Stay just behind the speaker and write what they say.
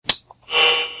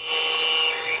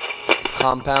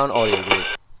Compound Audio Group.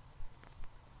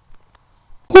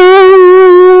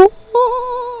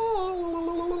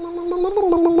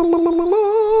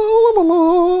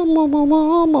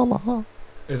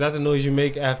 Is that the noise you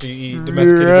make after you eat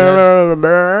domesticated dads?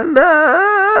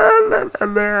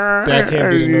 That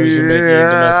can't be the noise you make eating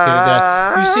domesticated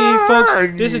dads. You see, folks,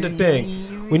 this is the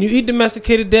thing. When you eat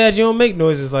domesticated dads, you don't make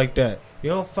noises like that. You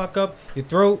don't fuck up your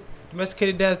throat.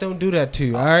 Domesticated dads don't do that to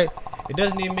you, alright? It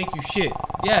doesn't even make you shit.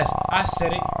 Yes, I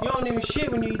said it. You don't even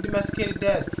shit when you eat domesticated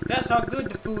dads. That's how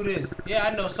good the food is. Yeah,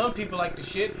 I know some people like to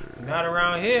shit. Not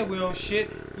around here, we don't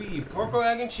shit. We eat pork,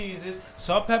 egg, and cheeses,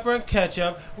 salt, pepper, and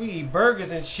ketchup. We eat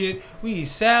burgers and shit. We eat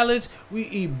salads. We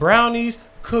eat brownies,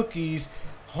 cookies,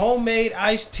 homemade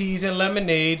iced teas and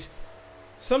lemonades.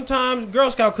 Sometimes Girl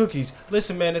Scout cookies.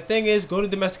 Listen, man, the thing is, go to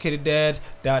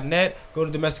domesticateddads.net. Go to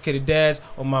Domesticated Dads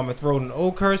on Monmouth Road in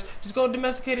Oakhurst. Just go to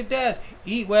Domesticated Dads.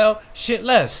 Eat well, shit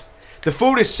less. The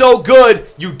food is so good,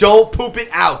 you don't poop it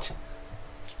out.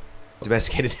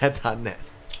 Domesticateddads.net.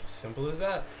 Simple as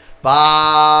that.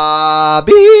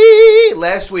 Bobby,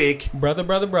 last week,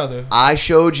 Brother. I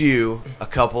showed you a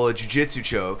couple of jiu-jitsu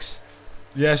chokes.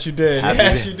 Yes, you did.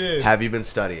 You did. Have you been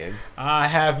studying? I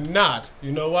have not.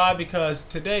 You know why? Because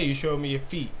today you showed me your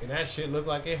feet, and that shit looked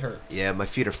like it hurts. Yeah, my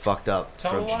feet are fucked up.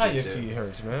 Tell from me why jiu-jitsu. your feet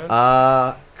hurts, man.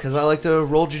 Because I like to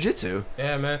roll jiu-jitsu.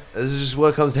 Yeah, man. This is just what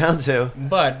it comes down to.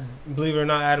 But believe it or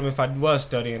not, Adam, if I was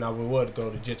studying, I would go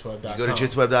to jitsweb.com. You go to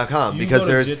jitsweb.com You because go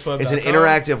to it's an jitsweb.com.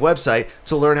 interactive website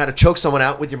to learn how to choke someone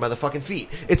out with your motherfucking feet.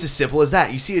 It's as simple as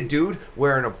that. You see a dude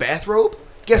wearing a bathrobe?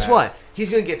 Guess what? He's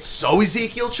going to get so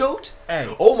Ezekiel choked?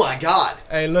 Hey. Oh, my God.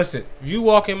 Hey, listen. If you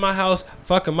walk in my house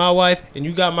fucking my wife and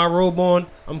you got my robe on,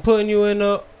 I'm putting you in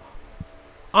a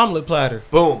omelet platter.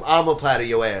 Boom. Omelet platter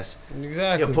your ass.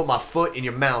 Exactly. You put my foot in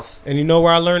your mouth. And you know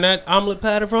where I learned that omelet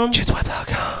platter from?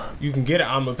 Jitsweb.com. You can get an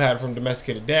omelet platter from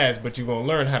Domesticated Dads, but you're going to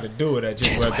learn how to do it at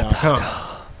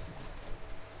jitsweb.com.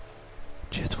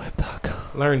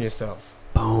 Jitsweb.com. Learn yourself.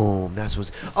 Boom. That's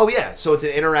what's... Oh, yeah. So it's an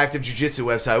interactive jiu-jitsu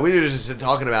website. We were just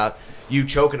talking about you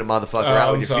choking a motherfucker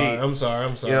out with your feet. I'm sorry.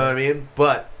 You know what I mean?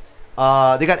 But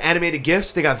they got animated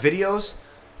GIFs. They got videos.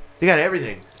 They got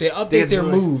everything. They update their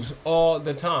moves all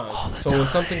the time. So when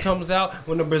something comes out,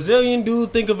 when the Brazilian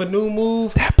dude think of a new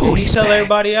move, that booty he tell smack.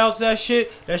 everybody else that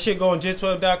shit go on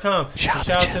jitsweb.com. Shout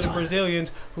out out to the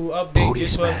Brazilians who update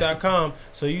jitsweb.com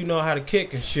so you know how to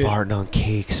kick and shit. Farting on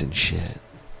cakes and shit.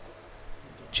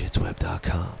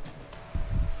 Jitsweb.com.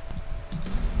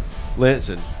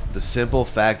 Listen, the simple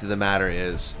fact of the matter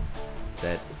is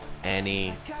that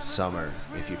any summer,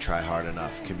 if you try hard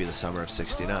enough, can be the summer of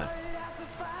 69.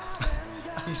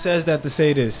 He says that to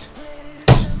say this.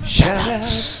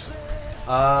 Shoutouts.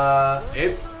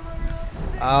 Abe?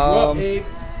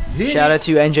 Shout out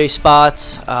to NJ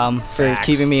Spots for Facts.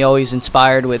 keeping me always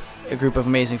inspired with a group of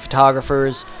amazing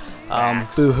photographers.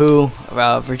 Boohoo,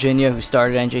 Virginia, who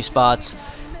started NJ Spots,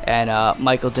 and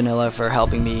Michael Danila for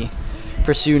helping me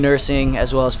pursue nursing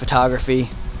as well as photography.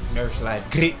 Nurse like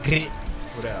grit.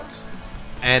 What else?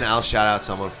 And I'll shout out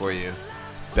someone for you.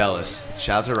 Bellis.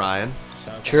 Shout out to Ryan.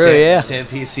 True, yeah. San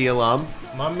PC alum.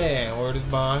 My man, word is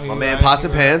bond. My man, Pots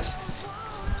and Pants.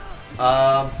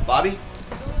 Bobby?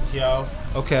 Yo,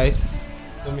 okay.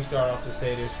 Let me start off to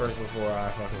say this first before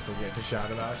I fucking forget to shout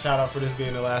it out. Shout out for this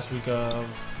being the last week of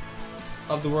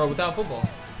the World Without Football.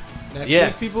 Next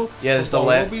week, people. Yeah, it's the we'll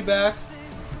last. be back.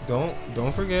 Don't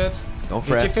forget. Don't Get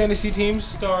fret. your fantasy teams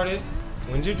started.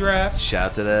 Win your draft. Shout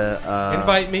out to the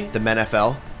Invite me. The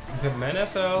MenFL. The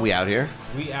NFL. We out here.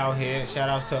 We out here. Shout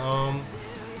outs to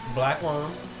Black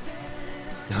Worm.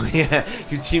 Oh yeah,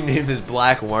 your team name is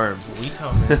Black Worm. We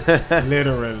coming.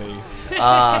 Literally.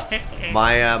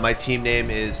 My team name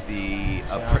is the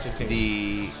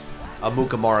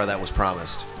Amukamara that was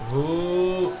promised.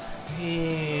 Ooh,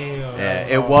 damn. Yeah,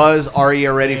 it was Are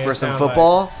You Ready Yeah, for Some sound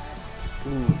Football?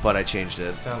 But I changed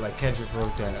it. Sound like Kendrick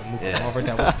wrote that. Yeah.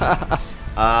 That was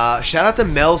promised. Shout out to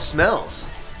Mel Smells.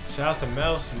 Shout out to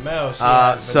Mel Smells.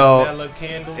 So vanilla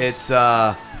candles. it's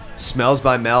Smells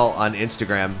by Mel on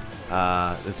Instagram.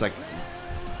 It's like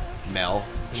Mel.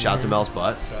 Shout out to Mel's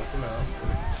butt. Shout out to Mel.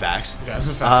 Facts. That's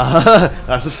a fact.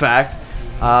 That's a fact.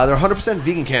 They're 100%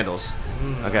 vegan candles.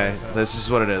 Okay, nice. that's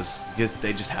just what it is.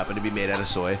 They just happen to be made out of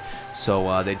soy,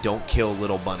 so they don't kill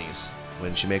little bunnies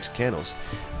when she makes candles.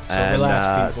 And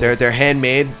relax, people. they're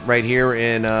handmade right here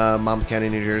in Monmouth County,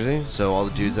 New Jersey. So all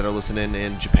the dudes that are listening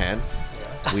in Japan,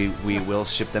 we will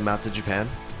ship them out to Japan.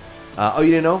 Oh, you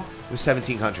didn't know? We're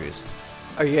 17 countries.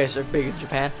 Are you guys big in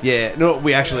Japan? Yeah, no,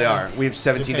 we actually are. We have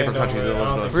 17 different countries that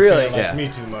listen to us. Really? Likes me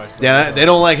too much. Yeah, they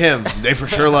don't like him. They for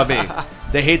sure love me.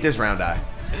 They hate this round eye.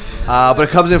 But it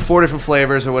comes in 4 different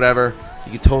flavors or whatever.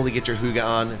 You can totally get your hygge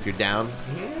on if you're down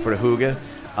for the hygge.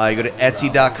 You go to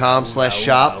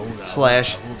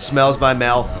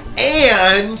etsy.com/shop/smellsbymel.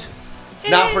 And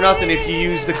not for nothing, if you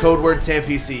use the code word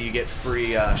SamPC, you get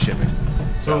free shipping.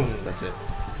 So that's it.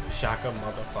 Shaka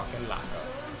motherfucking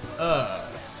lockup.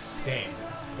 Damn.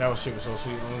 That shit was so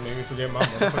sweet. It made me forget my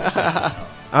motherfucking shout.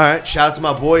 All right, shout out to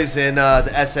my boys in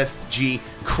the SFG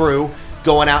crew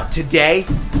going out today,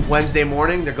 Wednesday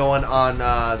morning. They're going on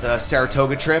the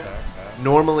Saratoga trip.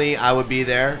 Normally, I would be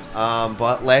there,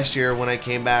 but last year when I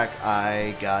came back,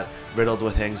 I got riddled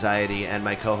with anxiety, and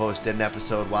my co-host did an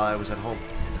episode while I was at home,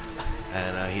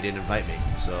 and he didn't invite me,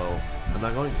 so I'm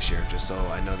not going this year, just so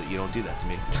I know that you don't do that to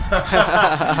me.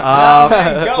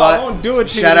 I won't do it to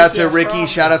shout you, out to shit, Ricky, bro.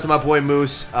 shout out to my boy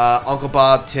Moose, Uncle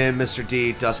Bob, Tim, Mr.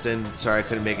 D, Dustin. Sorry I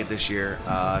couldn't make it this year.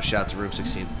 Shout out to Room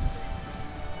 16.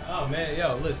 Oh man,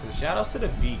 yo, listen, shout outs to the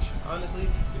beach. Honestly,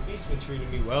 the beach been treating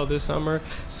me well this summer.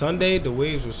 Sunday, the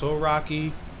waves were so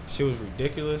rocky. Shit was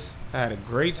ridiculous. I had a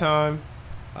great time.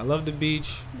 I love the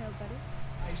beach.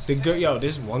 The girl, yo,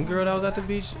 this one girl that was at the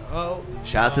beach. Oh,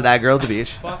 Shout out to that girl at the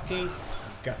beach. fucking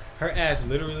God. Her ass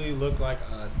literally looked like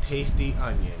a tasty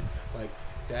onion. Like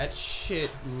that shit.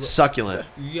 Succulent.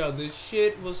 Yo, the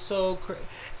shit was so crazy.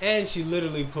 And she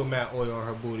literally put matte oil on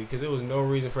her booty because there was no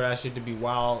reason for that shit to be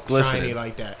wild, Glistening. shiny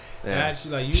like that. Yeah. That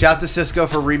shit, like, Shout out to Cisco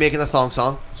for remaking the thong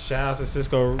song. Shout out to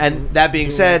Cisco. And that being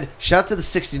said, shout out to the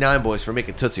 69 boys for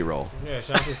making Tootsie Roll. Yeah,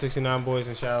 shout out to 69 boys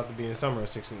and shout out to being summer of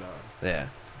 69. Yeah.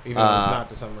 Even though it's not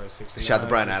the summer of 69. shout out to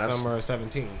Bryan it's Adams. Summer of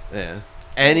 17. Yeah.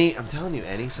 I'm telling you,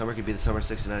 any summer could be the summer of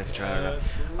 69 if you try it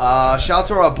out. Shout out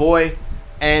to our boy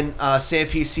and Sam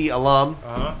PC alum,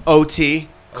 OT,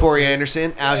 Corey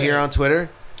Anderson, out here on Twitter.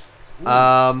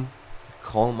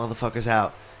 Calling motherfuckers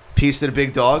out. Peace to the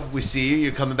big dog. We see you.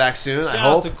 You're coming back soon. Shout I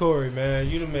hope. out to Corey, man.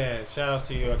 You the man. Shout outs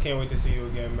to you. I can't wait to see you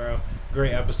again, bro.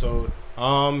 Great episode.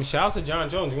 Shout out to John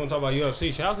Jones. You want to talk about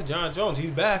UFC? Shout out to John Jones. He's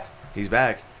back. He's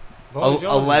back. John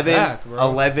Jones is back, bro.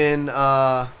 11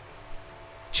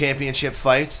 championship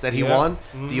fights that he won.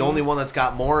 Mm-hmm. The only one that's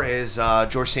got more is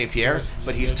George St. Pierre,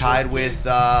 but he's tied with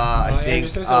I think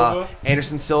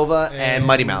Anderson Silva and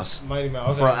Mighty Mouse. Mighty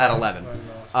Mouse at 11.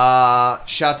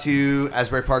 Shout to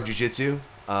Asbury Park Jiu-Jitsu.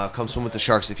 Come swim with the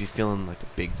sharks if you're feeling like a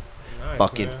big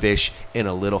fucking fish in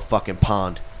a little fucking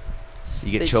pond.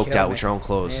 You get choked out with your own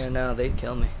clothes. Yeah, no, they'd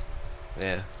kill me.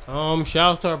 Yeah. Shout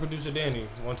out to our producer Danny.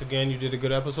 Once again, you did a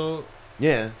good episode.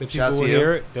 Yeah. The people will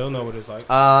hear it. They'll know what it's like.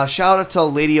 Shout out to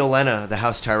Lady Olenna, the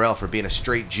House Tyrell, for being a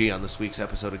straight G on this week's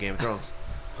episode of Game of Thrones.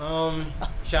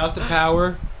 Shout out to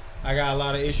Power. I got a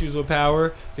lot of issues with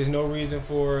Power. There's no reason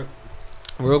for,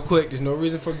 real quick, there's no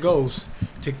reason for Ghost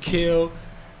to kill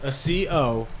a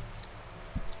CO.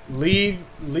 Leave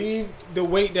the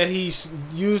weight that he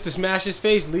used to smash his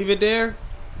face. Leave it there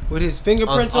with his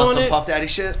fingerprints on some it. Puff Daddy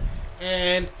shit.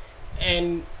 And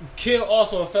kill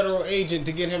also a federal agent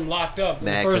to get him locked up in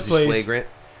the first place. He's flagrant.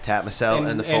 Tap Marcel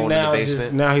and the phone in the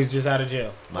basement. Now he's just out of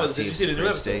jail. My did you team's see the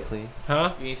new stay episode? clean.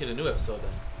 Huh? You ain't seen the new episode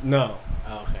then? No.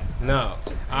 Oh, okay. No.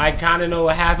 I kind of know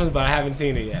what happens, but I haven't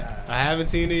seen it yet. All right.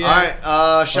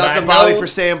 Shout out to Bobby for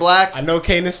staying black. I know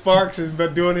Kanan Sparks has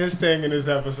been doing his thing in this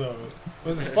episode.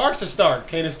 Was it Sparks or Stark?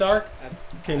 Kanan Stark?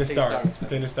 Kanan Stark.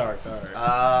 Kanan Starks. All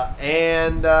right.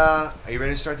 And are you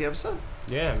ready to start the episode?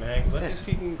 Yeah, man. Let these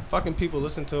fucking people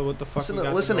listen to what the fuck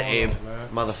Listen to Abe,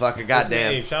 motherfucker.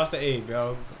 Goddamn. Shout out to Abe,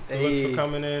 yo. Thanks for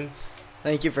coming in.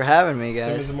 Thank you for having me,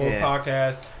 guys. Simmons and More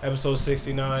Podcast, episode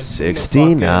 69.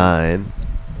 69.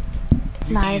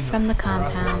 Live from the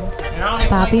compound,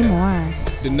 Bobby Moore.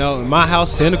 No, in my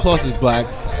house, Santa Claus is black.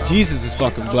 Jesus is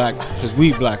fucking black because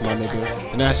we black, my nigga.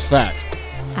 And that's fact.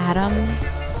 Adam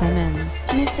Simmons.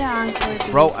 Mr. Encore.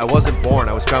 Bro, I wasn't born.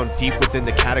 I was found deep within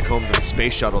the catacombs of a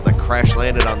space shuttle that crash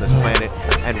landed on this planet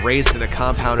and raised in a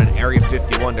compound in Area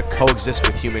 51 to coexist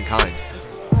with humankind.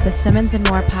 The Simmons and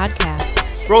More Podcast.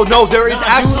 Bro, no, there is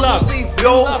absolutely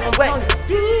no way.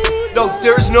 No,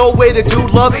 there's no way that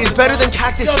Dude Love is better than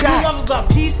Cactus Jack. Dude Love about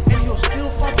peace and you'll still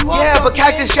fuck you up. Yeah, but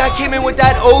Cactus Jack came in with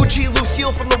that OG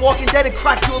Lucille from The Walking Dead and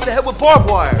cracked you over the head with barbed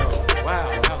wire. Wow,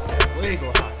 that was a way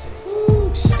go hot take.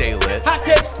 Ooh, stay lit. Hot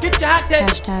takes, get your hot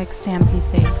takes. Hashtag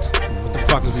SamPC. What the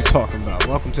fuck is we talking about?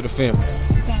 Welcome to the family.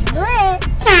 Stay lit.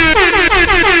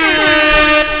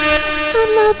 I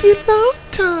love you long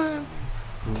time.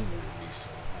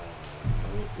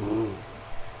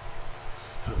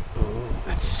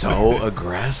 That's so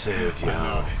aggressive,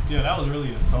 yo. Yeah, that was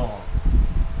really a song.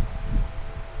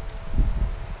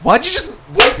 Why'd you just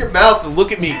wipe your mouth and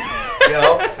look at me,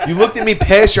 yo? You looked at me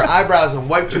past your eyebrows and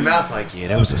wiped your mouth like, yeah,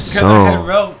 that was a Because I song.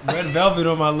 had red velvet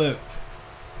on my lip.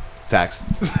 Facts.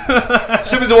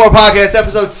 Simmons and War Podcast,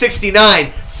 episode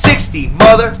 69. 60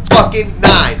 motherfucking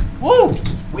 9. Woo!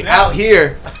 We out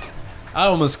here I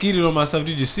almost skeeted on myself.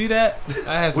 Did you see that?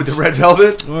 I had some with the red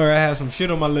velvet. Or I had some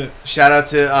shit on my lip. Shout out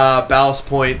to Ballast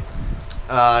Point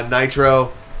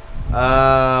Nitro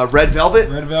Red Velvet.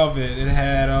 Red Velvet. It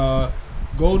had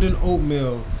golden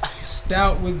oatmeal,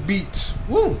 stout with beets,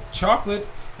 chocolate,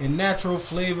 and natural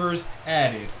flavors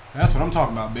added. That's what I'm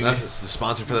talking about, baby. That's the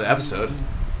sponsor for the episode.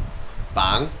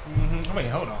 Bang. Mm-hmm. Wait,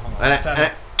 hold on. And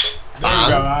There you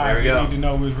go. All right, There we go. need to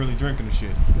know who's really drinking the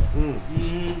shit.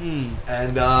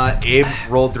 And Abe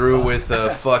rolled through with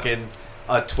a fucking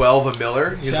 12 a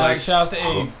Miller. He's like, Shouts to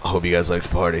Abe. I hope you guys like the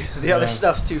party. The other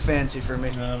stuff's too fancy for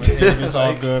me. It's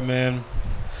all good, man.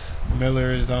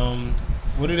 Miller is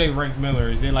what do they rank Miller?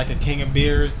 Is it like a king of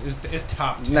beers? It's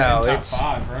top 10, No, top it's-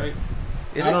 5, right?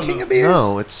 Is I it don't King know. of Beers?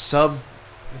 No, it's sub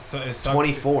It's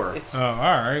 24. It's, Oh, all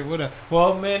right. What?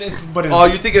 Well, man, it's but it's. Oh,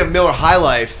 you're thinking of Miller High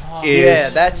Life. Is yeah,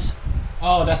 that's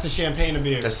That's the champagne of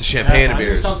beers. That's the champagne of I knew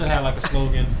beers. something had like a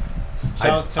slogan.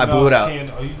 Shouts to I blew it Mel's out.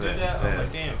 Candle. Oh, you did that? I was Yeah.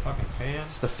 like, damn, fucking fan.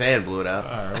 it's the fan blew it out.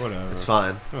 All right, whatever. It's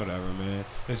fine. Whatever, man.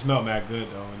 It smelled mad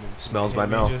good though. And it Smells hit by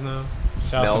me Mel. just now.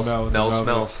 Shouts to Mel. with the Mel velvet.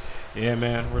 smells. Yeah,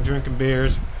 man. We're drinking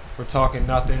beers. We're talking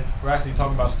nothing. We're actually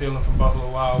talking about stealing from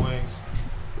Buffalo Wild Wings.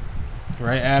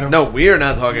 Right, Adam? No, we are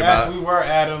not talking Yes, about. we were,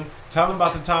 Adam. Tell them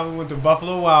about the time we went to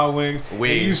Buffalo Wild Wings.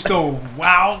 We- And you stole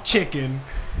wild chicken.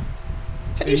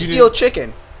 how do You you steal didn't- chicken?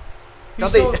 You Don't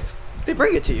stole- they? They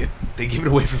bring it to you. They give it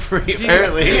away for free,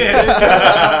 apparently.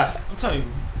 Yeah, I'm telling you.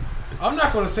 I'm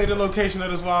not going to say the location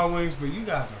of this Wild Wings, but you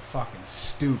guys are fucking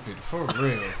stupid. For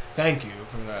real. Thank you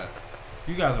for that.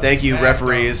 You guys are Thank you, mad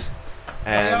referees. dumb.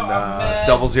 And Y'all are mad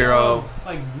 00. dumb.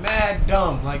 Like, mad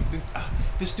dumb. Like,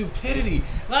 the stupidity.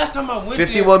 Last time I went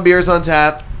 51 beers on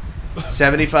tap,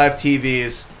 75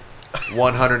 TVs,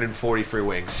 140 free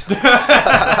wings. there.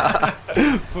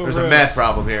 For There's a real. math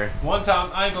problem here. One time,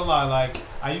 I ain't gonna lie, like,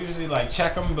 I usually, like,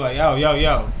 check them and be like, yo,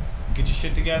 get your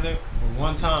shit together. But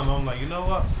one time, I'm like, you know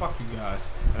what? Fuck you guys.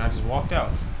 And I just walked out.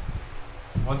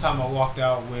 One time, I walked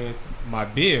out with my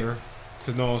beer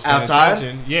because no one was paying Outside?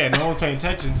 attention. Yeah, no one was paying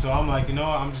attention. So I'm like, you know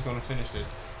what? I'm just gonna finish this.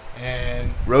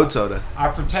 And Road soda. I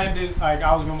pretended like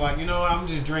I was gonna be like, you know what? I'm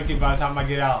just drinking by the time I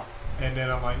get out. And then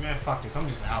I'm like, man, fuck this. I'm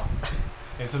just out.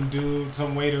 And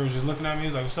some waiter was just looking at me. He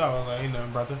was like, what's up? I was like, ain't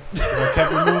nothing, brother. So I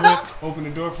kept it moving. Opened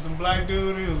the door for some black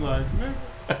dude. He was like, man,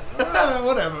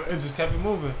 whatever. And just kept it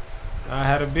moving. I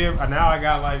had a beer. Now I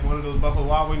got like one of those Buffalo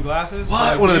Wild Wing glasses.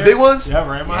 What? Like One of the beer. big ones? Yeah,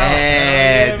 right in my house.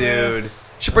 Yeah, man. dude.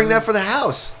 Should bring that for the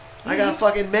house. I got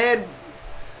fucking mad.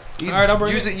 All right, I'll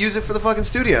bring use it. Use it for the fucking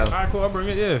studio. All right, cool. I'll bring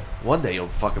it. Yeah. One day you'll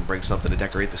fucking bring something to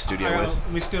decorate the studio All right,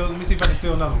 with. let me see if I can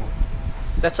steal another one.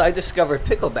 I discovered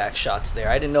pickleback shots there.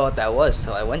 I didn't know what that was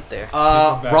till I went there.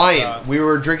 Pickleback Ryan, shots. we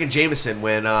were drinking Jameson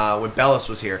when Bellis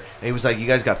was here, and he was like, "You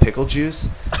guys got pickle juice?"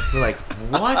 We're like,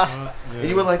 "What?" Yeah. And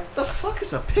you were like, "The fuck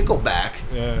is a pickleback?"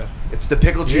 Yeah. It's the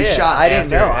pickle juice Yeah, shot. I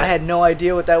didn't after know. it. I had no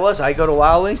idea what that was. I go to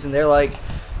Wild Wings and they're like,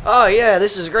 "Oh yeah,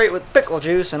 this is great with pickle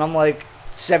juice," and I'm like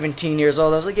 17 years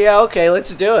old. I was like, "Yeah, okay,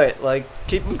 let's do it. Like,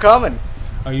 keep them coming."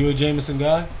 Are you a Jameson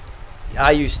guy?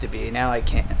 I used to be. Now I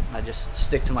can't. I just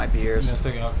stick to my beers.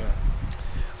 Okay.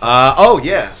 Oh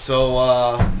yeah.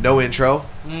 So no intro.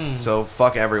 Mm. So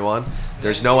fuck everyone.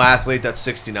 There's no athlete that's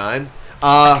 69.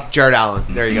 Jared Allen.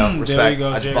 There you go. Respect. There you go.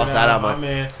 I just Jared bust that out, Allen, my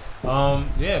man.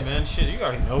 Yeah, man. Shit, you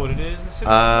already know what it is.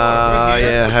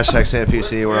 Yeah. Hashtag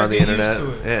SamPC. We're on the getting internet.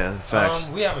 used to it. Yeah. Facts.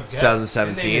 We have a guest.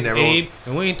 2017, His name is everyone- Abe,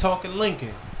 and we ain't talking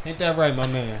Lincoln. Ain't that right, my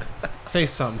man? Say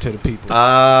something to the people.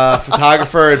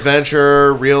 Photographer,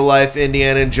 adventurer, real life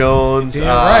Indiana Jones. Damn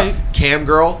right. Cam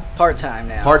girl. Part time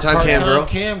now. Part-time cam girl.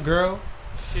 Cam girl.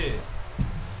 Shit.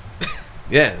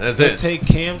 Yeah, that's We'll it. take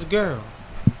Cam's girl.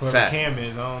 Whoever Fact. Cam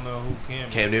is, I don't know who Cam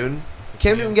is. Cam Newton.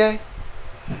 Cam Newton gay?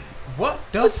 What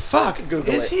the fuck?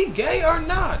 Google Is it. he gay or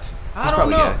not? I He's don't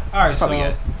probably know. gay. All right, He's probably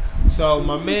gay. so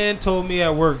my man told me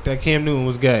at work that Cam Newton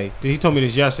was gay. He told me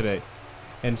this yesterday.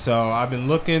 And so I've been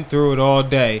looking through it all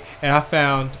day, and I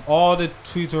found all the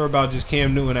tweets were about just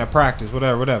Cam Newton at practice,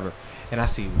 whatever. And I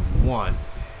see one.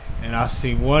 And I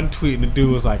see one tweet, and the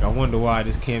dude was like, I wonder why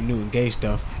this Cam Newton gay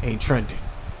stuff ain't trending.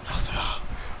 I was like, oh,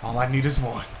 all I need is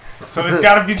one. So it's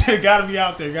gotta be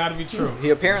out there, gotta be true.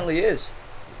 He apparently is.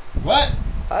 What?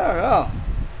 I don't know.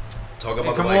 Talk Hey,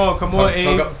 about come the mic. on, Talk- Abe.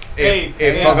 talk up- Abe,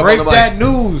 Abe, talk up break on the that mic.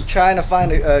 news. Trying to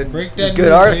find a Break that good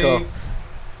news, article. Abe.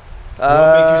 What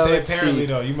make you say Let's apparently see.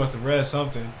 though? You must have read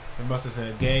something. It must have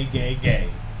said gay.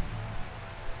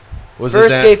 Was it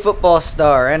First that- gay football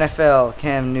star, NFL,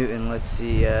 Cam Newton. Let's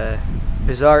see.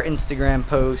 Bizarre Instagram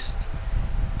post.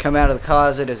 Come out of the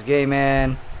closet as gay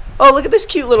man. Oh, look at this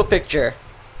cute little picture.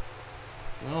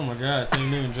 Oh my God, Cam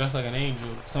Newton dressed like an angel.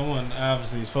 Someone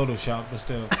obviously is Photoshopped, but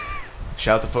still,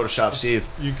 Shout out to Photoshop Steve.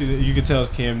 you could tell it's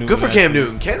Cam Newton. Good for Cam actually.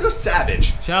 Newton. Cam Newton's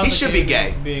savage. Shout out He to should Cam be Newton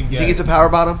gay. for being You gay. think he's a power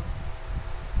bottom?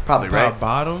 Probably, Power right?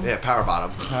 bottom? Yeah, power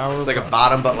bottom. Power It's like a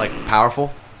bottom. bottom, but like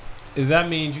powerful. Does that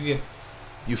mean you get?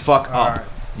 You fuck up. Alright.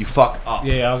 You fuck up.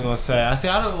 Yeah, I was gonna say. I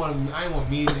don't want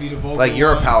me to be the vocal. Like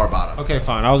you're a one. power bottom. Okay,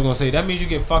 fine. I was gonna say that means you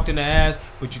get fucked in the ass,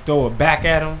 but you throw it back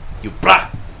at him, You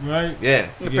block. right? Yeah.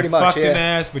 You Pretty get much, fucked in yeah. the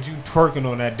ass, but you twerking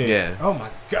on that dick. Yeah. Oh my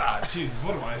God, Jesus,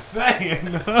 what am I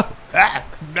saying?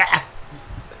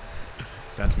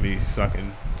 That's me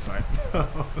sucking. It's like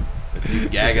It's you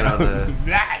gagging on the.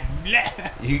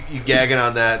 You gagging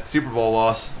on that Super Bowl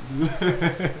loss.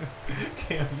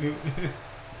 Cam Newton.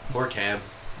 Poor Cam.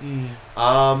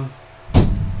 Mm.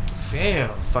 Damn.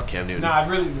 Fuck Cam Newton. Nah, I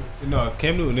really no. If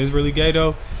Cam Newton is really gay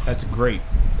though, that's great.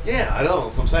 Yeah, I know.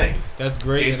 That's what I'm saying. That's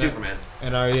great. Gay and Superman.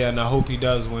 and I hope he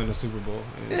does win the Super Bowl.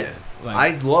 Yeah.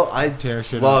 Like, I tear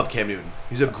shit love up. Cam Newton.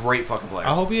 He's a great fucking player.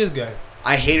 I hope he is gay.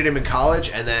 I hated him in college,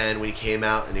 and then when he came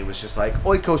out and he was just like,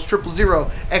 Oikos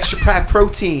 000 extra pack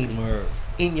protein Word.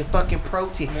 in your fucking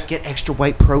protein. Man. Get extra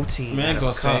white protein. Man, out of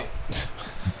gonna a cup. say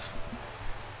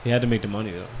he had to make the money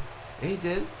though. Yeah, he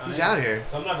did. He's out here.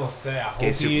 So I'm not gonna say I hope Gay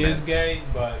he Superman. is gay,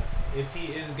 but if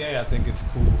he is gay, I think it's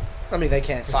cool. I mean, they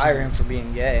can't fire him for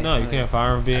being gay. No, you Like, can't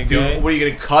fire him being Dude, gay. what are you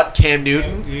gonna cut Cam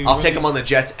Newton? Yeah, you I'll take really- him on the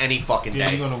Jets any fucking Yeah,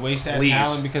 day. you gonna waste that Please.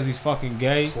 talent because he's fucking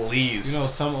gay? Please. You know,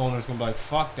 some owners gonna be like,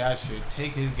 "Fuck that shit.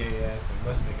 Take his gay ass and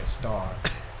let's make a star.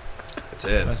 That's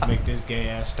it. Let's make this gay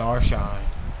ass star shine."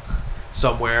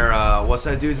 Somewhere, what's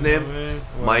that dude's name?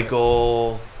 What?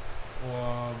 Michael.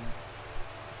 Um,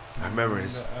 I remember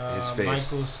his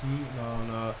face. Michael Sm-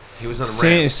 no. He was on the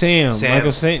Sam, Rams. Sam.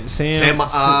 Michael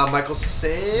Sam. Michael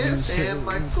Sam.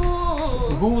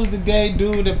 Michael. Who was the gay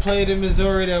dude that played in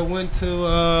Missouri that went to?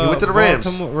 He went to the Rams.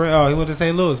 Baltimore? Oh, he went to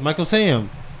St. Louis. Michael Sam.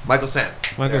 Michael Sam.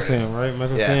 Michael There it is. Sam, right?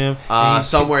 Michael Yeah. Sam. And he-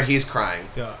 Somewhere he's crying.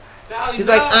 Yeah. He's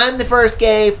like, I'm the first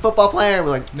gay football player. We're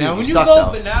like, dude, Now when you suck, go,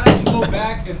 though. but now that you go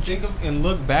back and think of and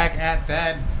look back at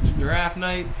that draft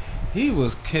night, he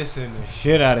was kissing the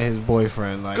shit out of his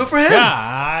boyfriend. Like, Good for him.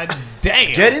 God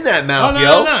damn. Get in that mouth, Oh,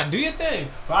 yo. no, do your thing.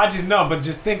 But I just know, but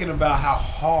just thinking about how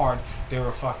hard they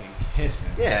were fucking kissing.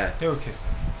 Yeah. They were kissing.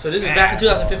 So this is back in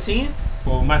 2015?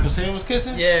 Well, Michael Sam was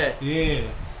kissing? Yeah. Yeah.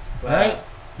 Wow. Right?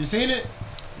 You seen it?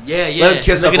 Yeah, yeah. Let him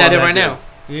kiss Looking up at on it that right dude. now.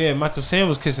 Yeah, Michael Sam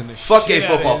was kissing the Fuck shit gay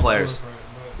out of football his players. boyfriend,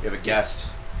 We have a guest.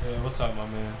 but- Yeah, what's up, my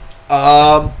man?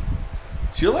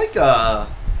 So you're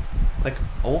like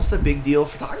almost a big deal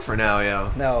photographer now,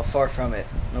 yo. No, far from it.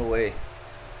 No way.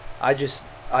 I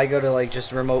go to like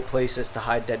just remote places to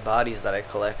hide dead bodies that I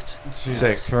collect.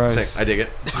 Jesus Christ. Sick. I dig it.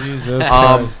 Jesus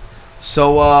Um, Christ.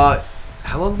 So,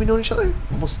 how long have we known each other?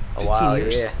 Almost 15 A while,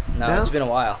 years. yeah. No, now? it's been a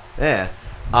while. Yeah.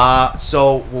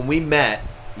 So when we met,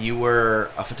 you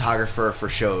were a photographer for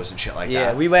shows and shit like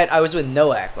Yeah, that. I was with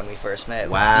Noack when we first met.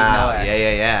 With Wow. Steve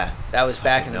Noack. Yeah. That was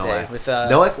back in the Fucking day. Noack. With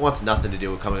Noack wants nothing to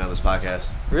do with coming on this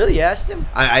podcast. Really, you asked him?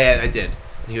 I did.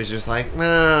 And he was just like,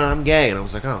 nah, I'm gay. And I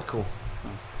was like, oh, cool.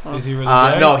 Is he really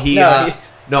gay? No, he. No,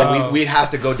 No, Oh. we'd have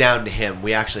to go down to him.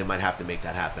 We actually might have to make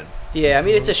that happen. Yeah, I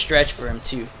mean it's a stretch for him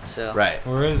too. So Right.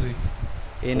 Where is he?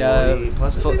 in Point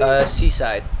Pleasant, maybe?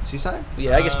 Seaside. Seaside?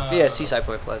 Yeah, I guess yeah, Seaside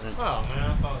Point Pleasant. Oh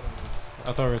man,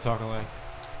 I thought we were talking like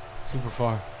super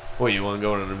far. What, you want to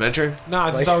go on an adventure? Nah, I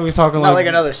just Like- thought we were talking Not like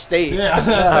another state. Yeah, I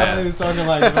thought we were talking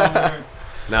like somewhere.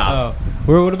 No.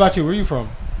 What about you? Where you from?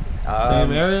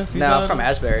 Same area? No, Seaside? I'm from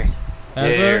Asbury. Yeah,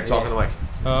 Asbury? you're talking to Mike.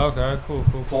 Oh, okay, cool.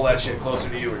 Pull that shit closer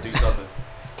to you or do something.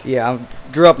 Yeah,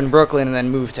 I grew up in Brooklyn and then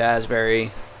moved to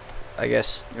Asbury, I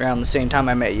guess, around the same time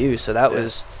I met you. So that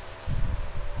was,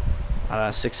 I don't know,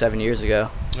 6-7 years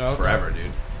ago. Oh, okay. Forever,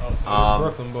 dude. Oh, so you're a Um,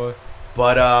 Brooklyn boy.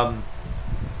 But,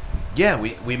 yeah,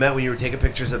 we met when you were taking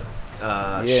pictures of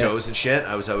Yeah. shows and shit.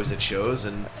 I was always at shows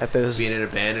and At those, being in a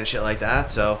band and shit like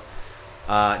that. So,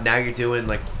 now you're doing,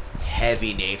 like,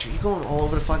 heavy nature. You're going all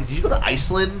over the fucking... Did you go to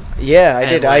Iceland? yeah, I And,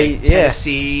 did. like, Yeah,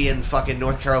 Tennessee and fucking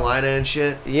North Carolina and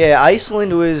shit? yeah.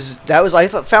 Iceland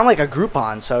found like a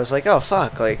Groupon, so I was like, oh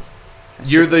fuck, like.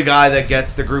 You're the guy that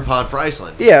gets the Groupon for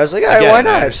Iceland. Yeah, I was like, all I right, get why it, I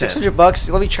not? understand. $600.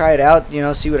 Let me try it out.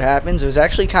 See what happens. It was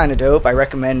actually kind of dope. I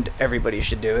recommend everybody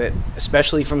should do it,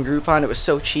 especially from Groupon. It was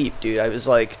so cheap, dude. I was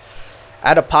like,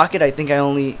 out of pocket. I think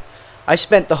I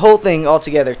spent the whole thing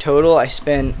altogether total. I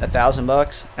spent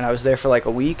 $1,000, and I was there for like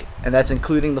a week, and that's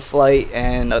including the flight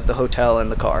and the hotel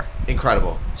and the car.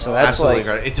 Incredible. So that's Absolutely like,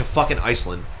 incredible. Into fucking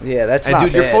Iceland. yeah, that's And not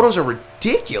dude, your bad. photos are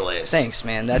ridiculous. Thanks,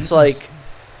 man. That's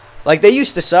like they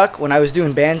used to suck when I was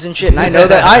doing bands and shit, and I know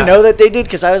that they did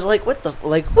because I was like,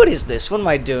 what is this? What am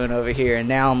I doing over here? And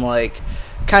now I'm like,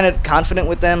 kind of confident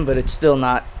with them, but it's still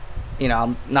not,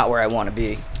 I'm not where I want to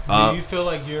be. Do you feel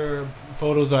like your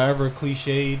photos are ever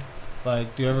cliched?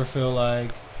 Like, do you ever feel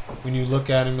like when you look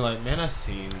at them, you're like, man, I've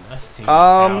seen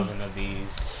 1,000 of these.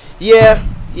 Yeah.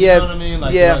 You know what I mean?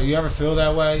 Like, yeah. You ever feel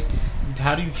that way?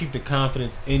 How do you keep the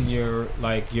confidence in your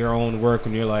own work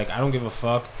when you're like, I don't give a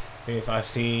fuck if I've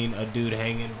seen a dude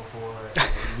hanging before,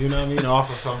 you know what I mean, off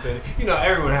of something.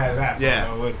 Everyone has that.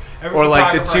 Yeah. Every Or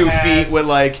like the photographer 2 has- feet with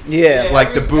like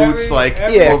every- the boots every- like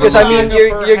every Yeah, because I mean,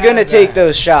 photographer you're gonna has take that.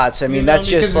 those shots. I mean, You know that's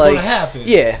what I mean? just 'Cause it's like, gonna happen.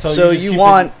 yeah. So just you keep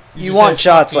want it- you just want say,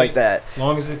 shots fuck like it. that. As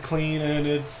long as it's clean and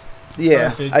it's Yeah,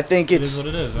 perfect, I think it it's is what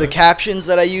it is, the right? captions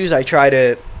that I use. I try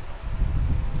to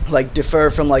like defer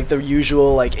from like the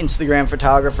usual like Instagram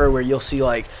photographer where you'll see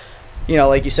like,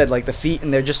 like you said, like the feet,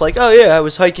 and they're just like, oh yeah, I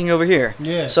was hiking over here.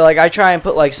 Yeah. So like I try and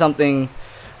put like something,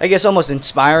 I guess almost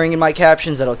inspiring in my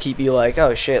captions that'll keep you like,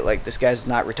 oh shit, like this guy's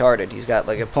not retarded. He's got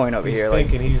like a point over He's here.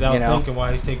 thinking, he's out you know? thinking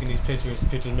while he's taking these pictures.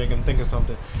 Pictures make him think of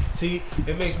something. See,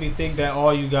 it makes me think that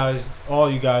all you guys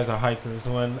are hikers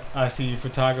when I see you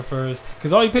photographers,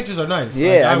 because all your pictures are nice.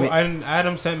 Yeah, Like,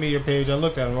 Adam sent me your page. I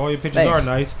looked at them. All your pictures Thanks. are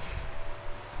nice.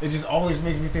 It just always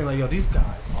makes me think like, yo, these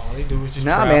guys, all they do is just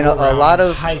Nah, travel man, a around lot and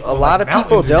of- hike a with, lot like, of people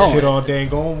mountains and don't. shit all day and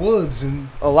go in woods and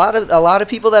A lot of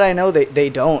people that I know, they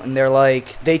don't, and they're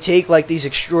like, they take like these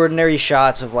extraordinary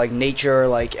shots of like nature,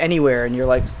 like anywhere, and you're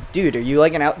like, dude, are you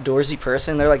like an outdoorsy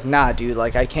person? They're like, nah, dude,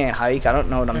 like I can't hike, I don't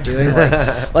know what I'm doing.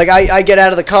 Like I get out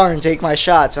of the car and take my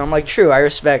shots, and I'm like, true, I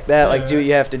respect that. Like, do what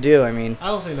you have to do. I mean, I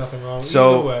don't see nothing wrong.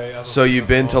 Either way, I don't So see you've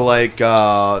been nothing to wrong. like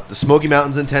the Smoky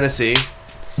Mountains in Tennessee,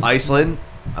 Iceland,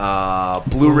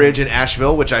 Blue Ridge in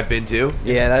Asheville, which I've been to,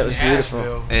 yeah, that was beautiful.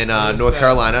 Asheville. in Where's North that?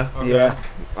 Carolina. Okay. Yeah.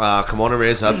 Come on and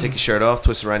raise up, take your shirt off,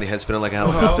 twist around your head, spinning like a Oh,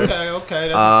 helicopter. okay,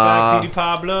 that's Uh, Petey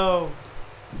Pablo.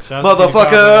 Shout out to Petey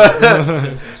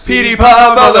Motherfucker! Petey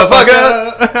Pie,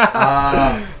 motherfucker!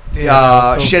 Damn,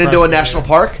 I'm so Shenandoah fresh, National man.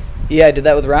 Park Yeah, I did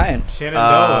that with Ryan.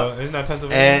 Shenandoah, isn't that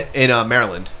Pennsylvania? and in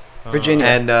Maryland. Virginia.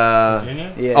 And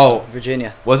Virginia? Yeah. Oh.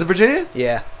 Virginia. was it Virginia?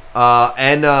 Yeah.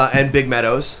 And Big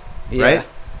Meadows, Yeah.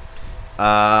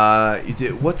 right? You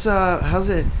did what's how's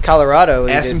it? Colorado.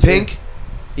 we Ass did and too. Pink?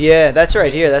 Yeah, that's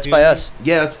right here. That's by us.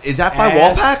 Yeah, is that by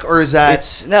Ass. Wallpack or is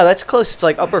that That's close. It's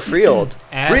like Upper Freehold.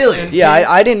 Ass Really? and Yeah, pink?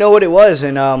 I didn't know what it was,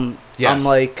 and Yes. I'm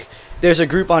like, there's a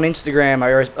group on Instagram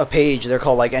or a page. They're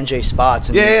called like NJ Spots.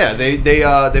 And Yeah,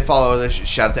 they follow.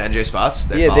 Shout out to NJ Spots.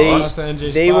 They Yeah, follow they- us. Shout out to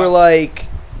NJ They were Spots. like,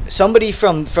 somebody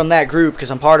from that group, because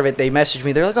I'm part of it. They messaged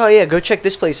me. They're like, oh yeah, go check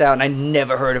this place out, and I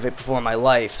never heard of it before in my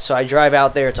life. So I drive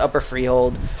out there. It's Upper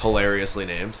Freehold, Hilariously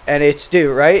named. and it's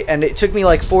right. And it took me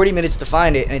like 40 minutes to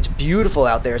find it, and it's beautiful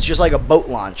out there. It's just like a boat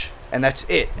launch, and that's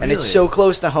it. And it's Really? so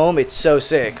close to home. It's so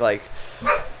sick. Like,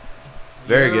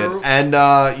 Very good. And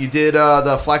you did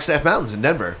the Flagstaff Mountains in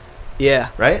Denver, yeah,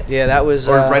 right? yeah, that was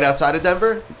Or right outside of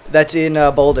Denver? That's in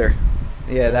Boulder.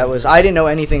 Yeah, that was. I didn't know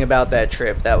anything about that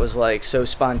trip. That was like so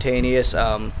spontaneous.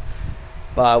 One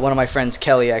of my friends,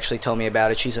 Kelly, actually told me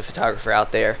about it. She's a photographer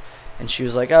out there, and she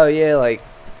was like, "Oh yeah, like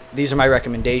these are my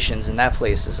recommendations, and that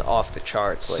place is off the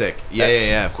charts." Like, Sick. Yeah, that's-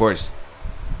 yeah, of course.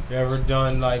 You ever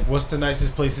done like what's the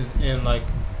nicest places in like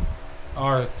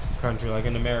our country, like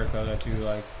in America, that you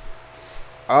like?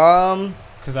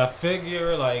 Because I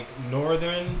figure like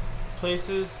northern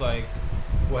places like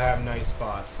will have nice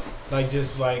spots, like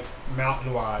just like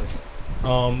mountain wise.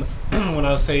 When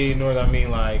I say north, I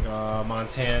mean like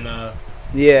Montana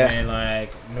yeah, and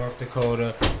like North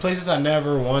Dakota, places I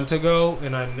never want to go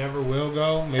and I never will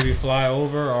go. Maybe fly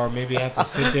over or maybe have to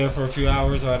sit there for a few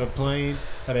hours at a plane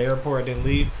at an airport, then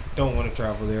leave. Don't want to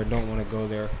travel there. Don't want to go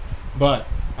there. But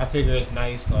I figure it's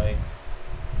nice, like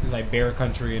it's like bear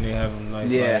country and they have nice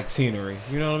Yeah. like scenery.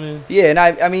 You know what I mean? yeah. And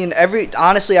I mean,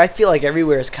 honestly, I feel like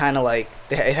everywhere is kind of like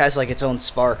it has like its own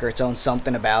spark or its own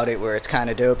something about it where it's kind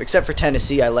of dope. Except for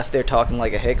Tennessee, I left there talking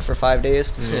like a hick for 5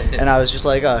 days, and I was just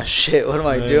like, oh shit, what am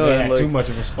I They doing? had Like, too much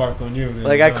of a spark on you. then,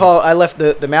 Like you know. I left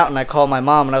the mountain. I called my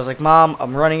mom and I was like, "Mom,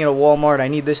 I'm running into Walmart. I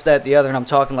need this, that, the other." And I'm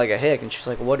talking like a hick. And she's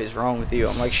like, "What is wrong with you?"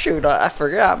 I'm like, "Shoot, I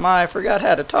forgot, I forgot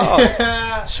how to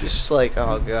talk." She's just like,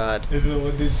 "Oh God."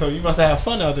 So you must have had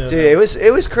fun out there. Dude, then.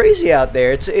 it was crazy out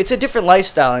there. It's a different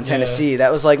lifestyle in Tennessee.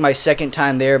 That was like my second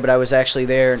time there, but I was actually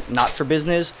there not for business.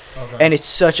 Okay. And it's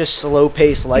such a slow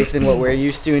paced life than what we're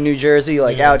used to in New Jersey.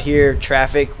 Like Yeah. out here,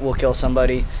 traffic will kill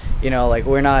somebody. You know, like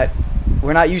we're not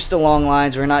used to long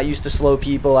lines. We're not used to slow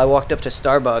people. I walked up to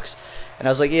Starbucks and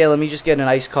I was like, "Yeah, let me just get an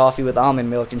iced coffee with almond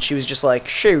milk." And she was just like,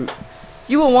 "Shoot,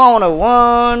 you will want a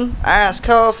 1 iced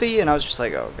coffee?" And I was just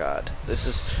like, "Oh God, this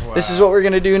is what we're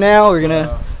gonna do now. We're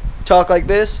gonna talk like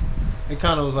this." It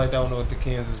kind of was like that when I went to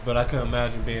Kansas, but I couldn't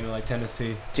imagine being in like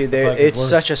Tennessee. Dude, Like, it's worse.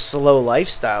 such a slow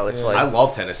lifestyle. It's Yeah. I like,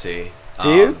 love Tennessee. Do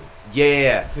you?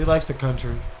 Yeah. He likes the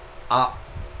country.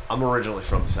 I'm originally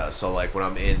from the South, so like when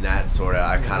I'm in that sort of,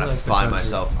 I kind I of like the find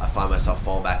country. myself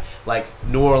falling back. Like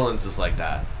New Orleans is like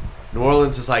that. New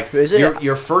Orleans is like Is it?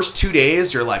 your first 2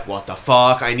 days, you're like, what the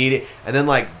fuck, I need it, and then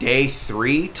like day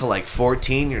 3 to like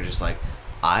 14, you're just like,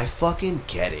 I fucking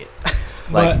get it.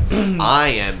 Like I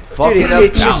am fucking. dude,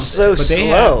 it's just so But they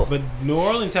slow. have, but New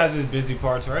Orleans has its busy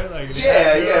parts, right? Like they Yeah,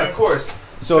 have, yeah, of course.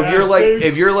 So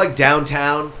if you're like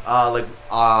downtown,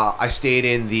 I stayed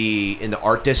in the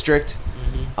art district,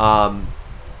 and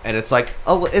it's like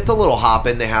it's a little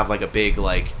hopping. They have like a big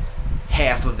like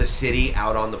half of the city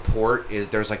out on the port is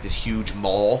there's like this huge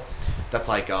mall that's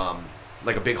like a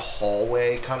big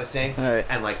hallway kind of thing, Right.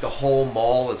 and like the whole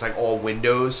mall is like all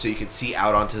windows, so you can see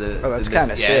out onto the. Oh, that's the-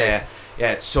 kinda sick. Yeah,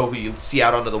 yeah, it's so good. You see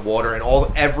out onto the water, and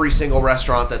every single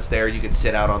restaurant that's there, you can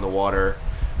sit out on the water.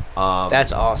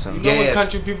 That's awesome. You know Yeah, when yeah.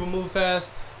 country people move fast?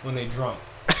 When they drunk.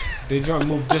 They drunk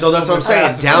move just So a that's little what I'm saying.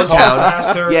 bit faster. Downtown- Talk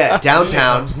faster. yeah,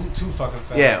 downtown- Too fucking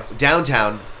fast. Yeah,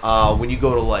 downtown. When you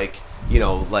go to like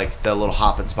like the little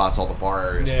hopping spots, all the bar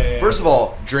areas. Yeah. First of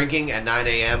all, drinking at 9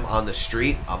 a.m. on the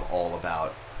street, I'm all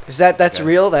about. That's Yeah.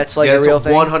 real? That's like Yeah, a real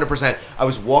thing? 100%. I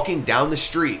was walking down the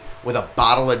street with a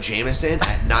bottle of Jameson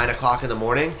at 9 o'clock in the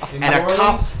morning, In and New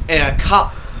Orleans? a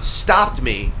cop stopped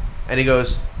me, and he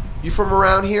goes, "You from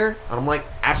around here?" And I'm like,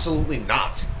 "Absolutely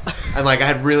not." And like I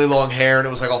had really long hair, and it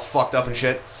was like all fucked up and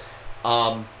shit.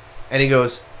 And he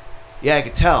goes, "Yeah, I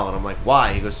could tell." And I'm like,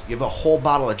 "Why?" He goes, "You have a whole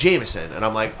bottle of Jameson." And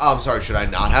I'm like, "Oh, I'm sorry, should I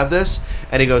not have this?"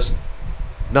 And he goes,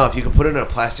 "No, if you could put it in a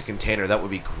plastic container, that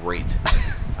would be great."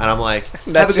 And I'm like,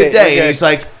 "Have That's a good it, day." okay. And he's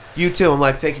like, "You too." I'm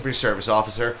like, "Thank you for your service,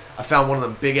 officer." I found one of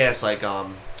them big ass like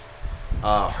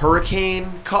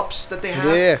hurricane cups that they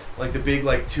have. Yeah. Like the big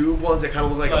like tube ones that kind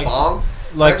of look like a Like- bong.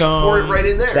 like, I just pour it right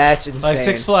in there. That's insane. Like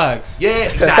Six Flags. Yeah,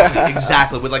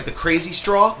 exactly. With like the crazy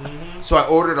straw. Mm-hmm. So I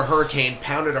ordered a hurricane,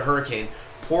 pounded a hurricane,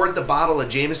 poured the bottle of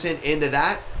Jameson into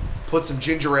that, put some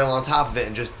ginger ale on top of it,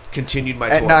 and just continued my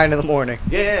At tour. 9 in the morning.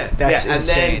 Yeah, That's and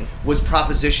insane. then was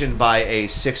propositioned by a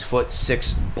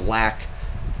 6'6" black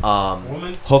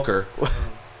Woman? hooker.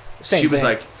 Same She was thing.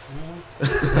 like,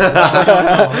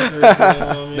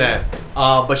 Yeah.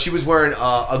 but she was wearing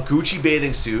a Gucci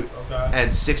bathing suit Okay.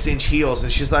 and 6-inch heels,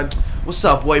 and she's like, "What's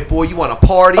up, white boy? You want a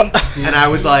party?" And I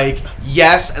was like,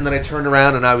 "Yes." And then I turned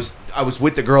around and I was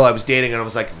with the girl I was dating, and I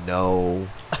was like, "No."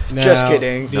 Just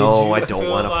kidding. did No, you I don't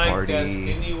feel wanna like party. That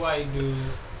skinny white dude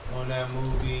on that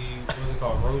movie, what was it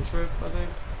called? Road Trip, I think.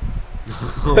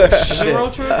 Oh, Is it shit.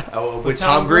 Road Trip? Oh, with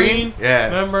Tom Green? Yeah.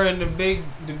 Remember in the big,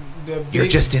 the You're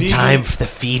big just in BB time for the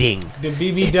feeding. The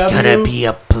BBW. It's gonna be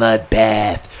a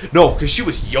bloodbath. No, because she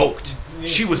was yoked.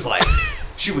 She was like,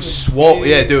 she was swole.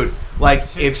 Yeah, dude. Like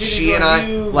Her if titties she and were I,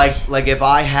 huge. like if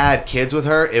I had kids with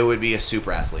her, it would be a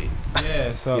super athlete.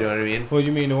 Yeah. So. You know what I mean? What do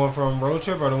you mean, the one from Road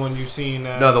Trip or the one you seen?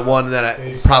 No, the one that I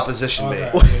they- propositioned me.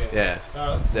 Okay, Yeah. Oh,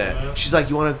 that's cool, Yeah. man. She's like,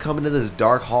 "You want to come into this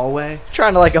dark hallway?"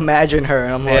 Trying to like imagine her,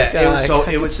 and I'm like, Yeah. It was I so.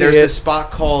 can It was. see There's it. this spot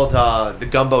called the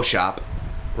Gumbo Shop,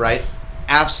 right?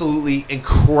 Absolutely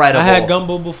incredible. I had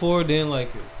gumbo before, didn't like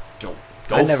it.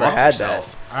 Go I never fuck had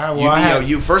yourself.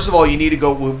 I First of all, you need to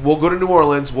go. We'll go to New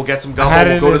Orleans. We'll get some I gumbo. had it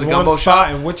We'll in go to this the one gumbo spot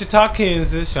shop. in Wichita,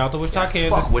 Kansas. Shout out to Wichita,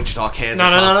 Kansas. Fuck Wichita, Kansas. No,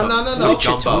 on some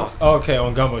Wichita. gumbo. Oh, okay,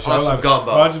 on gumbo. Shout On some out.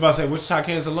 gumbo. I was just about to say Wichita,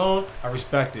 Kansas alone. I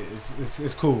respect it.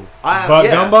 It's cool. Yeah. But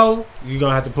gumbo, you're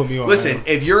gonna have to put me on. Listen, Adam.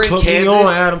 if you're in Put me Kansas,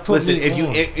 on, Adam, put listen. me If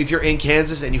on. if you're in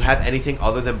Kansas and you have anything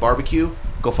other than barbecue,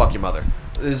 go fuck your mother.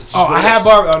 This is just Oh, what I it had is.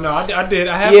 barbecue. Oh no, I did.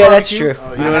 I had Yeah, barbecue. that's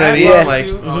true. You know what I had mean? Yeah. Like,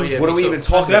 Oh, yeah, what are me we too. even I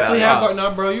talking definitely about? had barbecue.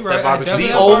 No, bro, you right. That I barbecue. definitely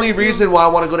The had only barbecue. reason why I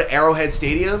want to go to Arrowhead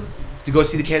Stadium to go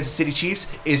see the Kansas City Chiefs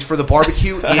is for the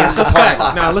barbecue in That's the a parking fact.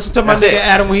 lot. Now listen to my That's nigga it.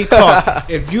 Adam when he talk.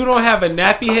 If you don't have a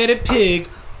nappy-headed pig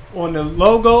on the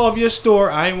logo of your store,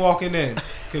 I ain't walking in.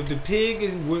 Cause the pig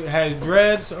has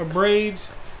dreads or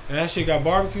braids, and that shit got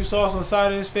barbecue sauce on the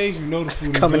side of his face. You know the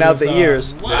food is Coming good out the inside.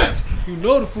 ears. What? You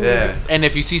know the food. Yeah. is- And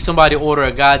if you see somebody order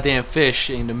a goddamn fish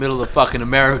in the middle of fucking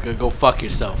America, go fuck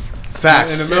yourself.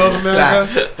 Facts. In the middle of America?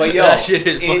 Facts. But yo, That shit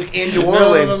is in New In the middle of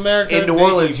Orleans, America, in New they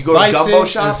Orleans, eat you go to bison gumbo and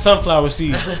shop. sunflower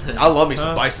seeds. I love me some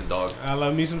Huh? bison, dog. I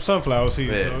love me some sunflower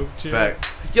seeds. Yeah. So chill. Fact.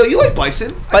 Yo, you like bison?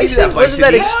 I give you Bison? Wasn't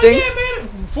that meat. extinct? Hell yeah, man.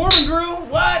 Foreman grill.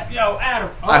 What? Yo, Adam.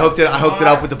 I hooked it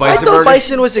up with the I bison thought burgers.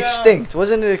 bison was extinct.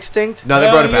 Wasn't it extinct? No, they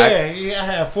Hell brought it back. Yeah, yeah, I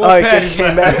had 4 Oh, it patties.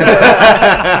 came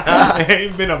back.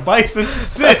 Ain't been a bison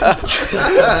since.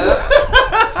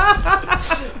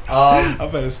 I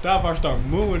better stop. I start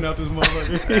moving out this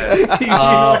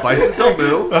motherfucker. Bisons don't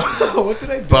move, What did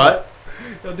I do? but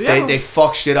Yo, did they y'all-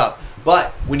 fuck shit up.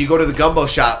 But when you go to the gumbo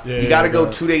shop, Yeah, you got to yeah, go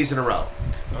go. 2 days in a row.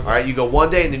 Okay. All right, you go one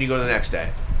day and then you go the next day,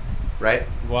 right?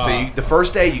 Wow. So the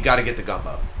first day you got to get the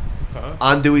gumbo, Okay.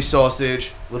 andouille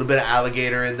sausage, a little bit of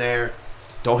alligator in there.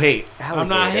 Don't hate. I'm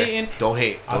not hating. Don't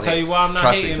hate. I'll Don't tell hate. you why I'm not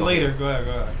Trust me, hating don't later. hate. Go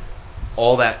ahead.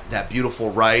 All that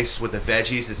beautiful rice with the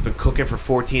veggies. It's been cooking for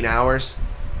 14 hours.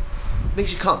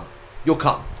 Makes you come. You'll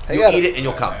come. I You'll got eat it. it and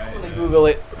you'll come. I'm gonna Google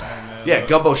it. Yeah,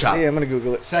 gumbo shop. Yeah, I'm gonna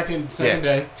Google it. Second Yeah.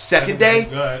 day. Second day,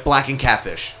 Go ahead. blackened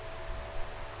catfish.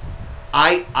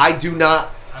 I do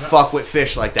not fuck with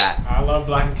fish like that. I love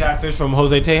blackened catfish from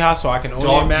Jose Tejas, so I can only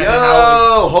Dog, imagine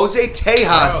how. yo, Jose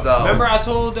Tejas Yo, though. Remember I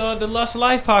told the Lust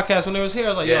Life podcast when they was here, I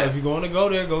was like, Yeah. yo, if you're going to go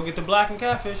there, go get the blackened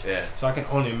catfish. Yeah. So I can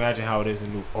only imagine how it is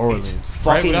in New Orleans. It's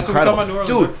fucking That's incredible, what we're talking about,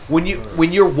 New Orleans, dude.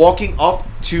 When you're walking up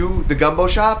to the gumbo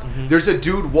shop, Mm-hmm. there's a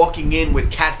dude walking in with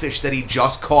catfish that he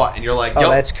just caught, and you're like, Oh, yo,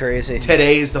 that's crazy.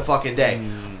 today is the fucking day.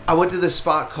 Mm. I went to this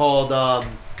spot called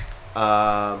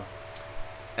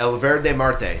El Verde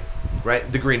Marte,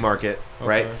 right? The Green Market,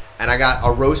 right? Okay. And I got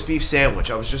a roast beef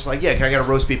sandwich. I was just like, yeah, can I get a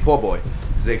roast beef po' boy?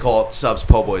 Because they call it subs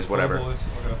po' boys, whatever. Oh, boys.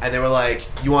 Okay. And they were like,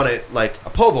 you want it like a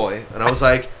po' boy? And I was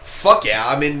like, fuck yeah,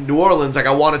 I'm in New Orleans. Like,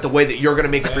 I want it the way that you're going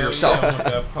to make it for Yeah, yourself. yeah, I want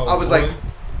that po' I was boy. like,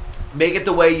 make it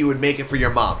the way you would make it for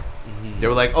your mom. Mm-hmm. They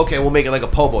were like, okay, we'll make it like a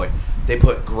po' boy. They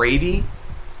put gravy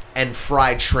and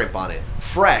fried shrimp on it.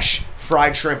 Fresh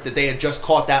fried shrimp that they had just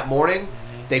caught that morning.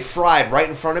 Mm-hmm. They fried right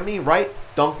in front of me, right?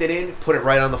 Dunked it in, put it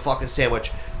right on the fucking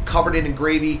sandwich. Covered it in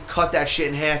gravy, cut that shit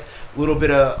in half. A little bit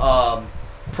of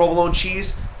provolone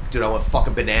cheese. Dude, I went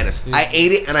fucking bananas. Dude. I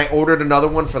ate it and I ordered another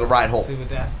one for the ride See, home. but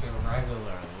that's the regular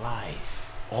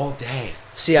life. All day.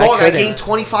 See, Dog, I couldn't. gained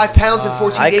 25 pounds in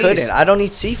 14 I days. couldn't. I don't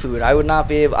eat seafood. I would not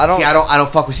be able. I don't. See, I don't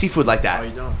fuck with seafood like that. Oh,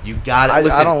 you don't? You got it. I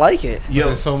Listen, don't like it. Yo,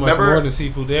 There's so much remember, more than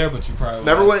seafood there, but you probably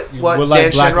remember like, you what would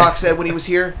Dan like black- Shenrock said when he was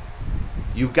here?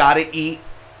 You got to eat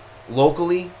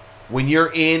locally. When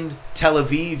you're in Tel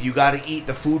Aviv, you got to eat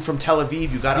the food from Tel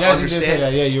Aviv. You got to Yes, you did say understand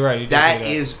that. Yeah, you're right. You did say that that.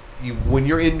 is you. When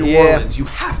you're in New Yeah. Orleans, you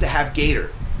have to have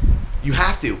gator. You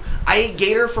have to. I ate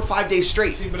gator for 5 days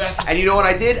straight. See, but that's And you know what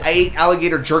I did? I ate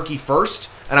alligator jerky first,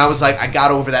 and I was like, I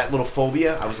got over that little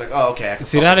phobia. I was like, oh, okay. I can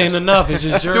See, fuck that with ain't this. enough. It's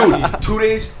just jerky. Dude, 2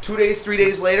 days, 3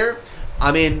 days later,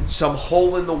 I'm in some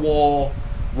hole in the wall,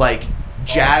 like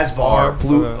jazz bar,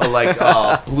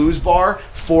 blues bar,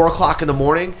 4 o'clock in the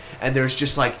morning, and there's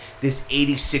just like this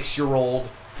 86-year-old,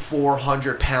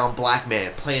 400-pound black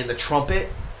man playing the trumpet,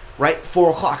 right?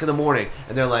 4 o'clock in the morning,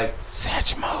 and they're like,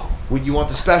 Satchmo. "Would you want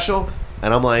the special?"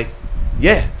 And I'm like,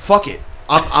 "Yeah, fuck it.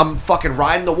 I'm fucking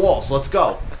riding the walls. Let's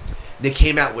go." They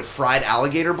came out with fried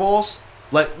alligator balls,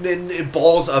 like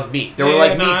balls of meat. They were Yeah,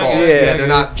 like no, I meatballs. get it, Yeah, I they're get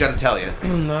not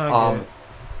genitalia. Nah,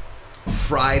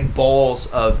 Fried balls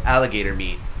of alligator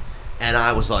meat, and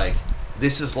I was like,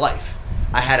 "This is life."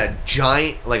 I had a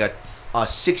giant, like a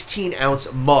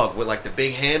 16-ounce mug with like the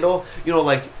big handle, you know,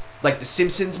 like the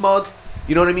Simpsons mug.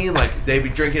 You know what I mean? Like they be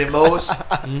drinking at Moe's.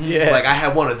 Yeah. Like I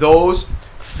had one of those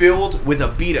filled with a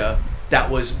beta that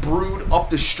was brewed up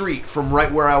the street from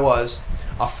right where I was.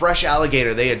 A fresh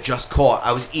alligator they had just caught.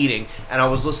 I was eating, and I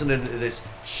was listening to this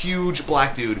huge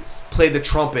black dude play the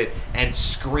trumpet and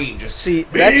scream. Just See,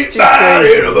 that's too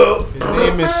crazy. His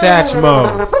name is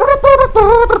Satchmo.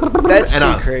 That's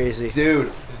And, too crazy. dude.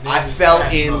 name I is fell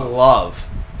Satchmo. in love.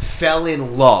 Fell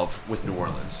in love with New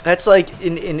Orleans. That's like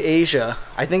in Asia.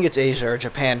 I think it's Asia or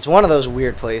Japan. It's one of those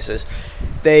weird places.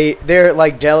 They're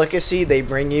like delicacy. They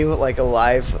bring you like a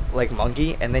live like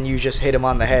monkey, and then you just hit him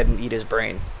on the head and eat his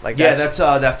brain. Like Yeah, that's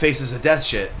that faces of death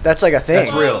shit. that's like a thing.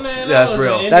 That's real. Man, Yeah, that's that was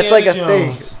real. That's like a Indiana thing,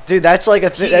 Jones. dude. That's like a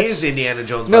He thing. is Indiana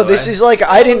Jones. No, by the this way. is like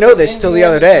I didn't know this till the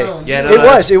other day. Yeah, no, It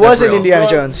that's was in real. Indiana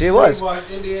Jones. It was.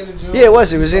 Indiana Jones. Yeah, it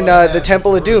was. It was in the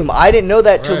Temple of Doom. I didn't know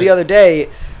that till the Right. other day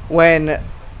when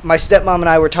my stepmom and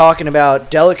I were talking about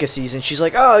delicacies, and she's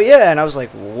like, "Oh yeah," and I was like,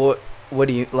 "What? What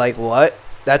do you like? What?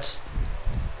 That's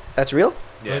real?"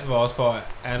 Yeah. First of all, it's called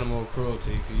animal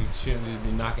cruelty. 'Cause you shouldn't just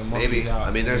be knocking monkeys Maybe. out. I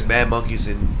mean, there's mad monkeys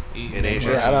in Eating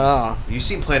Asia. Yeah, I don't know. You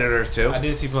seen Planet Earth too? I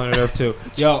did see Planet Earth too.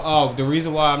 Yo, the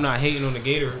reason why I'm not hating on the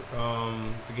gator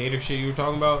shit you were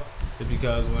talking about is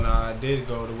because when I did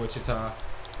go to Wichita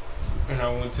and I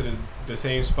went to the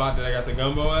same spot that I got the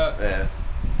gumbo at, Yeah.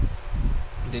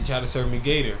 they tried to serve me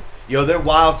gator. Yo, they're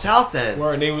wild south then.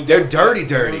 Where They're dirty.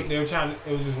 They were trying.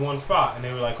 It was just one spot, and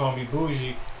they were like calling me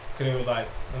bougie, cause they were like,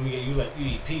 "Let me get you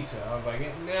eat pizza." I was like,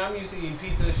 "Man, I'm used to eating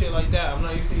pizza and shit like that. I'm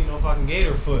not used to eating no fucking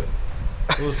gator foot."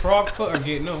 It was frog foot or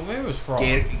gator? No, maybe it was frog.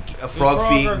 Gator, It was frog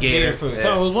feet, or gator. foot. Yeah.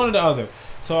 So it was one or the other.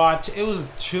 So it was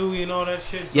chewy and all that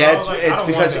shit. So Yeah, I it's, was like, I it's don't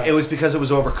because want it that. was because it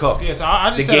was overcooked. Yeah, so I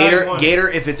just The said I didn't want it. gator,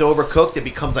 if it's overcooked, it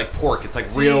becomes like pork. It's like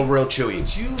See, real chewy.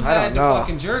 But you I don't had the know.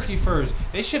 fucking jerky first.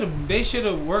 They should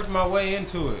have worked my way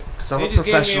into it. Cause I'm They a just gave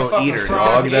me professional fucking eater, fried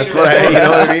dog. gator That's what I. You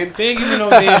know what I mean? They ain't give me no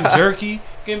damn jerky.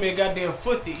 Give me a goddamn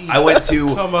foot to eat. I went to.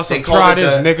 Talking about They some called try it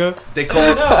this, the. nigga. They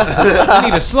called. I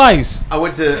need a slice. I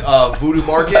went to Voodoo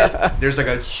Market. There's like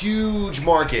a huge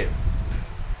market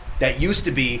that used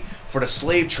to be for the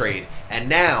slave trade, and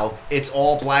now it's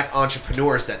all black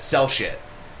entrepreneurs that sell shit.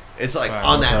 It's like Right,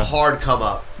 on that okay. hard come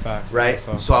up, Facts, right?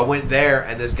 that's So I went there,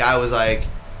 and this guy was like,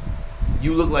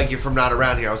 "You look like you're from not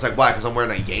around here." I was like, "Why?" Because I'm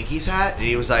wearing a Yankees hat, and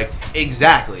he was like,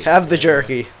 "Exactly." Have the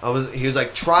jerky. He was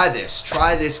like, try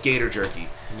this gator jerky,"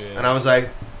 Yeah. and I was like,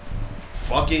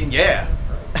 "Fucking yeah."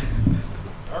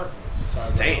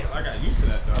 Damn. I got used to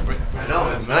that though. I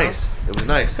know, it's nice. It was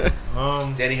nice.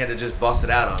 Danny had to just bust it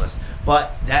out on us.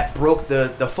 But that broke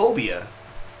the phobia.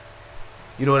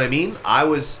 You know what I mean? I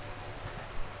was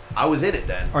in it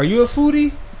then. Are you a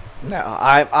foodie? No,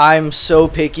 I'm so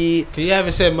picky. Cause you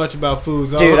haven't said much about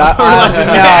foods, Dude,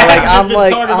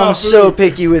 I'm so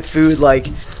picky with food. Like,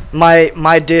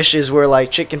 my dishes were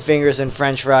like chicken fingers and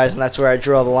French fries, and that's where I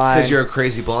draw the line. Because you're a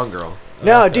crazy blonde girl.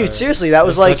 No, Okay. dude, seriously, that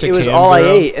was That's like such a it was cam all I girl.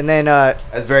 ate, and then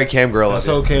That's very cam girl of That's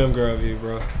you. so cam girl of you,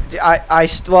 bro. I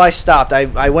stopped.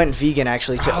 I went vegan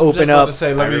actually to I was just open about up. to say,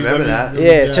 I remember that.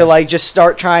 Yeah, to like just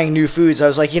start trying new foods. I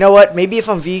was like, you know what? Maybe if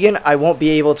I'm vegan, I won't be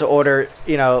able to order,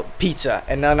 pizza,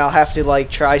 and then I'll have to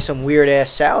like try some weird ass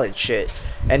salad shit.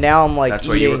 And now I'm like That's eating.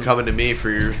 why you were coming to me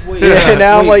for your. Yeah,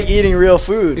 now I'm Wait. like eating real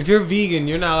food. If you're vegan,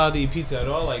 you're not allowed to eat pizza at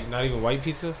all. Like not even white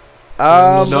pizza.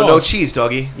 No sauce. cheese,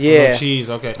 doggy. Yeah. No cheese.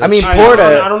 Okay. I mean, I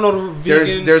Porta- don't know the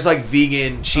vegan. There's like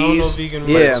vegan cheese, vegan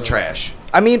but Yeah. it's trash.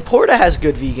 I mean, Porta has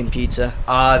good vegan pizza.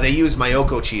 They use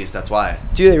Mayoko cheese. That's why.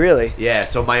 Do they really? Yeah.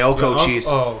 So Mayoko Yeah, cheese.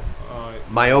 Mayoko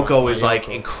Mayoko is like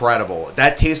incredible.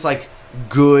 That tastes like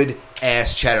good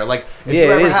ass cheddar. Like if Yeah,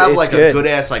 you it ever is. have It's like good. a good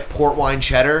ass like port wine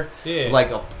cheddar, Yeah.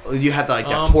 like you had like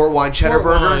that port wine cheddar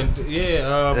port burger. wine,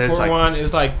 yeah, And it's port like- wine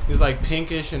is like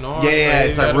pinkish and orange. Yeah, man.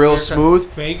 it's You like gotta real wear-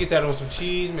 smooth. Man, you get that on some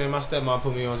cheese, man. My stepmom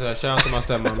put me onto that. Shout out to my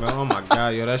stepmom, man. Oh my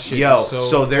god, yo, that shit. Yo, is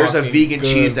so there's a fucking vegan good,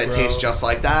 cheese that bro. tastes just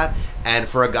like that, and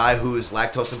for a guy who's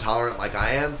lactose intolerant like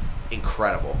I am,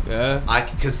 incredible. Yeah.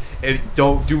 Because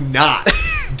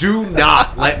do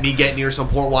not let me get near some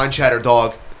port wine cheddar,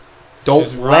 dog. Don't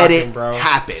Shit's let rocking, it bro.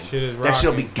 happen. Shit is That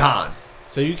shit'll be rocking. gone.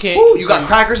 So you can't. Ooh, you so got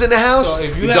crackers in the house? So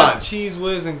if you You're have done. cheese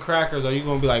whiz and crackers, are you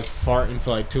gonna be like farting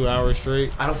for like 2 hours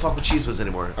straight? I don't fuck with cheese whiz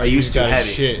anymore. Or I you used to got heavy.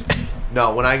 Shit.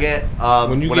 No, when I get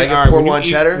When you when I get alright, port when you wine eat-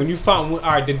 cheddar, when you find all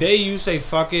right, the day you say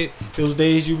fuck it, those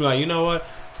days you be like, you know what,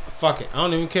 fuck it, I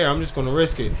don't even care. I'm just gonna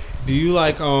risk it. Do you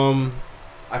like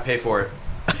I pay for it.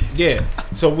 Yeah.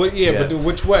 So what? Yeah, Yeah. but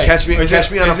which way? Catch me Is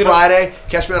on a is it Friday.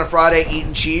 Catch me on a Friday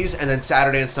eating cheese, and then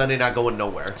Saturday and Sunday not going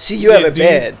nowhere. See, you have Yeah, it do you-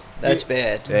 bad. That's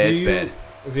bad. Yeah, it's you- bad.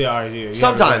 Yeah, all right, yeah. you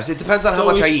Sometimes have it depends on how So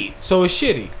much I it's- eat. So it's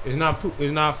shitty. It's not poop.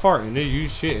 It's not farting. You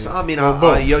shitting. So, I mean, Or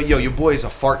both. yo, your boy is a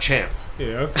fart champ. Yeah.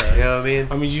 You Okay. know what I mean?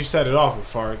 I mean, you set it off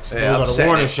with farts. Yeah, Those I'm are the setting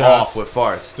warning it shots. off with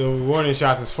farts. The warning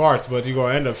shots is farts, but you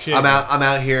gonna end up shitting. I'm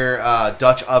out here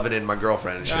Dutch ovening my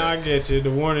girlfriend and shit. I get you. The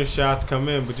warning shots come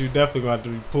in, but you definitely gonna have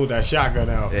to pull that shotgun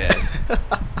out. Yeah.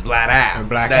 Black out. And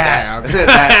black that, out.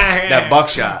 that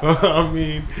buckshot. I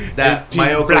mean, That 18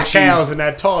 Mayoko black cheese- cows in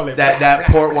that toilet. That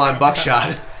port wine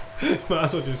buckshot. Might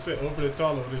as well just sit over the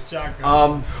toilet with a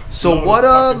shotgun. So Blow what the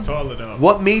fucking toilet up.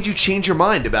 what made you change your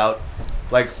mind about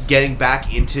like getting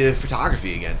back into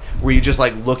photography again? Were you just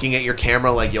like looking at your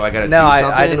camera like, yo, I gotta No, do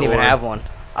something? I didn't even or- have one.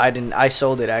 I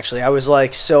sold it actually. I was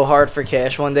like so hard for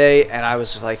cash one day, and I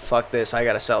was just like, "Fuck this! I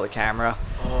gotta sell the camera."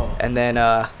 And then,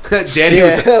 Danny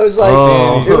yeah, I was like,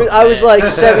 Oh. I was like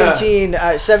 17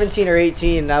 or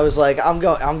 18, and I was like,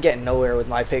 I'm getting nowhere with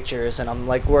my pictures, and I'm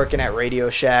like working at Radio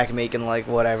Shack, making like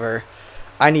whatever.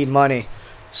 I need money,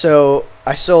 so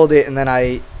I sold it, and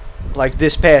then like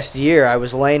this past year, I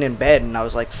was laying in bed, and I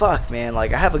was like, fuck, man,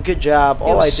 like I have a good job.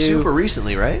 All I do. super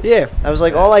recently, right? Yeah, I was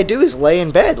like, all I do is lay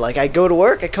in bed. Like, I go to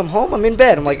work, I come home, I'm in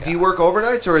bed. I'm like, Do you work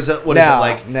overnights or is it what is No, it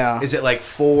like? no. Is it like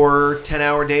 4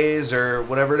 10-hour days or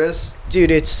whatever it is?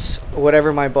 dude, it's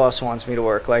whatever my boss wants me to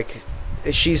work. Like,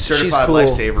 she's Certified cool.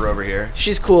 lifesaver over here.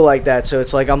 She's cool like that. So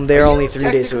it's like I'm there Are you only 3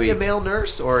 days a technically week. a male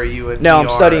nurse or are you a No, I'm ER?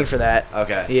 studying for that.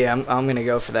 Okay. Yeah, I'm gonna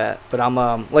go for that. But I'm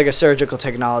like a surgical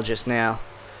technologist now.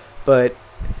 But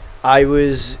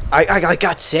I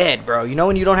got sad, bro. You know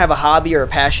when you don't have a hobby or a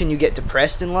passion, you get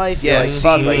depressed in life? Yeah, You're see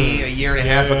fuck, me a year and a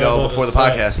half ago before the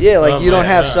podcast. Yeah, you don't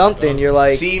have something. You're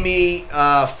like, see me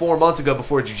 4 months ago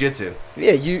before jiu-jitsu.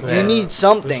 yeah, you need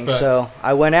something. Respect. So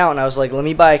I went out and I was like, let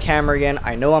me buy a camera again.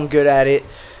 I know I'm good at it.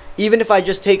 Even if I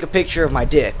just take a picture of my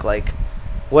dick,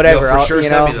 whatever. Yo, for sure, you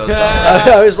send know? me those. Bro.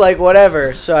 I was like,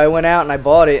 whatever. So I went out and I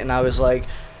bought it, and I was like,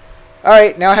 all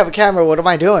right, now I have a camera. What am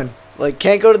I doing?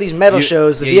 Can't go to these metal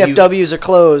shows. The VFWs are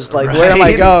closed. Where am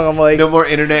I going? I'm like, no more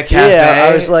internet cafe. Yeah,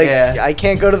 I was like, I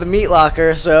can't go to the meat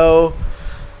locker, so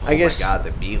I guess. Oh my god,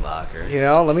 the meat locker.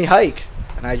 Let me hike,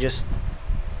 and I just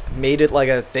made it like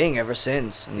a thing ever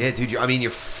since. And yeah, dude.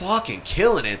 You're fucking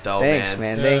killing it though, thanks,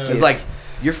 man. Thank you. It's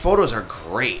your photos are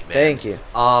great, man. Thank you.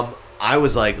 I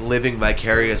was living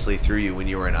vicariously through you when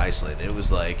you were in Iceland. It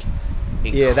was incredible.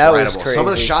 Yeah, that was crazy. Some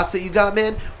of the shots that you got,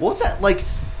 man. What was that like?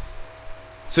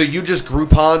 So you just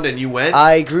Grouponed and you went?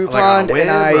 I Grouponed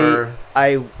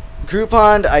I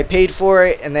Grouponed. I paid for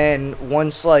it, and then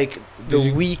once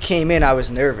the week came in, I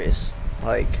was nervous.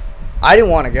 I didn't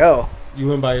want to go. You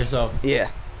went by yourself.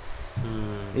 Yeah.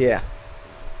 Yeah.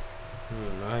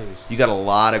 Nice. You got a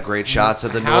lot of great shots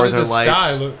of the How did Northern the sky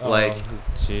Lights. look?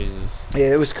 Jesus.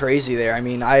 Yeah, it was crazy there. I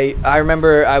mean, I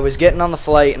remember I was getting on the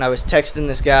flight and I was texting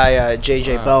this guy,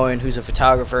 JJ Bowen, who's a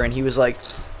photographer, and he was like,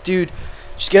 dude,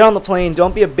 just get on the plane,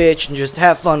 don't be a bitch, and just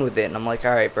have fun with it. And I'm like,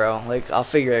 all right, bro, I'll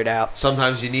figure it out.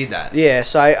 Sometimes you need that. Yeah,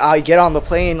 so I get on the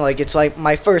plane, it's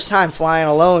my first time flying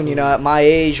alone, at my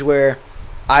age where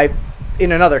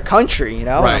in another country, Right. and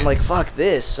I'm like, fuck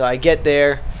this. So I get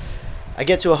there. I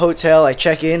get to a hotel, I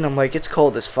check in, I'm like, it's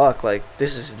cold as fuck.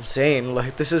 This is insane.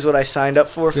 This is what I signed up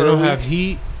for. They don't have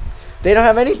heat. They don't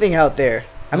have anything out there.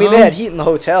 I mean, they had heat in the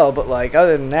hotel, but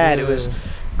other than that, it was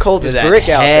cold as brick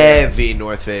out there. Heavy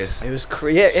North Face. It was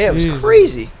it was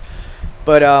crazy.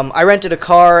 But I rented a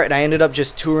car, and I ended up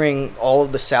just touring all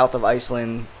of the south of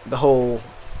Iceland the whole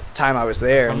time I was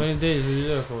there. How many days were you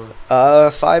there for?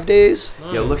 5 days.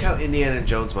 Yo, look how Indiana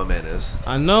Jones my man is.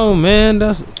 I know, man.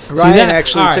 That's Ryan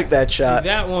actually took that shot. See,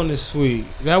 that one is sweet.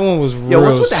 That one was real. Yo,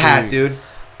 what's with the sweet. hat, dude?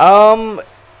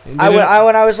 When I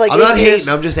was like, I'm not 8 years-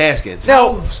 hating. I'm just asking.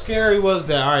 No. How scary was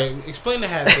that? All right, explain the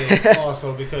hat thing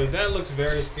also, because that looks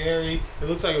very scary. It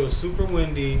looks like it was super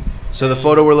windy. So the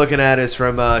photo we're looking at is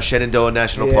from Shenandoah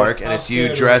National Yeah. Park, and How it's you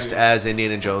scared dressed were you? as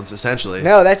Indiana Jones, essentially.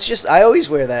 No, that's just I always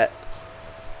wear that.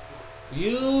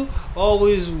 You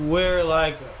always wear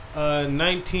a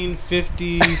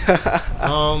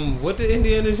 1950s. What did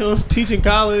Indiana Jones teach in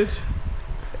college?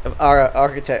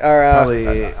 Architecture.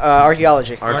 Probably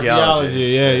Archaeology. archaeology.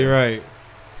 Yeah, you're right.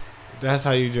 That's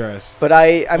how you dress. But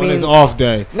I On his mean, off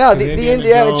day. No, 'Cause the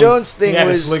Indiana Jones thing he had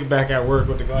was- his slick back at work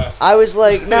with the glasses. I was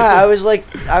like,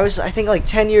 I think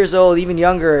 10 years old, even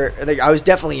younger. I was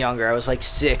definitely younger. I was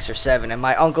 6 or 7, and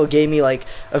my uncle gave me a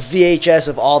VHS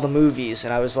of all the movies,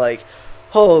 and I was like,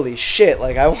 holy shit,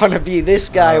 I want to be this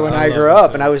guy when I love grow it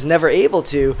up, too. and I was never able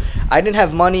to. I didn't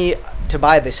have money to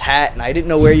buy this hat, and I didn't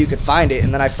know where you could find it,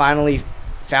 and then I finally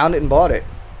found it and bought it.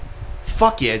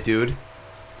 Fuck yeah, dude.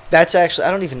 That's actually,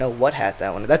 I don't even know what hat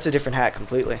that one is. That's a different hat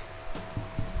completely.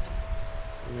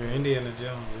 You're Indiana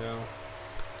Jones, yo.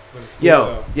 But it's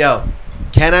cool, Yo,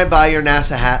 can I buy your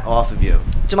NASA hat off of you?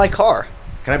 It's in my car.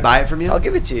 Can I buy it from you? I'll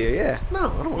give it to you, yeah. No, I though.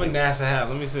 don't What want it. NASA hat?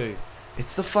 Let me see.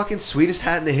 It's the fucking sweetest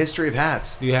hat in the history of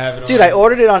hats. Do you have it on? Dude, I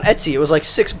ordered it on Etsy. It was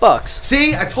 $6.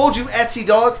 See, I told you Etsy,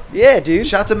 dog. Yeah, dude.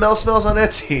 Shout out to Mel Smells on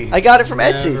Etsy. I got it from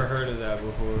Never Etsy. heard of that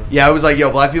before. Yeah, I was like,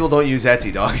 yo, black people don't use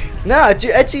Etsy, dog. Nah,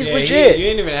 dude, Etsy's Yeah, legit. You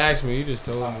didn't even ask me. You just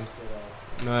told me.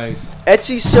 Nice.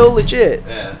 Etsy's so legit.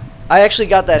 Yeah. I actually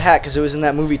got that hat because it was in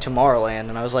that movie Tomorrowland,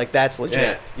 and I was like, that's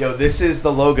legit. Yeah. Yo, this is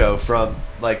the logo from,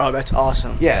 Oh, that's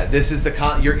awesome. yeah, this is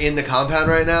the you're in the compound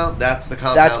right now. That's the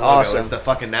compound That's logo. awesome. It's the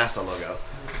fucking NASA logo.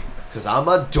 Because I'm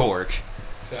a dork.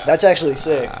 That's actually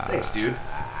sick. Thanks, dude.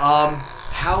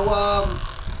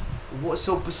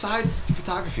 So besides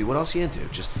photography, what else are you into?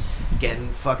 Just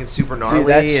getting fucking super gnarly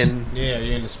that's- and Yeah,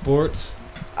 you're into sports.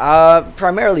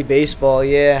 Primarily baseball,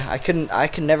 yeah. I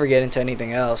could never get into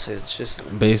anything else. It's just,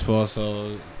 Baseball,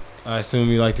 so I assume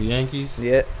you like the Yankees?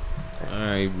 yeah. All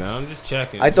right, man. I'm just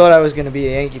checking. I thought I was going to be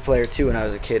a Yankee player, too, when I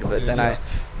was a kid, but then I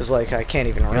was like, I can't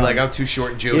even run. you're like, I'm too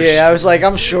short and Jewish. Yeah, I was like,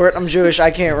 I'm short, I'm Jewish,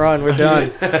 I can't run, we're done.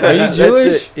 Are you That's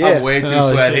Jewish? it. Yeah. I'm way too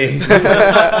Oh, sweaty. shit.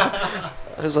 I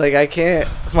was like, I can't.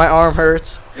 My arm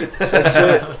hurts. That's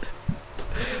it.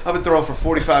 I've been throwing for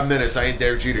 45 minutes. I ain't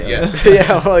Derek Jeter yet.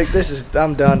 Yeah, I'm like,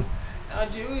 I'm done.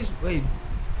 Jewish? Wait.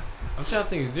 I'm trying to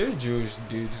think. Is there Jewish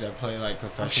dudes that play like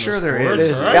professional? sure there sports,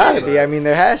 is. There's right? got to be. I mean,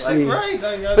 there has to Like, be.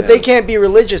 right, like, But they can't be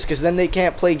religious because then they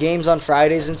can't play games on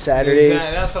Fridays and Saturdays.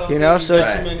 Exactly, that's what I'm You know, thinking. so You got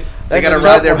it's- too many- They That's gotta a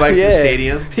ride tough their one, bike to the yeah.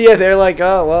 stadium. Yeah, they're like,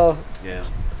 oh well. Yeah.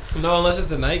 No, unless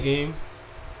it's a night game.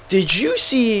 Did you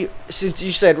see? Since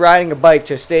you said riding a bike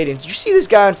to a stadium, did you see this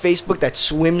guy on Facebook that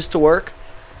swims to work?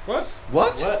 What?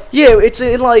 What? Yeah, it's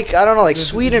in like I don't know, like Does-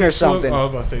 Sweden does or he swim- something. Oh, I was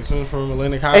about to say swim from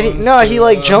Atlantic And Highlands. he, no, he to,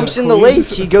 like jumps in the lake. Queens.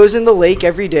 He goes in the lake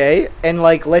every day and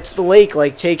like lets the lake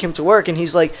like take him to work. And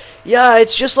he's like, yeah,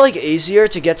 it's just like easier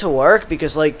to get to work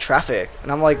because like traffic.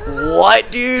 And I'm like,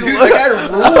 what, dude? Dude, What? that guy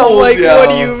I'm rules, like, yo. what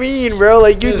do you mean, bro?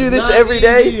 Like you It's do this not every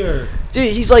day, easier.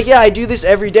 dude. He's like, yeah, I do this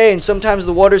every day, and sometimes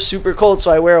the water's super cold, so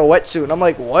I wear a wetsuit. And I'm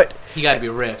like, what? He got to be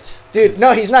ripped. Dude,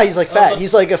 no, he's not. He's like fat.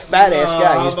 He's like a fat ass No, I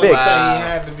guy. was He's about to big. say Wow. He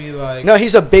had to be like. No,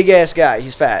 he's a big ass guy.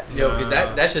 He's fat. Yo, because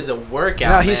that shit's a workout.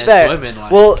 No, he's man, fat. Swimming,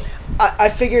 like. Well, I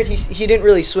figured he didn't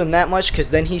really swim that much because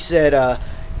then he said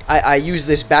I use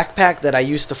this backpack that I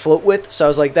used to float with. So I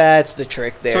was like, that's the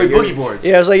trick there. So he You're- boogie boards.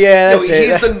 Yeah, I was like, yeah, Yo, that's he's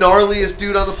it. the gnarliest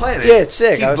dude on the planet. Yeah, it's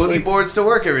sick. He I was boogie like- boards to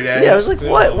work every day. Yeah, I was like,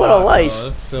 Still what a lot, life. though.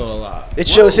 It's still a lot. It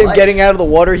shows What a him life. getting out of the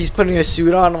water. He's putting a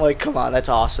suit on. I'm like, come on, that's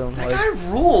awesome. That Like, guy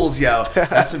rules, yo.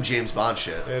 That's some James Bond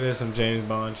shit. It is some James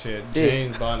Bond shit. Yeah.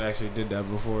 James Bond actually did that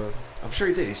before. I'm sure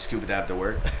he did. He scuba dived to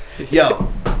work.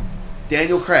 Yo,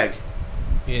 Daniel Craig.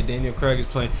 Yeah, Daniel Craig is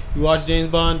playing. You watch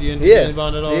James Bond? You into yeah, James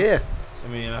Bond at all? yeah. I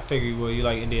mean, I figure you will. You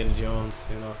like Indiana Jones,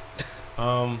 you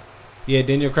know. Yeah,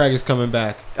 Daniel Craig is coming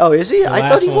back. Oh, is he? The I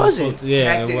last thought he one was wasn't. supposed to- yeah, it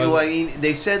Technically, was. well, I mean,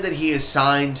 they said that he is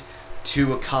signed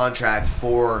to a contract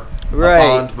for Right.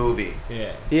 a Bond movie,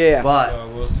 Yeah. Yeah. but So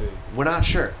we'll see. we're not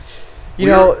sure. You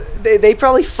know, they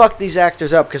probably fucked these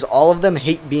actors up because all of them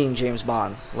hate being James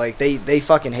Bond. Like, they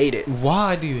fucking hate it.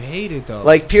 Why do you hate it though?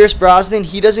 Like, Pierce Brosnan,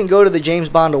 he doesn't go to the James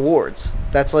Bond Awards.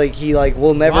 That's like, he, like,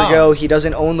 will never Wow. go. He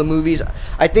doesn't own the movies.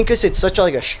 I think because it's such,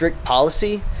 like, a strict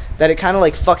policy that it kind of,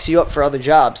 like, fucks you up for other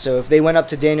jobs. So if they went up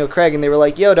to Daniel Craig and they were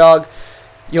like, yo, dog,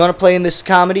 you want to play in this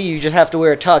comedy? You just have to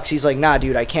wear a tux. He's like, nah,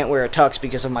 dude, I can't wear a tux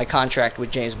because of my contract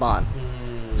with James Bond.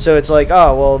 So it's like,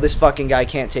 oh, well, this fucking guy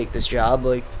can't take this job.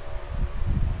 Like,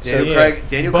 Daniel yeah, Craig.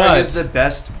 Daniel but- Craig is the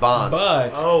best Bond.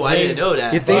 but oh, I didn't know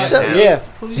that. you think But- so? Yeah. Yeah.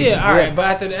 Yeah, all right. Yeah. But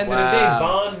at the end of the day, Wow.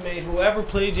 Bond made whoever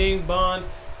played James Bond.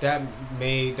 That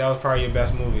was probably your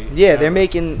best movie. Yeah, they're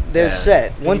Yeah.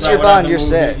 set. Think Once about you're what other Bond, you're movie-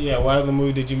 set. Yeah, what other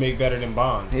movie did you make better than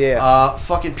Bond? Yeah.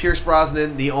 Fucking Pierce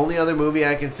Brosnan. The only other movie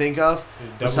I can think of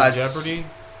Double besides Jeopardy.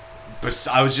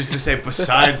 I was just gonna say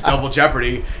besides Double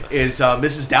Jeopardy is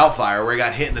Mrs. Doubtfire, where he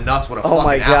got hit in the nuts with a Oh fucking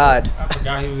my apple. god. I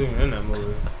forgot he was even in that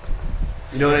movie.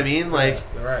 You know what I mean? Like,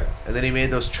 Yeah, you're right. and then he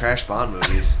made those trash Bond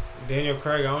movies. Daniel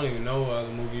Craig, I don't even know what other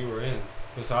movie you were in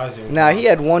besides James Nah, Bond. he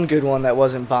had one good one that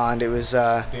wasn't Bond. It was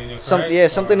Daniel some Craig? yeah,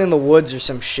 something Or- in the woods or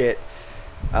some shit.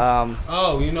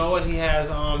 Oh, you know what? He has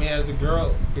the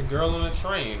girl on the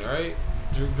train, right?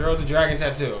 Girl with the dragon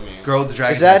tattoo. I mean, Girl with the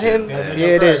Dragon. Is that Tattoo. him? That's Yeah,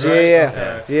 Daniel it is. Craig, Yeah, right?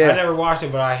 yeah. Okay. Yeah. I never watched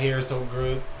it, but I hear it's so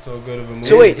good of a movie.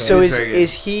 So wait, so He's is very good.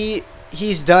 is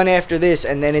he's done after this,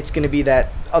 and then it's gonna be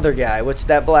that other guy? What's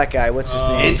that black guy? What's his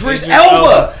name? Idris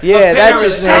Elba. Yeah, that's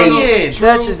his Apparently. name. Saying.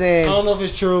 That's his I name. don't know if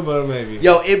it's true, but maybe.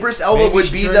 Yo, Idris Elba Maybe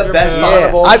would be the Trigger best Bell. Bond Yeah,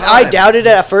 of all I time. doubted it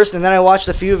at first, and then I watched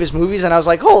a few of his movies, and I was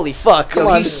like, "Holy fuck! Come Yo,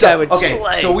 on, he's this guy would okay,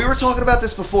 slay." so we were talking about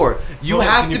this before. You Can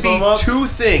have you to pull be him up? two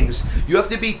things. You have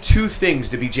to be two things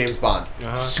to be James Bond.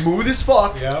 Uh-huh. Smooth as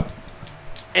fuck Yep.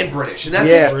 and British. And that's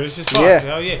Yeah. it. British as fuck. Yeah.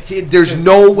 Hell yeah. There's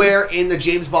nowhere in the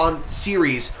James Bond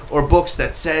series or books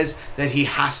that says that he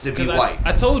has to be 'Cause white.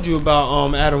 I told you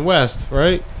about Adam West,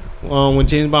 right? When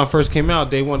James Bond first came out,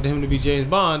 they wanted him to be James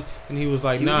Bond, and he was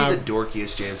like, He "Nah, would be the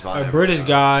dorkiest James Bond a ever. British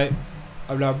guy.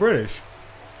 I'm not British."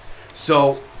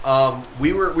 So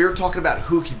we were talking about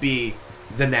who could be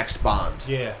the next Bond.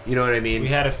 Yeah, You know what I mean? we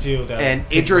had a few that. And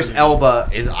Idris Elba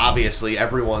is obviously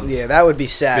everyone's yeah, that would be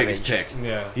biggest savage. pick.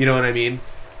 Yeah. You know what I mean?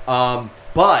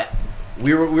 But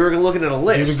we were looking at a Do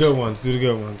list. the good ones. Do the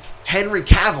good ones. Henry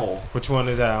Cavill. Which one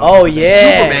is that? Oh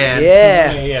yeah, Superman.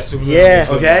 yeah, Yeah. Superman. Yeah.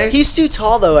 Okay. He's too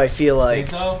tall though. I feel like Think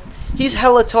so? he's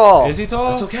hella tall. Is he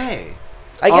tall? That's okay.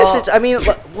 I guess it's. I mean,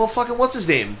 Well, fucking what's his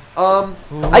name? Who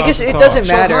I guess else is it tall? doesn't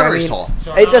Sean matter. I Connery's mean, tall.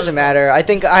 Sean it doesn't Connery's matter. I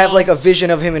think I have like a vision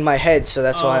of him in my head, so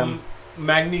that's why I'm.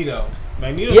 Magneto.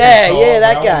 Magneto's Yeah, tall, yeah, but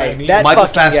that I want guy. Magneto. That Michael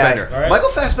fucking guy. Fassbender. Right? Michael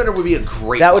Fassbender would be a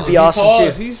great. That would Bond. be awesome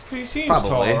Tall, too. He seems Probably.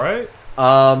 tall,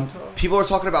 right? People are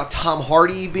talking about Tom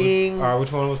Hardy being. All right,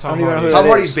 which one was I Tom don't even know Hardy? who Tom that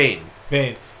Hardy's is. Bane.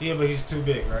 Bane. Yeah, but he's too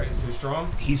big, right? Too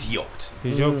strong. He's yoked.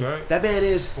 He's yoked, right? That man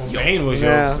is Well, yoked. Bane was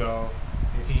Yeah. yoked, so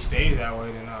if he stays that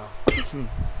way, then no.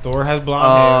 Thor has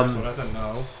blonde hair, so that's a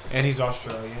no. And he's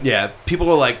Australian. Yeah, people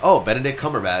were like, "Oh, Benedict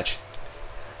Cumberbatch."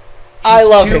 I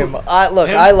love cute. him. I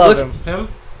love him. Him?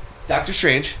 Doctor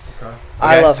Strange.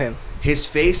 I Okay. love him. His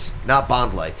face, not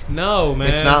Bond-like. No, man.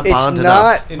 It's not It's Bond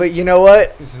not, enough. but you know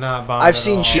what? It's not Bond. I've at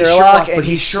seen all. He's Sherlock, and but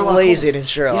he he's Sherlock slays Holmes. it in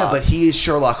Sherlock. Yeah, but he is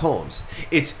Sherlock Holmes.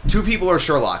 It's two people are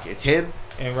Sherlock. It's him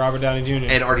And Robert Downey Jr.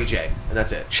 and RDJ, and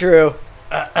that's it. True.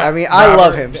 I mean, I Robert-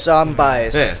 love him, so I'm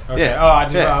biased. Yeah. Okay. Yeah.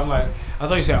 Oh, Yeah. I'm like, I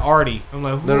thought you said Artie. I'm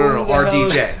like, who No, the hell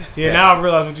is- RDJ. Yeah, Yeah. now I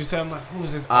realize what you said. I'm like,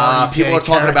 who's this RDJ People are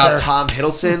talking about character? Tom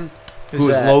Hiddleston, Who's who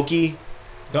is that? Loki.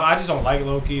 No, I just don't like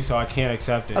Loki, so I can't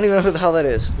accept I it. don't even know who the hell that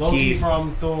is. Loki He-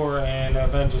 from Thor and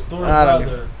Avengers. Thor's I don't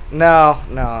brother. No.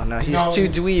 He's No. too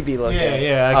dweeby looking.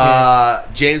 Yeah, I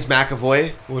can't. James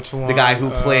McAvoy, Which one? the guy who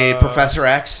played Professor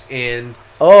X in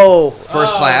Oh,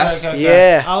 First Class.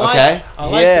 Yeah. I like, Okay. I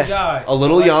like Yeah. the guy. A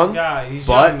little I like young, the guy. He's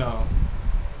but- young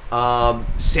though.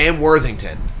 Sam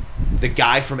Worthington, the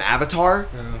guy from Avatar.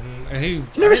 And he,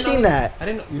 never seen that. I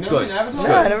didn't know. You It's never good. seen Avatar?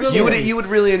 No, I never seen You it. would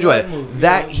really enjoy it.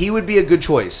 That he would be a good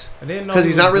choice I didn't know because he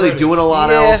he's was not really British. doing a lot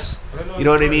Yeah. else. I didn't You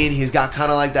know what I he was mean? He's got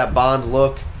kind of like that Bond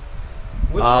look.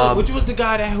 Which was the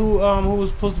guy that who was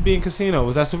supposed to be in Casino?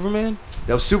 Was that Superman?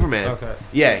 That was Superman. Okay.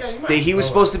 Yeah, Yeah, you might he was know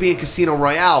supposed that. to be in Casino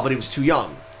Royale, but he was too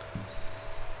young.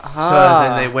 So Ah,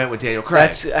 then they went with Daniel Craig.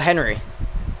 That's Henry.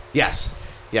 Yes.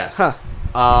 Huh.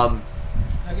 I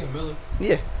get Miller.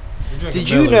 Yeah. We're drinking Did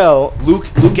you Millers. know?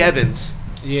 Luke Evans.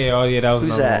 Yeah. Oh, yeah. That was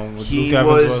Who's another that? one. He Luke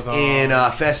Evans was on, in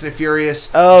Fast and the Furious.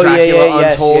 Oh, yeah, Dracula yeah,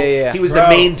 yes, Untold. yeah. He was Bro. the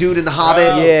main dude in The Hobbit.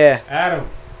 Bro. Yeah. Adam.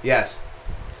 Yes.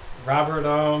 Robert.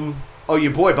 Oh,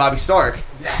 your boy Bobby Stark.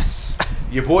 Yes.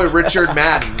 Your boy Richard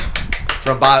Madden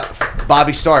from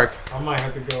Bobby Stark. I might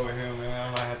have to go with him, man.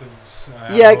 I might have to.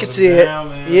 Yeah, I can see it.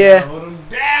 Yeah. Hold him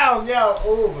down, yo.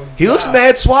 Oh my He looks God.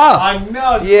 mad suave. I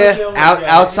know. just Yeah. look at him like that.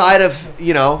 Outside of,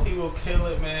 you know, He will kill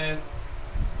it, man.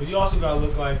 But you also gotta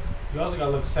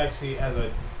look sexy as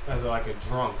like a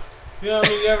drunk. You know what I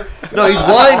mean? You ever, no, he's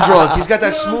wine drunk. He's got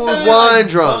that You know what smooth I'm saying? wine Like,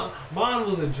 drunk. Bond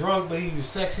was a drunk, but he was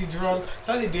sexy drunk.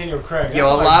 Especially Daniel Craig. That's Yo,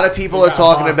 a like lot of people the are guy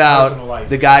talking Bond's personal about life.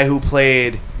 the guy who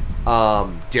played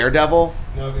Daredevil,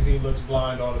 You know, because he looks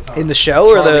blind all the time. In the show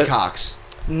or Charlie the? Cox.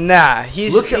 Nah,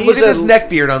 he's Look at his neck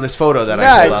beard on this photo that Nah,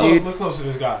 I pulled up. dude. Look close to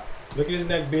this guy. Look at his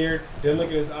neck beard. Then look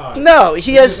at his eyes. No,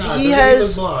 he Look at has. his eyes. He Look at has.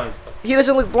 looks blind. He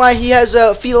doesn't look blind. He has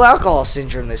fetal alcohol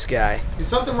syndrome. This guy. There's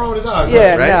something wrong with his eyes.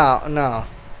 Yeah. right? No.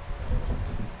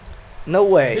 No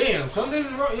way. Damn,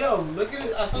 something's wrong. Yo, look at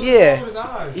his. Something's Yeah. wrong with his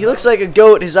eyes. He looks like a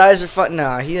goat. His eyes are fun.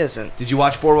 Nah, he doesn't. Did you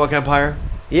watch Boardwalk Empire?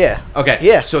 Yeah. Okay.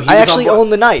 Yeah. So he I was actually on own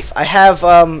the knife. I have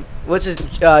what's his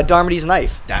Darmody's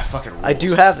knife. that fucking rules. I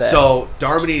do have that. So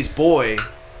Darmody's boy,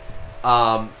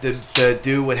 the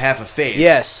dude with half a face.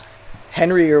 Yes.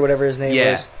 Henry or whatever his name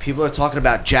Yeah. is. People are talking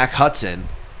about Jack Hudson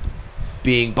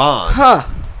being Bond. Huh.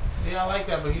 See, I like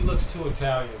that, but he looks too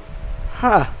Italian.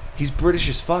 Huh. He's British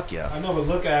as fuck, yo. I know, but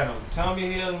look at him. Tell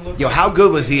me he doesn't look. Yo, like how he-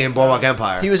 good was he in Boardwalk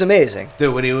Empire? He was amazing.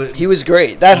 Dude, when He was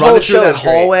great. That whole running show through that was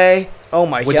great. hallway Oh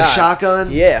my with god. the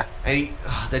shotgun. Yeah. And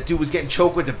that dude was getting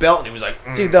choked with the belt, and he was like,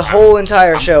 Dude, the whole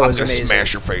entire show I'm was gonna amazing.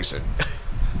 smash your face in.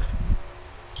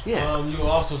 Yeah. You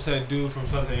also said dude from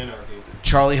Sons of Anarchy.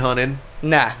 Charlie Hunnam.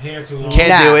 Nah. Hair too long. Can't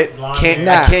Nah. do it. Blonde Can't.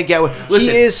 hair. I can't get with.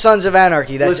 Listen, he is Sons of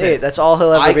Anarchy. That's listen, it. That's all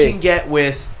he'll ever I be. can get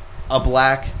with a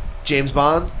black James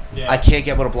Bond. Yeah. I can't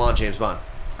get with a blonde James Bond.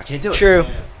 I can't do it. True.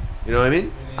 Yeah. You know what I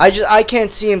mean? I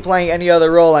can't see him playing any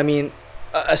other role. I mean,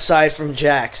 aside from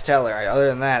Jax Teller. Other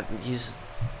than that, he's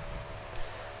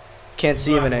can't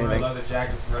see him in Wear a anything. leather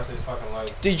jacket for the rest of his fucking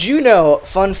life. Did you know?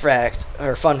 Fun fact,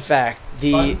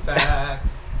 the Fun fact.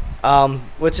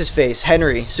 what's his face?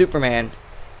 Henry Superman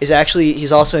is actually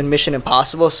he's also in Mission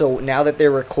Impossible. So now that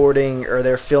they're recording or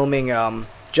they're filming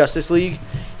Justice League,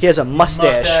 he has a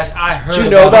mustache. I heard. Do you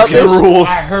know about Fucking this? rules.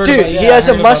 I heard. Dude, about, yeah, he has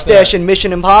I a heard about mustache that. in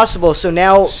Mission Impossible. So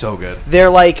now So good. they're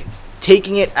like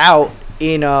taking it out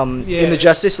in Yeah. the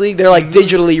Justice League. They're like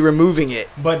digitally removing it.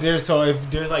 But if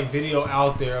there's like video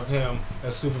out there of him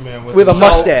as Superman With a the-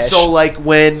 mustache. So like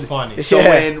when. It's funny. So Yeah.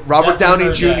 when Robert Downey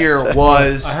Definitely heard Jr.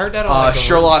 was I heard that on, like, the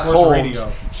Sherlock sports Holmes,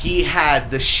 radio. he had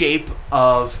the shape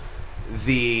of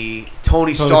the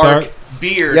Tony Stark Stark?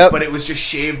 beard, Yep. but it was just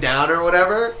shaved down or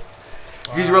whatever.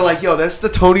 Because you were like, yo, that's the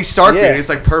Tony Stark Yeah. beard. It's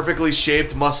like perfectly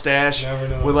shaped mustache Never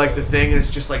know. with like the thing, and it's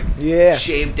just like Yeah.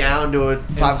 shaved down to a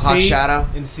And 5 o'clock see- shadow.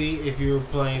 And see, if you were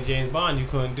playing James Bond, you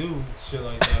couldn't do shit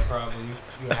like that. Probably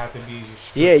you would have to be.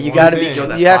 Yeah, you one gotta be- thing. Yo,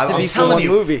 that You have five- to I'm be for telling one you,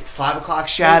 movie. 5 o'clock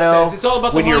shadow. sense. It's all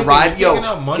about the when you're money thing. riding, You're taking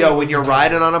out money when you're from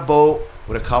riding on a boat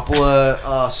with a couple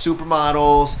of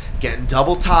supermodels, getting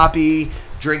double toppy,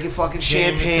 drinking fucking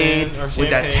champagne Jameson or with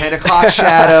that champagne. 10 o'clock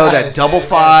shadow, that double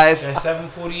five. That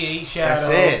 748 shadow.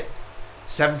 That's it.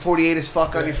 748 is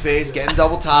fuck on your face, getting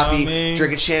double toppy, I mean-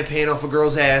 drinking champagne off a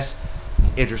girl's ass.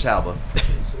 Idris Elba.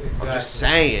 I'm just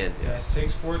saying. That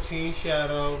 614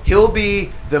 shadow. He'll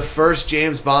be the first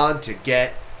James Bond to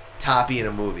get Toppy in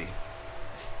a movie.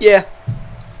 Yeah.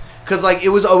 Because, like, it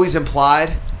was always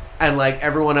implied, and, like,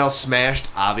 everyone else smashed,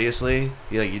 obviously.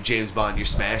 You're James Bond, you're I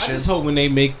smashing. just hope when they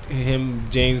make him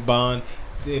James Bond,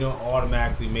 they don't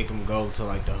automatically make him go to,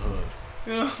 like, the hood.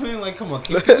 You know what I mean? Like, come on.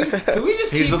 Can we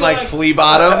just He's keep in, it like, flea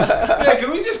bottom. Yeah, can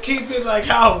we just keep it, like,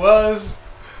 how it was?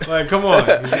 Like, come on.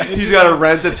 He's got to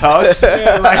rent a tux.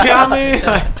 Yeah, like, you know what I mean?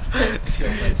 Like,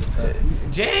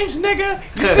 James, nigga.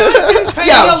 You still pay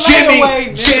Yo, your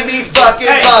layaway, nigga. Jimmy fucking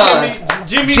Hey, Bond.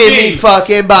 Jimmy Jimmy B.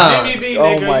 fucking Bond. Jimmy B, Oh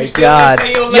nigga. my You still God.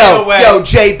 pay your Yo, layaway.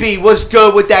 JB, what's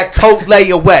good with that coat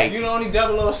layaway? You the only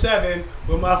 007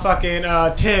 with my fucking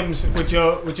Timbs with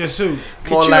your suit.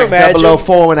 More you like imagine-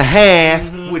 004 and a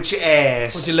half with your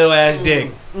ass. With your little ass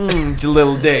dick. Your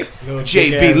little dick. Little JB,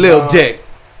 dick-ass little Bond. dick.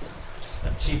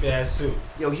 Cheap ass suit.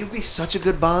 Yo, you'd be such a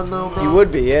good Bond, though, bro. He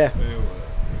would be, yeah.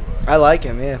 I like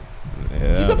him, yeah.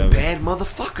 He's a bad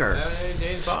motherfucker.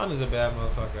 James Bond is a bad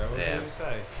motherfucker. What Yeah. can you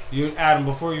say? You, Adam,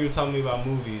 before you were telling me about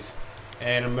movies,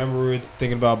 and I remember we were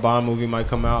thinking about Bond movie might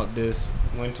come out this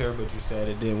winter, but you said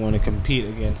it didn't want to compete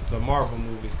against the Marvel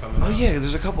movies coming out. Oh, yeah,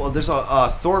 there's a couple. There's a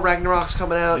Thor Ragnarok's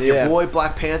coming out. Yeah. Your boy,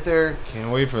 Black Panther.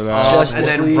 Can't wait for that.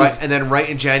 Justice League. And then right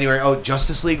in January,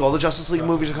 Justice League. All the Justice League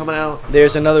movies are coming out.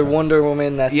 There's another Wonder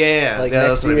Woman that's Yeah, like yeah, next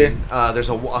that's what year. I mean. There's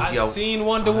I've seen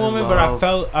Wonder I Woman, but I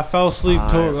love- fell asleep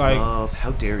to like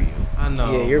how dare you? I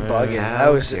know. Yeah, you're man. bugging.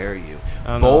 How was- dare you?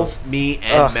 I know. Both me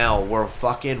and Ugh. Mel were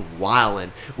fucking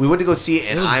wildin'. We went to go see it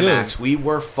in It was IMAX. good. We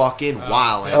were fucking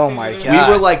wildin'. Oh my We God.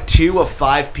 We were like 2 of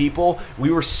 5 people.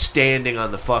 We were standing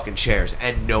on the fucking chairs,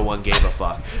 and no one gave a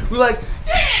fuck. We were like,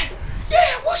 yeah,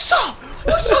 what's up?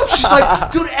 What's up? She's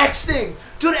like, do the X thing.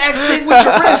 Do the X thing with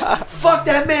your wrist. Fuck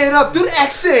that man up. Do the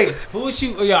X thing. Who was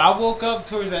she? Oh, yeah, I woke up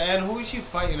towards the end. Who was she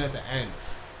fighting at the end?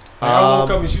 Like, I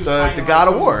woke up and she was the fighting God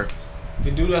of like War. The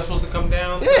dude that's supposed to come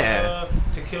down Yeah.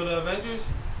 to kill the Avengers?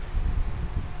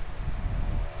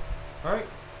 Right?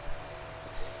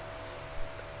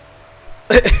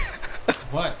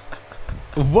 What?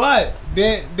 What?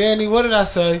 Danny, what did I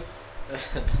say?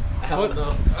 I don't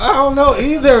know. I don't know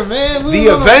either, man. We The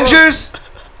was on Avengers?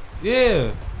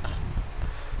 Yeah.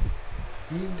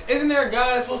 Isn't there a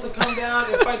guy that's supposed to come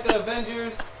down and fight the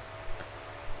Avengers?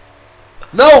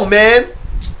 No, man.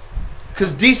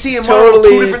 Because DC and Marvel are Totally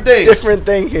 2 different things. different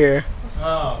thing here.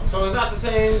 Oh, so it's not the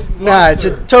same. Nah, it's a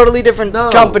monster. totally different No.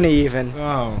 company even. Oh,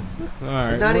 all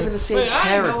right. Not even the same Wait, I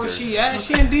didn't know where characters. she at.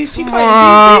 She in DC. She fighting DC.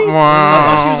 I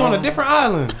thought she was on a different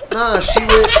island. Nah, she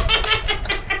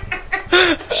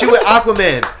with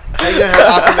Aquaman. How you gonna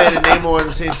have Aquaman and Namor in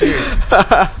the same series?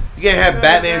 You can't have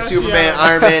Batman, Superman,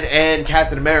 Iron Man, and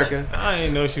Captain America. I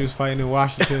didn't know she was fighting in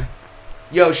Washington.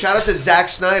 Yo, shout out to Zack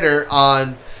Snyder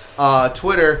on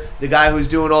Twitter, the guy who's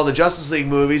doing all the Justice League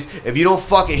movies. If you don't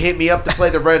fucking hit me up to play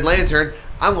the Red Lantern,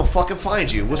 I'm gonna fucking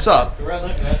find you. What's up?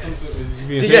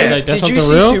 Did you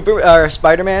see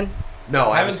Spider-Man?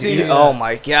 No, I haven't seen it. Oh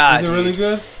my God, Is it really dude.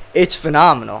 good? It's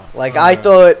phenomenal. Like I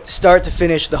thought, start to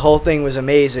finish, the whole thing was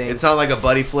amazing. It's not like a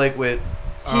buddy flick with.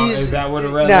 Is that where the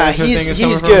Red Nah, Lantern thing is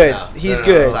he's coming good. from? He's No,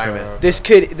 good. it's Iron Man. This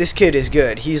kid is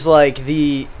good. He's like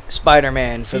the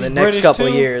Spider-Man for He's the next British couple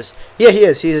too? of years. Yeah, he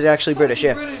is. He's actually British.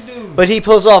 Yeah, British dude. but he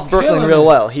pulls off Brooklyn Killing real it.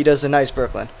 well. He does a nice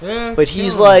Brooklyn. Yeah, But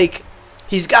he's killing it. like,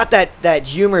 he's got that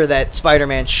humor that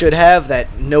Spider-Man should have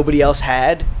that nobody else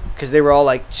had, because they were all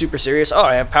like super serious. Oh,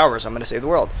 I have powers. I'm gonna save the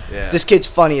world. Yeah. This kid's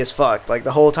funny as fuck. Like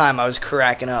the whole time I was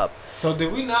cracking up. So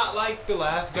did we not like the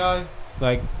last guy?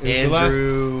 Like the last-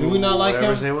 Andrew. Did we not like whatever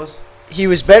him? his name was. He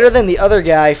was better than the other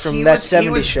guy from He that was, 70s he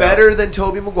was show. better than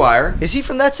Tobey Maguire. Is he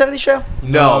from that 70s show?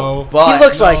 No, but He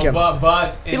looks like him.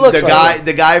 But He looks the like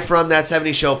guy from that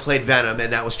 70s show played Venom,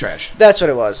 and that was trash. That's what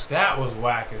it was. that was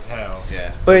whack as hell.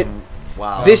 Yeah. But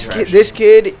Wow. this trash.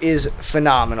 kid is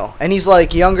phenomenal, and he's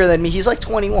like younger than me. He's like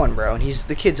 21, bro, and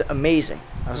the kid's amazing.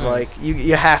 I was Nice. like,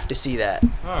 you have to see that.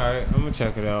 All right, I'm gonna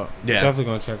check it out. Yeah. Definitely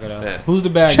gonna check it out. Yeah. Who's the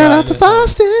bad guy? Shout out in to this one?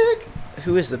 Fosdick.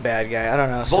 Who is the bad guy? I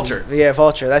don't know. Vulture. Yeah,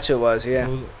 Vulture. That's who it was. Yeah.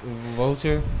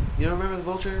 Vulture. You don't remember the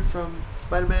Vulture from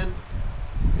Spider-Man?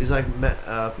 He's like part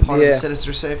of the Yeah.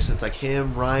 Sinister Six. It's like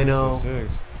him, Rhino.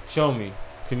 Six. Show me.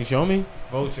 Can you show me?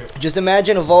 Vulture. Just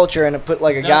imagine a vulture and put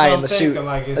like a That's guy what in I'm the thinking, suit.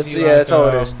 like, is That's he yeah. like, That's all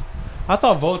it is. I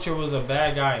thought Vulture was a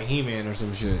bad guy in He-Man or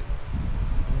some shit.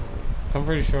 I'm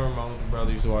pretty sure my older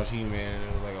brother used to watch He-Man and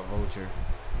it was like a vulture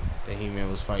that He-Man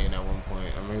was fighting at one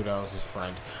point. I maybe that was his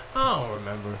friend. I don't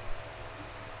remember.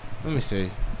 Let me see.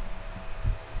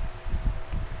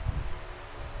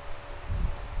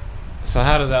 So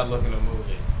how does that look in a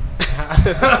movie?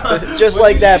 Just What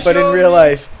like you that, but in showed real me?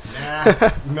 life. Nah,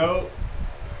 nope.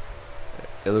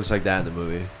 It looks like that in the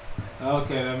movie.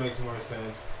 Okay, that makes more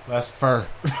sense. Less fur.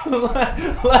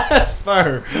 Less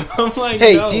fur. I'm like,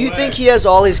 Hey, no do you way. think he has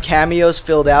all his cameos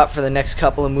filled out for the next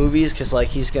couple of movies? Because, like,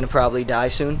 he's going to probably die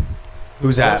soon.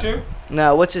 Who's that? Vulture?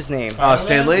 No, what's his name?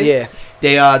 Stan Lee? Yeah.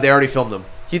 They already filmed them.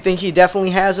 You think he definitely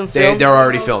has them They're filmed?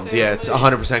 already filmed. Yeah, it's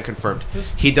 100% confirmed.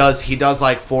 He does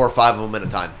like 4 or 5 of them at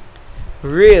a time.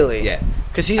 Really? Yeah.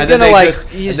 Because he's And going then to, they like...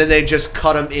 just, and then they just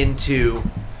cut them into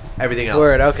everything else.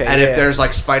 Word, okay, And yeah. if there's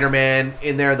like Spider-Man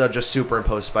in there, they'll just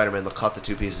superimpose Spider-Man. They'll cut the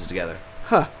 2 pieces together.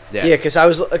 Huh. Yeah. Yeah,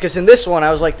 because in this one,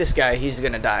 I was like, this guy, he's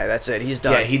going to die. That's it. He's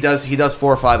done. Yeah, he does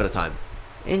 4 or 5 at a time.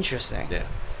 Interesting. Yeah.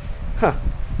 Huh.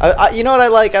 You know what I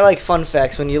like? I like fun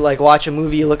facts. When you like watch a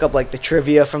movie, you look up like the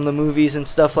trivia from the movies and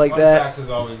stuff like Fun that. facts is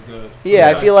always good. Yeah,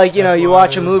 I feel like, you know, That's you why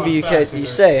watch a there's movie, fun facts, and you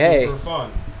they're say, hey. super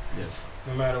fun. Yes.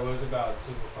 No matter what it's about, it's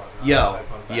super fun. I Yo, like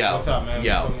fun facts. yo, What's up, man?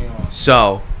 yo. Put me on.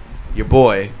 So, your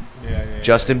boy, Yeah.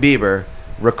 Justin Bieber,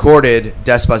 recorded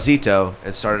Despacito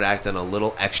and started acting a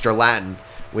little extra Latin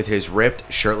with his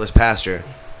ripped, shirtless pastor.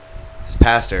 His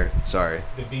pastor, sorry.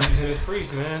 The bees and his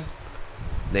priest, man.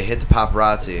 They hit the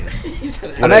paparazzi.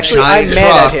 I'm actually, I'm giant mad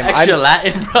at truck. him. Extra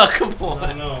Latin, bro. Come on.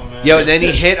 I know, man. Yo, and then he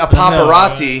hit a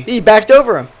paparazzi He backed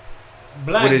over him.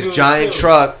 Black with his dude, giant too.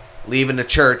 truck leaving the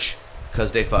church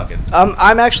because they fucking.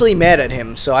 I'm actually mad at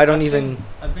him, so I don't even...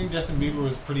 I think Justin Bieber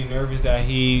was pretty nervous that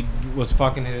he was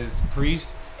fucking his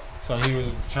priest, so he was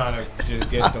trying to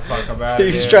just get the fuck up out of there.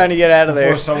 He's trying to get out of there.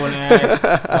 Before someone asked,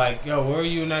 like, yo, what are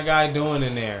you and that guy doing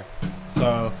in there?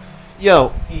 So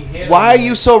Yo, he hit why are him.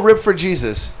 you so ripped for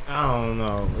Jesus? I don't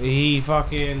know. He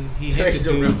He's hit the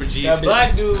so ripped for dude. Jesus. That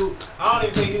black dude. I don't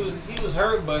even think he was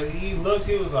hurt, but he looked.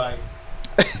 He was like.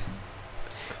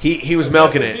 He was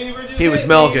milking Justin it. Bieber just He was hit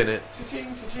milking me. it.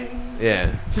 Cha-ching, cha-ching.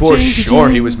 Yeah, for sure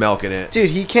he was milking it. Dude,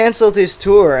 he canceled his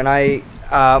tour, and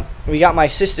we got my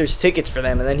sister's tickets for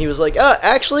them, and then he was like,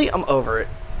 actually, I'm over it.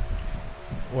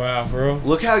 Wow, bro.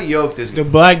 Look how yoked this. The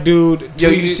black dude. Yo,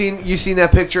 you tweeted- seen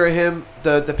that picture of him,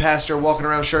 the pastor walking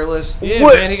around shirtless? Yeah,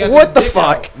 What- man, he got what this the dick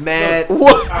fuck? out. Man,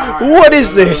 What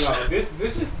is this? No.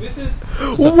 This is.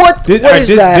 What is Alright,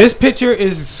 that? This picture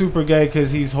is super gay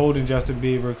because he's holding Justin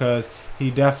Bieber because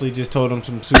he definitely just told him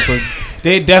some super.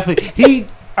 They definitely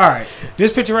All right,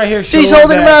 this picture right here shows He's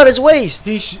holding him that around his waist.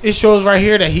 it shows right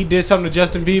here that he did something to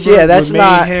Justin Bieber. Yeah, that's what made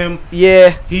not- him.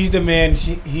 Yeah. He's the man.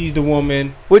 He's the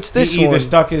woman. What's this he either one?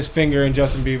 stuck his finger in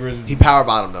Justin Bieber's. he power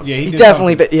bottomed him. Yeah, he He's did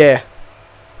definitely, something. yeah.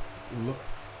 Look,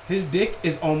 his dick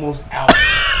is almost out.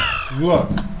 Look,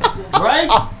 right?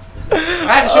 I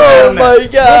had to show Oh him my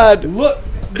that. God. Look,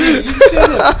 dude, you see,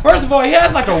 look. First of all, he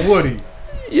has like a Woody.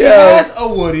 He Yeah. has a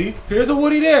Woody. There's a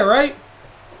Woody there, right?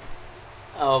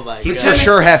 Oh my He's god. for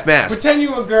sure half masked. Pretend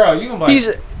you a girl. You can be like,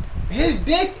 He's. his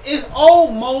dick is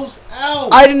almost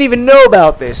out. I didn't even know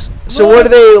about this. So Look. what are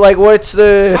they like? What's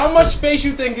the? How much space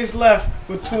you think is left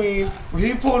between when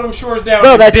he pulled them shorts down?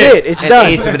 No, and that's dick? it. It's An done.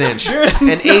 eighth of an inch. There's An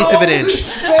eighth of an inch.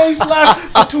 space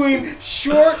left between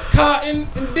short cotton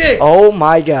and dick. Oh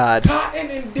my God. Cotton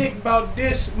and dick about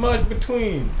this much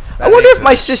between. I wonder if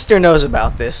my sister knows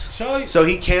about this. Show you. So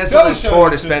he canceled Don't his show tour your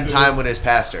to spend sisters. time with his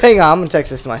pastor. Hang on, I'm gonna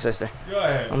text this to my sister. Go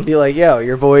ahead. I'm gonna be like, yo,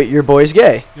 your boy's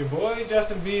gay. Your boy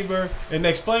Justin Bieber, and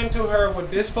explain to her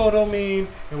what this photo mean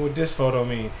and what this photo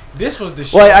mean. This was the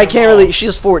shit. Well, I can't really.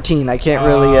 She's 14. I can't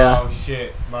really. Oh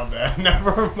shit, my bad.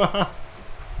 Never mind.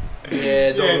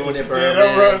 Yeah, don't ruin it for her, don't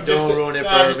man. ruin- Don't just- ruin it for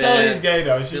nah, her, just tell her man. he's gay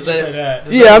though. She Just just let say it- that.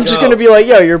 just Yeah, let I'm it just go. gonna be like,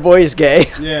 yo, your boy is gay.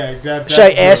 Yeah, Should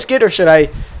I ask it or should I?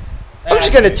 I'm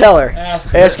just gonna tell her.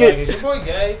 Ask Ask her. it. Like, is your boy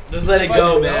gay? Just let it Like,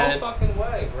 go, no man. fucking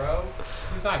way, bro.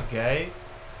 He's not gay.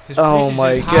 His Oh priest is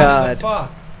my just hot as a God.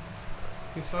 fuck.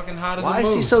 He's fucking hot as a Why is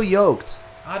he moose. so yoked?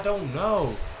 I don't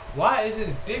know. Why is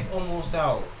his dick almost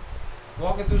out?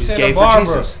 Walking through He's Santa gay for Barbara.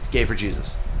 Jesus. Gay for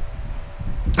Jesus.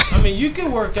 I mean, you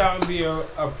can work out and be a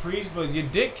priest, but your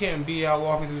dick can't be out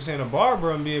walking through Santa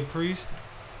Barbara and be a priest.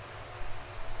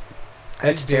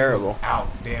 That's His dick was terrible. Out,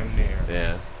 damn near.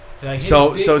 Yeah. Like, his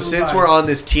So dick so was since like, we're on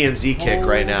this TMZ kick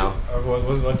right now,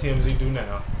 what TMZ do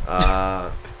now?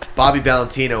 Bobby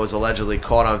Valentino was allegedly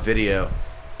caught on video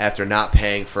after not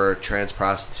paying for a trans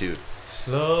prostitute.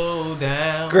 Slow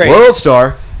down. Great. World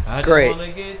star. I just Great.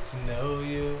 wanna get to know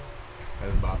you.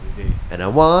 That's Bobby V. And I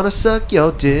wanna suck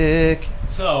your dick.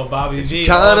 So Bobby V. You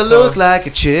kinda also- look like a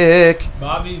chick.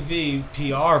 Bobby V.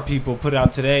 PR people put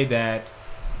out today that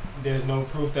there's no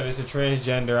proof that it's a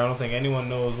transgender. I don't think anyone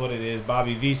knows what it is.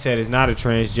 Bobby V said it's not a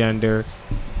transgender,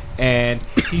 and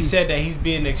he said that he's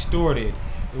being extorted.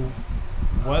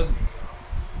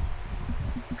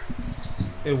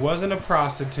 It wasn't a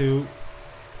prostitute.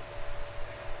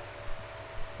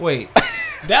 Wait,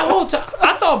 that whole time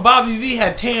I thought Bobby V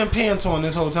had tan pants on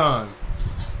this whole time.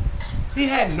 He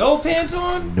had no pants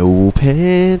on? No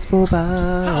pants for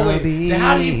Oh, wait. Bobby. Then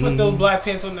how did he put those black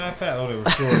pants on that fat? Oh, they were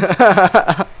shorts.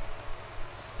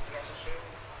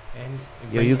 And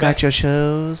Yo, you got your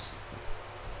shoes?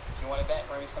 You want it back?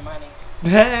 Bring me some money.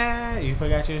 You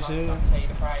forgot your shoes? I'm tell you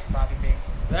the price, Bobby B.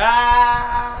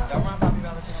 Ah! Don't run, Bobby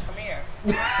Valentino. Come here.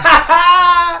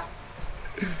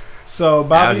 So Out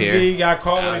Bobby here. B got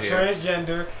caught Out with a here.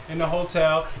 transgender in the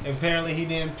hotel, and apparently he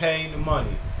didn't pay the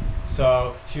money.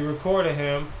 So she recorded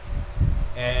him,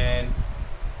 and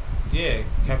yeah,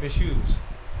 kept his shoes.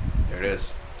 There it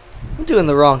is. I'm doing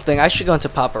the wrong thing. I should go into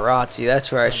paparazzi.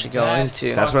 That's where I should go That's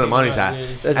into. That's where the money's at.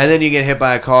 fucking That's- And then you get hit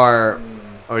by a car,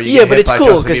 or you Yeah, get but hit it's by cool,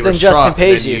 Justin 'cause then Bieber's Justin truck,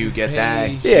 pays then you. you get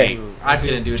that. Yeah. I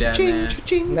couldn't do that, man.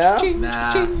 No? Nah.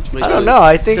 I don't know.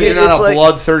 I think You're it's not a like.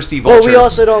 bloodthirsty Well, vulture. we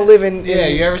also don't live in Yeah,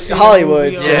 you ever seen that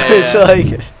Hollywood, movie? so Yeah. it's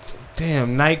like.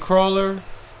 Damn, Nightcrawler.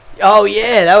 Oh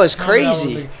yeah, that was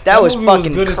crazy. That was movie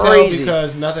fucking good as hell crazy.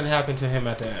 because nothing happened to him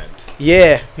at the end.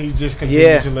 Yeah, He just continued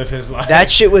Yeah. to live his life.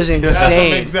 that shit was That's what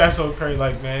insane. makes that so crazy.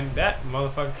 Like, man, that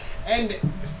motherfucker. And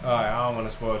alright, I don't want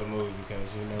to spoil the movie because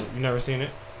you never seen it.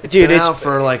 Dude, been it's out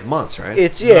for like months, right?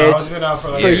 it's No, yeah, it's been out for,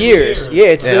 like, for years. years. Yeah,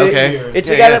 it's Yeah, the okay. it's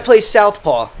Yeah, the guy yeah. that plays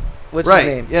Southpaw. What's right.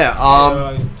 his name?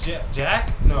 Yeah.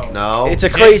 Jack? No. No. It's a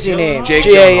Jake crazy Gyllenhaal? name. Jake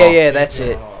yeah, Gyllenhaal. yeah, that's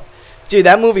it. Dude,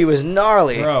 that movie was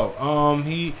gnarly. Bro,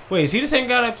 is he the same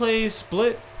guy that plays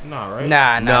Split? Nah, right?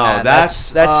 Nah, No,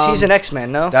 that's that's, he's an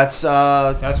X-Men, no? That's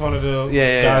That's one of the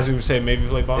Yeah, guys who say maybe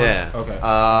play Bond. yeah. Okay.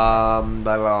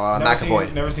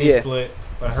 McAvoy. Never seen Yeah. Split,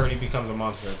 but I heard he becomes a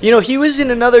monster. You know, he was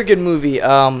in another good movie.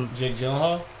 Jake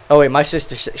Gyllenhaal. Oh wait, my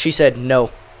sister she said no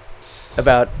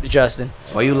about Justin.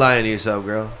 Why you lying to yourself,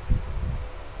 girl?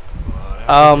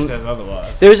 That says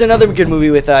otherwise. There was another good movie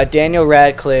with Daniel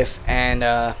Radcliffe, and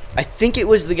I think it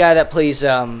was the guy that plays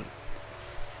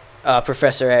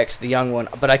Professor X, the young one.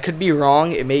 But I could be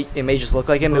wrong. It may just look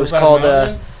like him. It was Brokeback called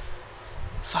Mountain?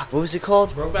 fuck. What was it called?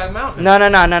 Brokeback Mountain. No.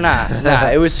 Nah.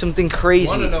 It was something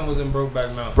crazy. One of them was in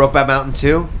Brokeback Mountain. Brokeback Mountain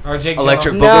 2? Or Jake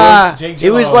Electric Gyllenhaal. Nah, Jake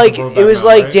it was Gyllenhaal like in Brokeback it was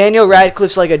Mountain, like right? Daniel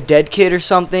Radcliffe's like a dead kid or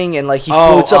something, and like he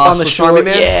Oh, floats up on the Swiss shore. Army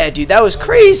Man? Yeah, dude, that was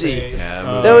crazy.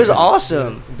 Yeah, That was it's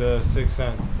awesome. The Sixth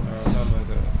Sense or something like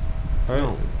that. Right? No.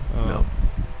 Um, No.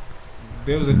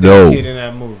 There was a No. dead kid in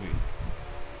that movie.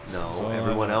 No, So,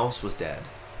 everyone else was dead.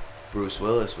 Bruce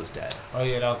Willis was dead. Oh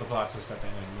yeah, that was the plot twist at the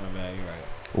end. My bad, you're right.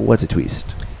 What's a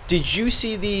twist? Did you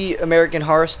see the American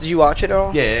Horror? Did you watch it at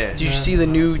all? Yeah. Did you see the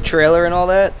new trailer and all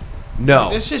that? No.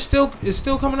 This shit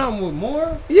still coming out with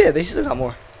more. Yeah, they still got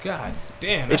more. God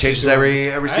damn. It that's changes doing-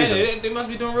 every Hey, season. they must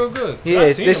be doing real good. Yeah,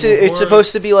 I've seen this it is it's before.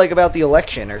 supposed to be like about the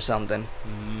election or something.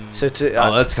 So it's Oh,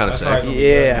 that's kind of That's sick. right.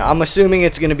 yeah, I'm assuming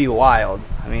it's gonna be wild.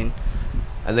 I mean,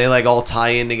 And they like all tie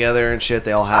in together and shit.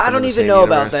 They all happen. I don't in the even same know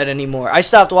universe. about that anymore. I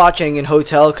stopped watching in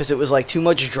Hotel because it was like too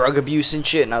much drug abuse and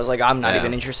shit, and I was like, I'm not Yeah.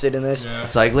 even interested in this. Yeah.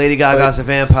 It's like Lady Gaga's a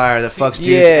vampire that fucks dudes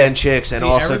Yeah. and chicks and See,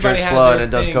 also everybody drinks has blood their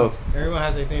and does thing. coke. Everyone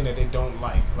has their thing that they don't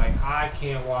like. Like I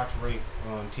can't watch rape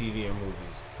on TV or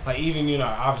movies. Like even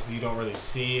obviously you don't really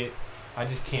see it. I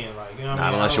just can't what I Not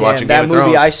mean? unless I you're don't- watching Damn, that Game of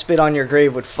movie, Thrones. I Spit on Your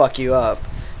Grave, would fuck you up.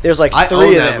 There's like I 3 own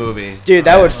of that them. movie. Dude,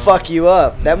 that Yeah. would fuck you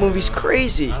up. That movie's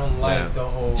crazy. I don't like Yeah. the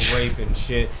whole rape and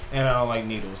shit, and I don't like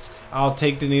needles. I'll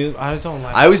take the needle. I just don't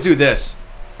like. I always do this.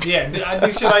 Yeah, I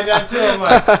do shit like that too. I'm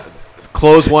like,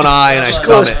 Close one eye and I Just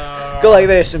thumb close- it. Go like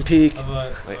this and peek. I'm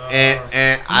like, Like,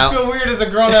 I I feel weird as a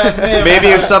grown ass man. maybe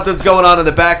if something's going on in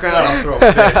the background, I'll throw a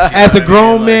fist. You know As what a I mean?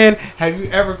 grown Like, man, have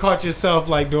you ever caught yourself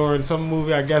like during some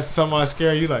movie? I guess someone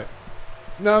scared you, like,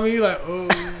 know what I mean? You like, oh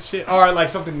shit, or like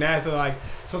something nasty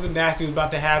was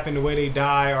about to happen, the way they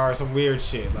die, or some weird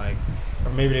shit, like,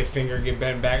 or maybe their finger get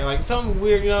bent back, like something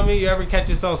weird. You know what I mean? You ever catch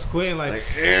yourself squinting, like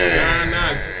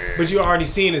nah, but you already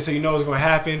seen it, so you know what's gonna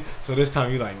happen. So this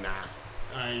time you like,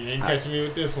 nah, you ain't catching me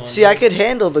with this one. See, I could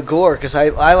handle the gore because I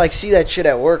like see that shit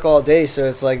at work all day. So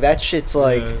it's like that shit's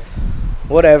like Yeah.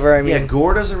 whatever. I mean, Yeah,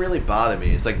 gore doesn't really bother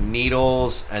me. It's like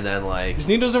needles and then like. It's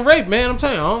needles and rape, man. I'm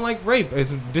telling you, I don't like rape. It's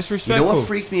You disrespectful. know what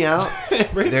freaked me out?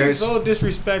 Rape There's- is so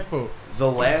disrespectful. The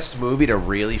last movie to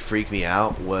really freak me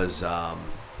out was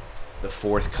The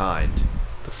Fourth Kind.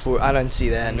 I don't see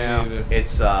that Me now. neither.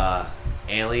 It's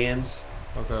aliens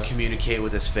Okay. communicate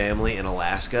with this family in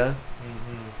Alaska,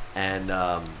 and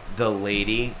the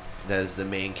lady that is the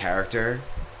main character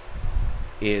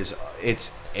is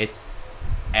it's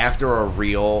after a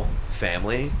real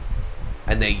family,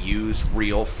 and they use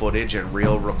real footage and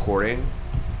real recording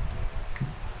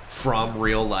from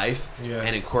real life Yeah.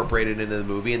 and incorporate it into the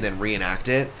movie and then reenact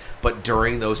it. But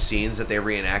during those scenes that they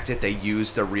reenact it, they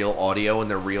use the real audio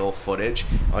and the real footage,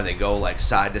 or they go like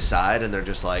side to side and they're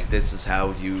just like, this is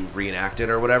how you reenact it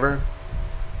or whatever.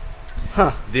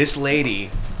 Huh. This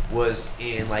lady was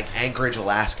in like Anchorage,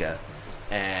 Alaska,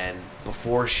 and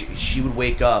before she would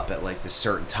wake up at like this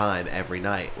certain time every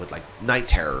night with like night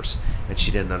terrors, and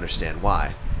she didn't understand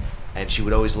why. And she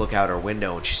would always look out her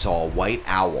window and she saw a white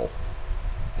owl,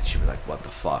 and she was like, "What the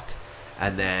fuck?"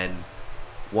 And then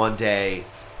one day,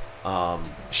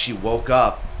 she woke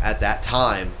up at that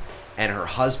time, and her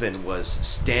husband was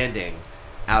standing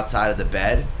outside of the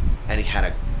bed, and he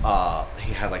had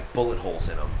like bullet holes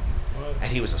in him,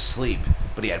 and he was asleep,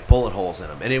 but he had bullet holes in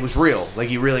him, and it was real, like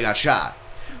he really got shot.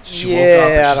 So she woke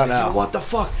up and she's like, "Yo, what the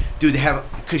fuck, dude?" They have,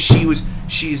 because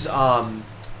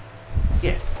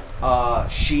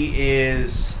she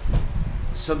is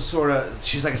some sort of,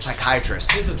 she's like a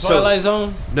psychiatrist. Is it Twilight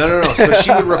Zone? No. So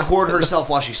she would record herself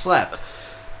while she slept.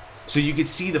 So you could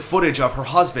see the footage of her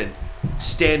husband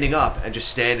standing up and just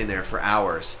standing there for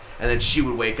hours. And then she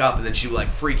would wake up and then she would like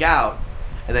freak out.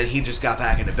 And then he just got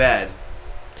back into bed.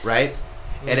 Right?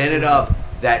 It ended up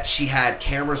that she had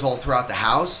cameras all throughout the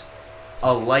house.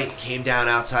 A light came down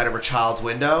outside of her child's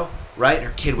window. Right?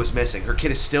 Her kid was missing. Her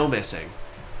kid is still missing.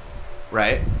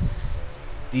 Right?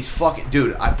 These fucking...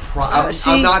 Dude, I'm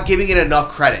not giving it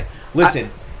enough credit. Listen,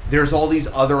 there's all these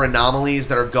other anomalies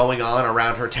that are going on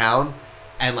around her town.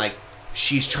 And, like,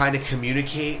 she's trying to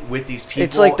communicate with these people.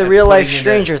 It's like the real life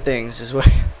Stranger Things is what...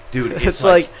 Dude, it's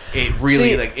like it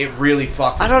really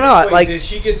fucking... I don't know. Wait, like, did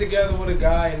she get together with a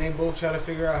guy and they both try to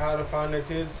figure out how to find their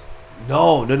kids?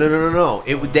 No.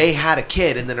 They had a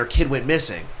kid and then her kid went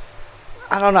missing.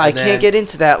 I don't know. I can't get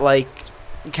into that, like,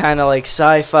 kind of like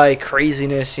sci-fi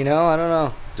craziness, you know? I don't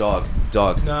know. Dog.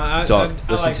 Nah, Dog,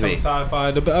 I listen like to me. Sci-fi.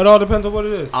 It all depends on what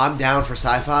it is. I'm down for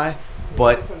sci-fi,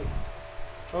 but...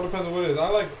 It all depends on what it is. I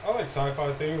like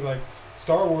sci-fi things. Like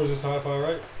Star Wars is sci-fi,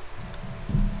 right?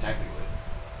 Technically.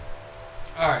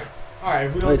 All right.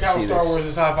 If we don't Let's count see Star this. Wars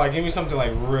as sci-fi, give me something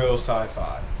like real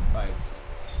sci-fi. Like,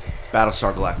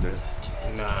 Battlestar Galactica.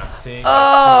 nah. See.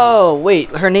 Oh, wait.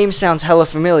 Her name sounds hella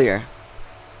familiar.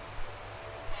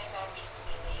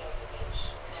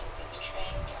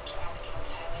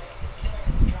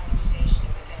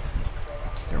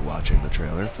 They're watching the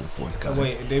trailer for the fourth Oh, guy.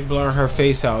 wait, they blurring her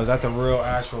face out. Is that the real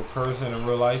actual person in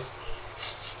real life?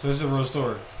 So this is a real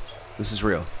story. This is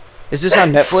real. Is this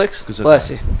on Netflix? Gesundheit. Bless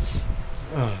you.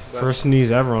 First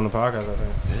sneeze ever on the podcast, I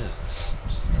think. Yeah.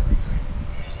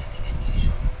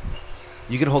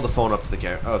 You can hold the phone up to the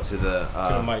to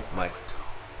the mic.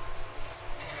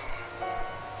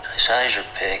 Size your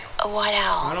pig. A white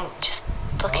owl. Just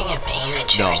looking at me.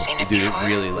 Had you No, ever seen it dude, before? it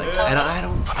really like. And I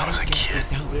don't was a get kid.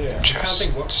 freaked out like that.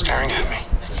 Just staring at me.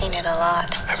 I've seen it a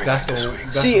lot. Every That's night the. this week.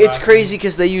 that's See, the it's last crazy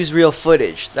because they use real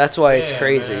footage. That's why one. it's Yeah,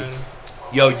 crazy. man.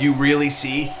 Yo, you really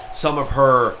see some of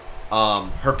her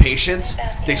patients?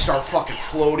 They start fucking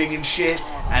floating and shit,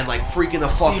 and like freaking the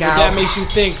fuck See, but out. that makes you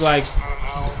think like.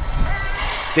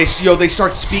 They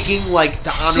start speaking like the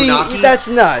Anunnaki. See, that's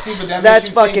nuts. See, but that That's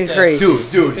makes you think fucking that-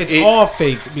 crazy. dude. It's all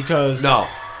fake because. No,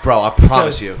 bro, I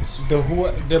promise you.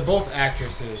 They're both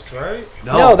actresses, right?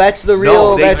 No, that's the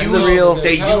real- that's the real-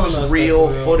 They Telling use us real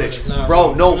that's real, footage, but it's not bro.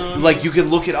 real. No, You know what I mean? like you can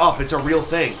look it up. It's a real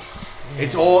thing.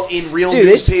 It's all in real Dude,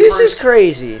 this newspapers. is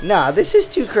crazy. Nah, this is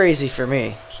too crazy for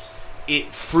me.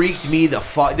 It freaked me the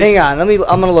fuck. Hang on, I'm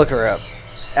gonna look her up.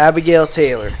 Abigail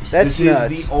Taylor. That's This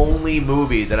nuts. is the only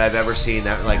movie that I've ever seen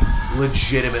that like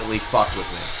legitimately fucked with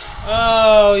me.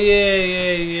 Oh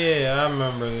yeah. I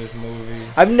remember this movie.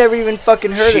 I've never even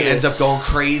fucking heard She of this. ends up going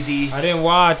crazy. I didn't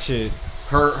watch it.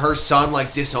 Her son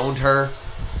like disowned her.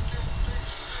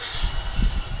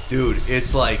 Dude,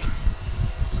 it's like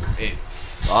it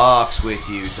fucks with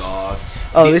you, dog.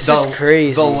 Oh, this is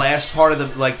crazy. The last part of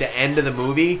the end of the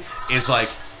movie is like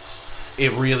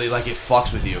it really like it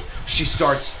fucks with you. She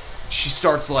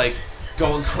starts like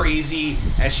going crazy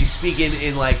and she's speaking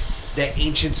in like the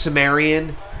ancient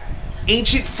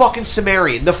fucking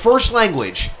Sumerian, the first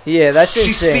language. Yeah, that's She's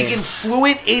insane. speaking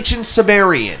fluent ancient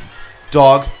Sumerian,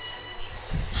 dog.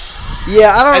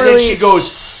 Yeah, I don't And really. then she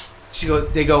goes,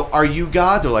 they go, "Are you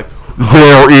God?" They're like,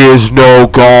 "There is no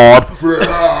God."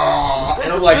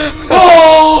 And I'm like,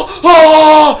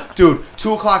 oh, dude,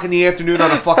 2:00 in the afternoon on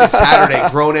a fucking Saturday,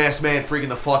 grown ass man freaking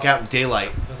the fuck out in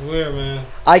daylight. That's weird, man.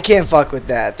 I can't fuck with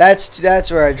that. That's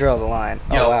where I draw the line.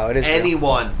 Yo, Oh wow, it is. real.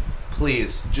 anyone,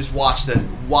 please, just watch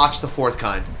the fourth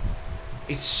kind.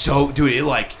 It's so, dude, it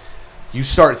like, you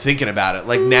start thinking about it.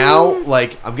 Like now,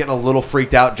 like I'm getting a little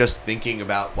freaked out just thinking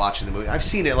about watching the movie. I've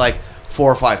seen it like 4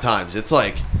 or 5 times. It's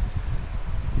like,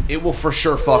 it will for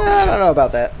sure fuck I me. don't know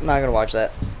about that. I'm not gonna watch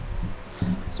that.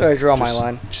 That's where I draw my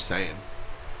line. Just saying.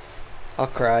 I'll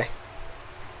cry.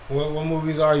 What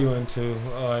movies are you into?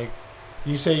 Like,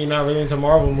 You say you're not really into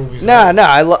Marvel movies. Nah, right? nah,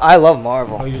 I love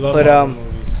Marvel. Oh, you love but Marvel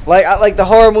movies. like I like the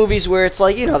horror movies where it's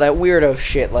like, you know, that weirdo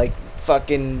shit, like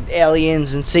fucking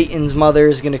aliens and Satan's mother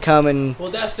is gonna come and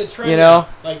Well, that's the trend. you know?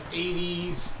 Like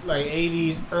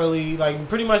 80s, early, like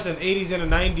pretty much the 80s and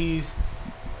the 90s,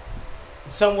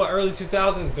 somewhat early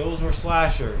 2000s. Those were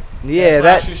slasher. Yeah,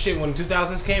 slasher shit. When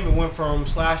 2000s came, it went from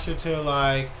slasher to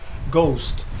like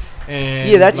Ghost. And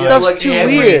Yeah, that like, stuff's too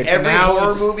weird. Every Now horror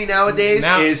it's- movie nowadays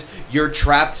now- is you're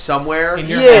trapped somewhere In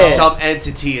your and house. some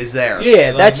entity is there.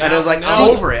 Yeah, that's- and I was like, now I'm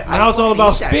it's- over it. Now it's all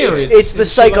about spirits. it's the and shit like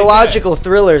psychological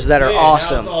thrillers that that. are Yeah, now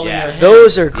awesome. it's all in Yeah. your head.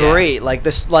 Those are great. Like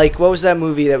this, like what was that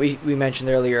movie that we mentioned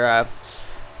earlier?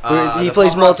 Where he The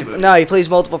plays paparazzi multiple. movie. No, he plays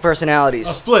multiple personalities.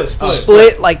 A split.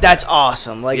 Split, like that's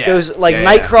awesome. Like Yeah. those, like Yeah,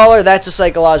 yeah. Nightcrawler, that's a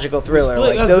psychological thriller.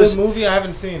 Split, Like that's those. a good movie. I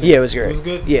haven't seen it. Yeah, it was great. It was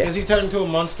good. Yeah. Is he turned into a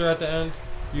monster at the end?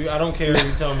 I don't care.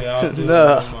 You tell me. I'll do No. it.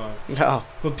 I don't mind. No.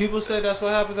 But people say that's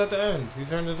what happens at the end. He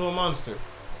turns into a monster.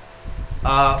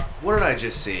 What did I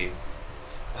just see?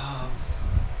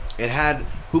 It had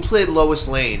who played Lois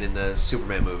Lane in the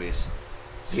Superman movies?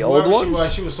 The old Whoever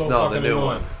ones? She was so No, the fucking new annoying.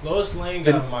 one. Lois Lane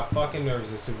got on my fucking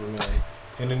nerves as Superman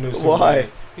in the new Superman. Why?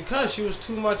 Because she was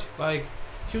too much like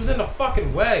she was in the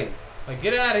fucking way. Like,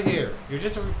 get out of here. You're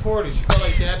just a reporter. She felt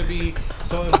like she had to be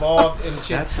so involved in shit.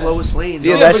 That's Lois Lane.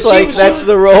 Yeah, though. that's but she like was- that's she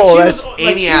the was- role. she That's was,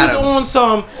 Amy she Adams. Was on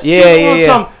some. Yeah, she was yeah, on yeah.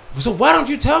 some, so why don't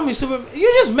you tell me, Superman?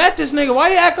 You just met this nigga. Why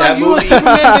you act like That you movie- and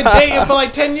Superman been dating for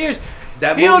like 10 years?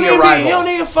 That He don't movie even Arrival. he don't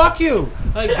even fuck you.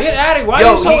 Like, get out of here. Why Yo,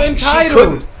 are you so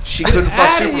entitled? She couldn't Get fuck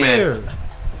outta Superman. here.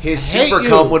 His I hate super you.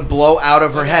 cum would blow out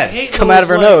of her I head. hate Come Lois out of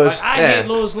her Lane. nose. Like, I Yeah. hate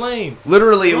Lois Lane.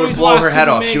 Literally, it The would reason blow why her head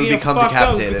off. Superman She would getting become fucked up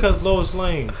is decapitated. because Lois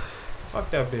Lane.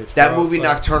 Fuck that bitch. That bro. movie, Like,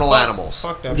 Nocturnal fuck- Animals.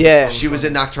 Fuck that Yeah. bitch. She was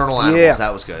in Nocturnal Animals. Yeah.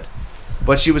 That was good.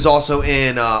 But she was also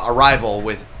in Arrival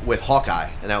with Hawkeye,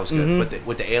 and that was good. Mhm.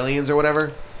 With the aliens or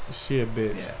whatever. She a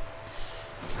bitch. Yeah.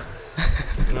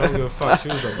 I don't give a fuck. She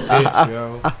was a bitch,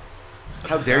 yo.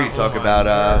 How dare you Oh talk my about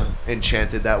God.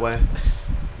 Enchanted that way?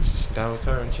 That was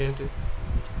her, Enchanted.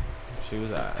 She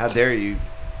was alright. How dare you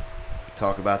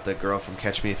talk about the girl from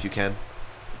Catch Me If You Can?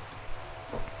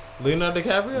 Leonardo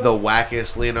DiCaprio? The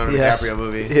wackest Leonardo Yes. DiCaprio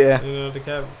movie. Yeah. Leonardo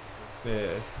DiCaprio. Yeah.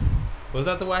 Was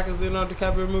that the wackest Leonardo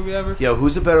DiCaprio movie ever? Yo,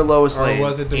 who's a better Lois Or Lane?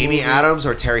 was it the Amy movie- Adams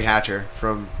or Terry Hatcher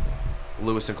from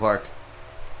Lewis and Clark?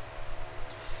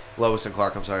 Lois and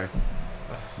Clark, I'm sorry.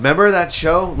 Remember that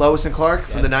show, Lois and Clark,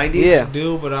 from the 90s? Yeah. I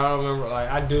do, but I don't remember. Like,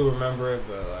 I do remember it,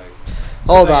 but like.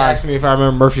 Hold They on. asked me if I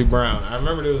remember Murphy Brown. I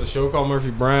remember there was a show called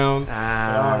Murphy Brown. But I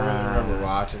Ah. don't really remember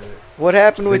watching it. What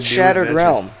happened The with New Shattered Adventures.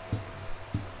 Realm?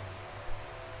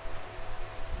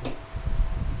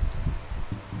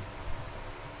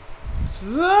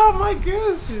 Oh my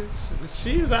goodness,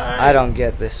 she's alright. I don't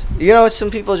get this. You know, some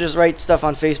people just write stuff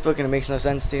on Facebook and it makes no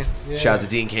sense to you. Yeah. Shout out to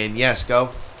Dean Cain. Yes, go.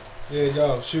 Yeah,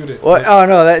 go shoot it. What? Oh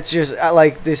no, that's just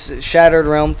like this Shattered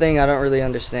Realm thing. I don't really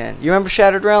understand. You remember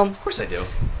Shattered Realm? Of course I do.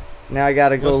 Now I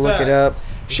gotta go What's look that? it up.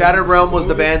 Shattered Realm was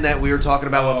the Movie? band that we were talking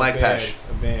about with Mike band, Pesh.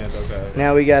 A band, okay.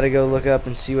 Now we gotta go look up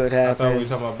and see what I thought we were happened.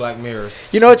 talking about Black Mirrors.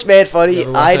 You know what's mad You funny?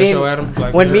 ever watch I that show, Adam? didn't.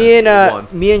 Black When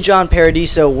Mirrors? me and John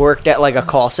Paradiso worked at like a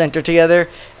call center together,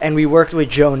 and we worked with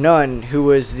Joe Nunn, who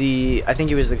was I think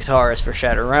he was the guitarist for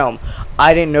Shattered Realm.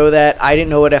 I didn't know that. I didn't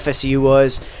know what FSU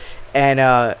was,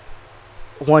 and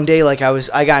one day like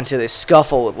I got into this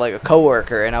scuffle with like a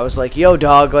coworker, and I was like, "Yo,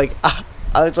 dog!" Like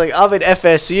I was like, "I'm at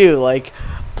FSU. Like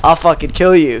I'll fucking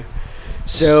kill you."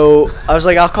 So I was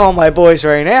like, "I'll call my boys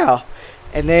right now,"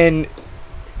 and then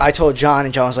I told John,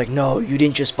 and John was like, "No, you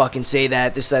didn't just fucking say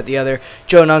that, this, that, the other."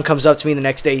 Joe Nunn comes up to me the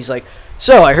next day. He's like,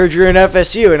 "So, I heard you're in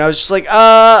FSU." And I was just like,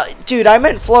 dude, I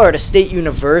meant Florida State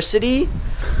University.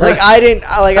 Like, I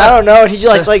don't know. And he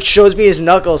just like shows me his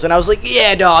knuckles. And I was like,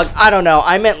 yeah, dog, I don't know.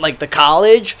 I meant like the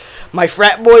college. My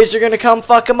frat boys are going to come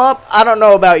fuck him up. I don't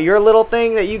know about your little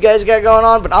thing that you guys got going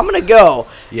on, but I'm going to go.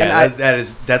 Yeah, And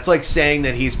that's like saying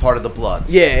that he's part of the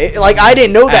Bloods. yeah, like, I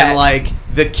didn't know that. And like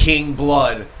the King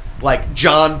Blood, like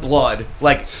John Blood,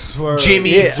 like Swear.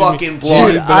 Jimmy Yeah. fucking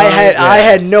Blood. Dude, I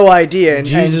had no idea, and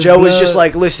Jesus Joe was just blood.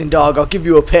 like, "Listen, dog, I'll give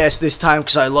you a pass this time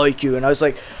because I like you." And I was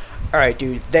like, "All right,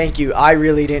 dude, thank you. I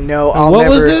really didn't know. What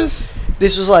was this?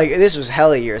 This was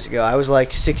hella years ago. I was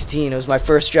like 16. It was my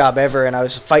first job ever, and I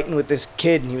was fighting with this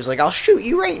kid, and he was like, "I'll shoot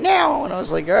you right now." And I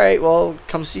was like, "All right, well,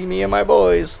 come see me and my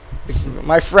boys.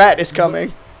 My frat is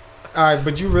coming." All right,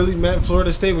 but you really meant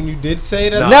Florida State when you did say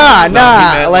that? No. Nah, he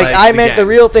nah. meant, Like, like, I the meant the gang.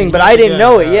 real thing, but You I meant the didn't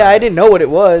know it. gang, Yeah, yeah. I didn't know what it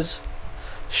was.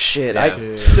 Shit. Yeah.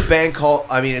 It's a band called.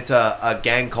 I mean, it's a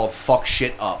gang called Fuck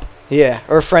Shit Up. Yeah,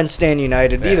 or Friends Stand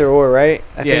United. Yeah. Either or, right?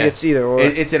 I Yeah. think it's either or.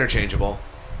 It's interchangeable.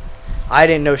 I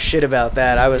didn't know shit about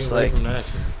that. I was Get away like, from that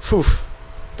shit. phew.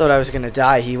 thought I was gonna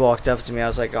die. He walked up to me. I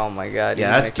was like, "Oh my god."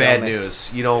 Yeah, he's that's gonna kill bad me. news.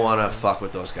 You don't want to fuck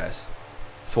with those guys,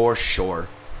 for sure.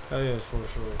 Oh yeah, for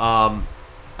sure.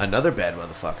 Another bad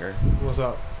motherfucker, What's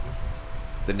up?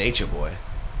 the Nature Boy,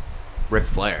 Ric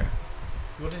Flair.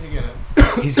 What is he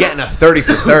getting? He's getting a 30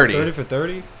 for 30. 30 for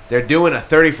 30? They're doing a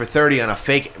 30 for 30 on a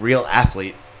fake real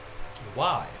athlete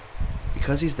Why?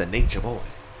 because he's the Nature Boy.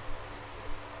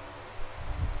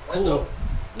 Cool.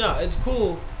 No, it's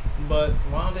cool, but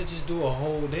why don't they just do a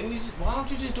whole? Why don't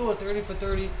you just do a 30 for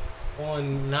 30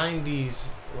 on 90s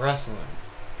wrestling?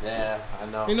 Yeah, I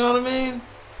know. You know what I mean?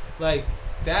 Like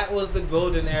that was the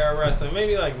golden era of wrestling.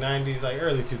 Maybe like 90s, like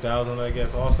early 2000s, I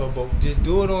guess also. But just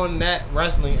do it on that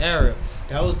wrestling era.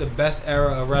 That was the best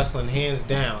era of wrestling, hands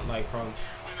down. Like from.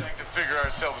 We like to figure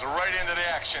ourselves right into the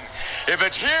action. If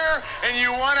it's here and you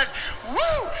want it,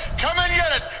 woo! Come and get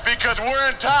it because we're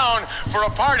in town for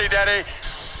a party, Daddy.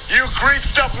 You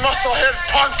greased up musclehead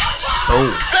punk. Oh.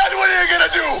 Then what are you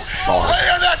gonna do? Bars. Lay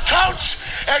on that couch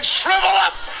and shrivel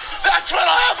up? That's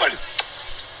what'll happen.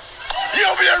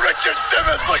 You'll be a Richard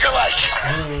Simmons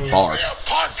lookalike. Bars. You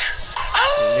punk.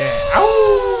 Yeah.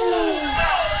 Ow!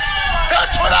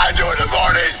 That's what I do in the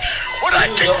morning when I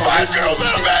kick 5 girls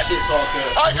out of bed.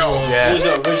 I go. Yeah. He was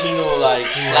original, like,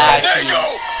 There flashy. you go.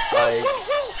 Like,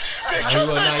 Because He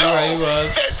was, they nah, know he was.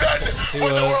 they've been He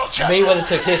with the was. world champion. Mayweather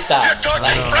took his style. You're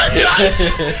talking franchise.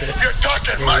 You're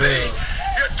talking money.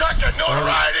 You're talking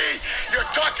notoriety. You're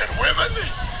talking women.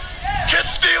 Kiss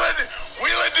stealing.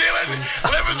 Wheeling dealing.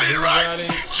 Limousine riding.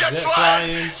 Jet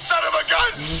flying. Son of a gun.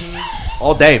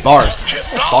 All day, bars.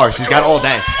 Bars. He's got all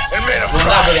day. And made him Well,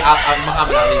 not cry. really.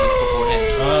 Muhammad Ali was before him.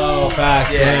 Oh,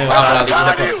 facts. Yeah, Yeah. Muhammad Ali was Proud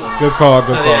of before you. him. Good call. Good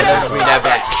So, call. yeah, let me bring that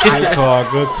back. Good call.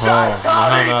 Good call.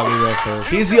 Muhammad Ali was first.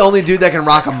 He's the only dude that can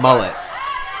rock a mullet.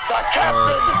 The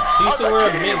captain. He used to wear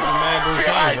a mint in Mad Blue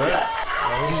Times,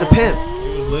 right? He's a pimp.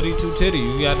 He was Liddy Two Titty.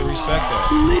 You got to respect that.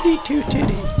 Liddy two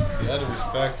titty. You got to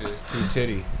respect his Two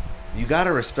Titty. You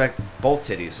gotta respect both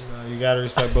titties. You got to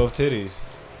respect both titties.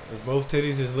 If both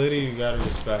titties is Liddy, you got to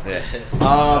respect Yeah.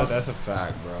 it. That's a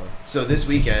fact, bro. So this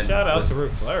weekend Shout out was to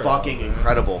Ric Flair. fucking though, man.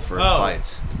 incredible for Oh.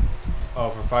 fights. Oh,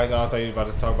 for fights, I thought you were about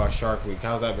to talk about Shark Week.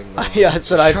 How's that been going? Yeah, that's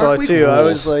what I Shark thought Week too. I rules.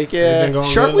 was like, It's been yeah. going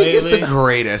Shark good Week is the lately?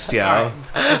 greatest, yo. Alright,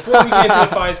 before we get into the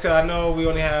fights, because I know we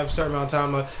only have a certain amount of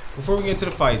time left. Before we get into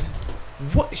the fights,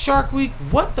 what Shark Week?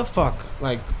 What the fuck?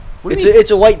 Like, what do you mean? It's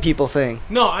a white people thing.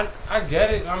 No, I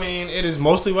get it. I mean, it is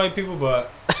mostly white people,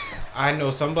 but I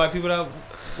know some black people that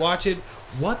watch it.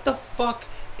 What the fuck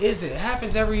is it? It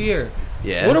happens every year.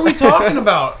 Yeah. What are we talking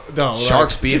about, though?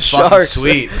 Sharks Like, being just fucking sharks.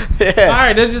 sweet. all Yeah.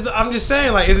 right, I'm just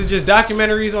saying, like, is it just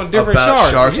documentaries on different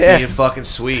About sharks Yeah. being fucking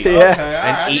sweet. Yeah. Okay, all right,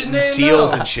 And I just eating didn't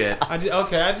seals know. and shit. I just Yo,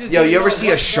 didn't you ever know see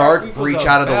what a shark Week was breach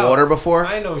out of the about. water before?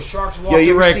 I know sharks walk Yo, you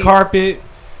the ever red see- carpet.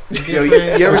 Yo,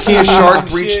 you ever see a shark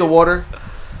breach the water?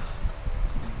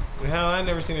 Hell, I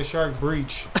never seen a shark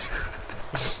breach.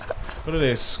 What are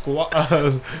they,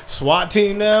 SWAT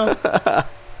team now?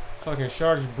 Fucking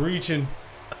sharks breaching.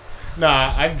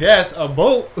 Nah, I guess a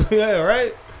boat. Yeah,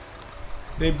 right?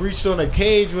 They breached on a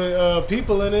cage with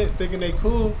people in it, thinking they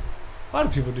cool. Why do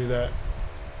people do that?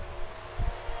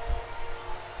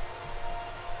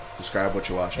 Describe what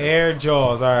you're watching. Air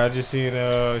Jaws. All right, I just seen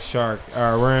a shark.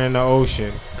 All right, we're in the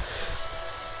ocean.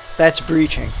 That's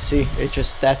breaching. See,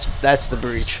 that's the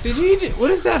breach. Did you eat it?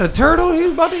 What is that? A turtle he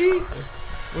was about to eat?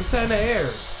 What's that in the air?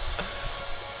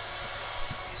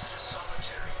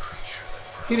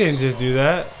 He didn't just do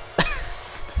that.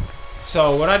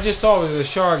 So what I just saw was a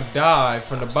shark dive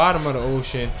from the bottom of the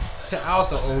ocean to out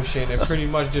the ocean and pretty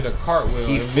much did a cartwheel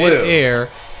He in flew. mid-air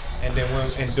and then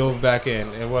went and dove back in.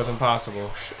 It wasn't possible.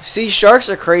 See, sharks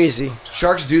are crazy.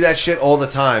 Sharks do that shit all the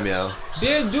time, yo.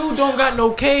 This dude don't got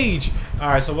no cage. All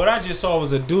right, so what I just saw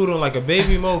was a dude on like a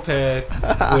baby moped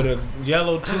with a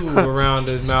yellow tube around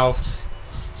his mouth.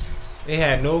 They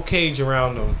had no cage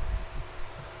around them.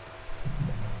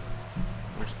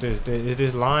 Is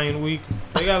this Lion Week?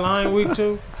 They got Lion Week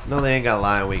too? No, they ain't got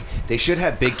Lion Week. They should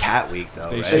have Big Cat Week though,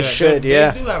 right? They should,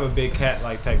 yeah. They do have a big cat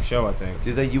like type show, I think.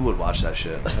 Dude, that you would watch that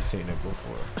shit. I've seen it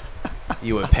before.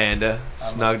 You and Panda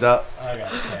snugged up. I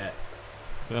got a cat.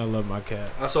 I love my cat.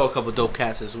 I saw a couple dope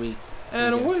cats this week.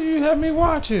 And what do you have me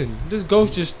watching? This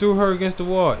ghost just threw her against the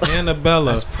wall.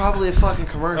 Annabella. That's probably a fucking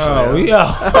commercial. Oh, yo.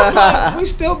 yeah. We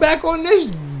still back on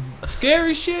this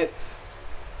scary shit?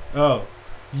 Oh.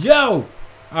 Yo.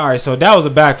 All right, so that was a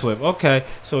backflip. Okay,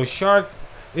 so shark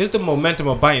is the momentum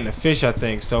of biting the fish, I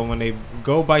think. So when they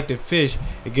go bite the fish,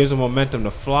 it gives them momentum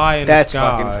to fly in That's the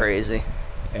sky. fucking crazy.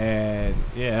 And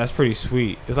yeah, that's pretty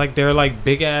sweet. It's like they're like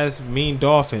big ass mean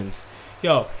dolphins.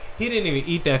 Yo, he didn't even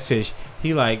eat that fish.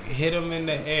 He like hit him in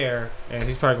the air, and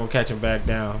he's probably gonna catch him back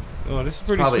down. Oh, this is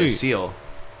pretty Probably sweet. a seal.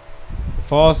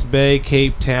 False Bay,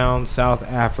 Cape Town, South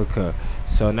Africa.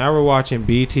 So now we're watching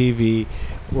BTV.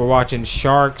 We're watching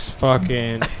sharks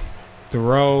fucking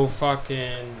throw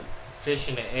fucking fish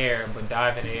in the air, but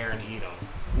dive in the air and eat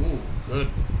them. Ooh,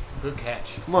 good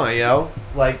catch. Come on, yo.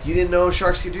 Like, you didn't know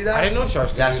sharks could do that? I didn't know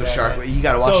sharks could That's do what that, shark. man. You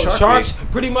gotta watch So Shark sharks,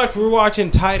 Week. pretty much, we're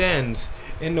watching tight ends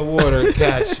in the water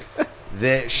catch.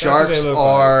 The sharks look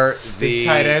are like. the The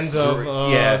tight ends of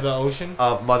the ocean.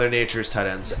 Of Mother Nature's tight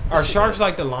ends. Are sharks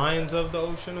like the lions of the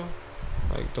ocean?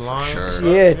 Like the lions? Sure.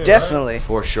 Yeah, right? definitely.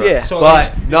 For sure. Yeah. So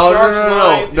But is no. sharks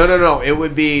lion- It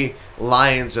would be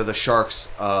lions are the sharks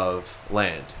of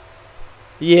land.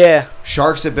 Yeah.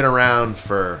 Sharks have been around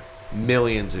for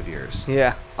millions of years.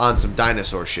 Yeah. On some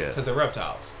dinosaur shit. Because they're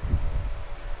reptiles.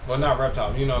 Well, not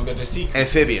reptiles. You know, but they're sea creatures.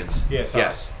 Amphibians. Yeah, sorry.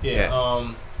 Yes. Yeah.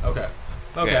 Okay.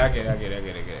 Okay, Yeah. I get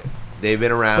it. They've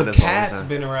been around But as long as cats that.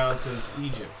 been around since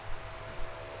Egypt.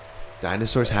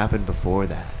 Dinosaurs happened before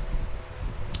that.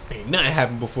 Ain't nothing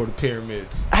happened before the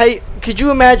pyramids. Hey, could you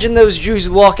imagine those Jews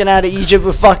walking out of Egypt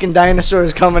with fucking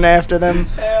dinosaurs coming after them?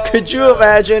 Could you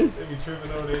imagine? They be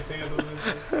tripping over their sandals and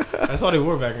shit. That's all they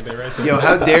wore back in the day, right? So Yo,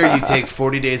 how dare you take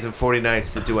 40 days and 40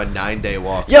 nights to do a 9-day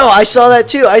walk? Yo, I saw that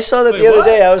too. I saw that Wait, the other what?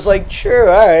 day. I was like, sure,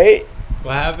 all right.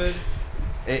 What happened?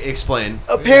 Explain.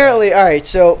 Apparently, all right.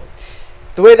 So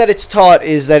the way that it's taught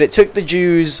is that it took the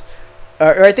Jews,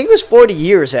 or I think it was 40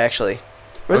 years actually.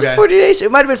 Was Okay. it 40 days?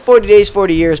 It might have been 40 days,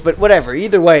 40 years, but whatever.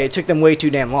 Either way, it took them way too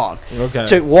damn long Okay.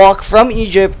 to walk from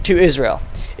Egypt to Israel.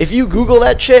 If you Google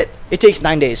that shit, it takes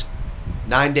 9 days.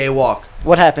 9-day walk.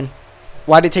 What happened?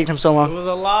 Why did it take them so It long? was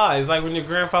a lie. It's like when your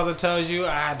grandfather tells you,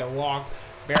 I had to walk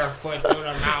barefoot through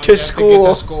the mountains To just school. to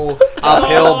get to school.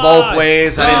 Uphill both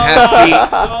ways. I didn't have feet.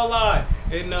 It's all a lie.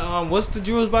 And what's the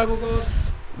Jewish Bible called?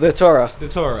 The Torah. The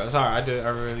Torah. Sorry, I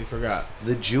really forgot.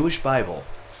 The Jewish Bible.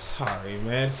 Sorry,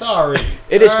 man. Sorry.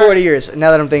 It is All right? 40 years.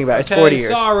 Now that I'm thinking about it, it's Okay, 40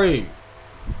 years. Sorry.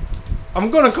 I'm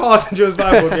gonna call it the Jewish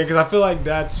Bible again because I feel like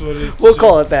that's what it. We'll should-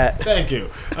 call it that. Thank you.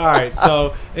 All right.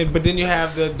 So, but then you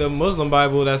have the Muslim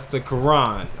Bible. That's the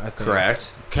Quran. I think.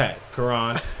 Correct. Okay,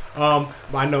 Quran.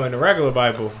 I know in the regular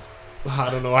Bible. I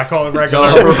don't know. I call it regular.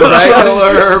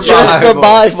 Just the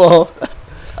Bible.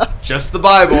 Just the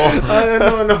Bible.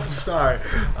 No. Sorry.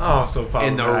 Oh, I'm so problematic.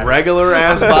 In the regular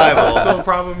ass Bible. So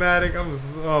problematic.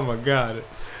 Oh my god.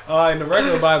 In the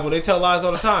regular Bible, they tell lies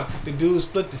all the time. The dude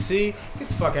split the sea. Get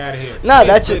the fuck out of here. No, He ain't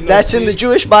that's split no that's in sea. the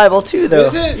Jewish Bible too, though.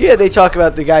 Is it? Yeah, they talk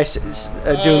about the guy doing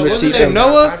the What's sea his name? thing.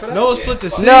 Noah? Noah split the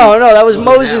sea. No, that was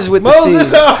Moses with the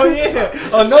Moses. sea. Oh yeah.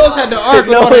 Oh, Noah's had the ark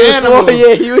with all the Noah's- animals.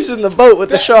 yeah, he was in the boat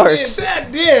with the sharks.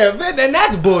 Yeah, man, and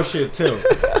that's bullshit too.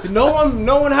 No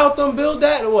one helped them build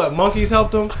that. What? Monkeys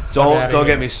helped them? Don't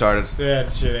get me started. Yeah,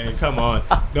 that shit ain't. Come on.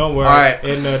 Don't worry. All right.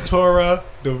 In the Torah,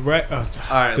 All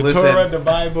right, the listen. Torah, the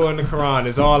Bible, and the Quran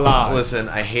is all lies. Listen,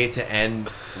 I hate to end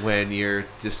when you're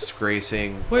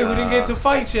disgracing. Wait, we didn't get to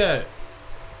fight yet.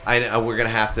 I know we're gonna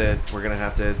have to. There's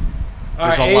All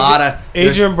right, a lot of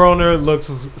Adrian Broner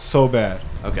looks so bad.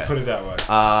 Okay. Put it that way.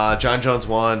 John Jones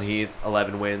won. He had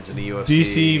 11 wins in the UFC.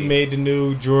 DC made the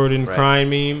new Jordan Right. crime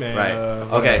meme. And, Right. Okay,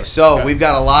 whatever. so Okay. we've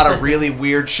got a lot of really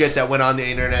weird shit that went on the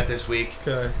internet this week.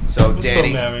 Okay. So I'm Danny,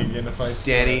 so mad we ain't getting a fight.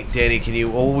 Danny, can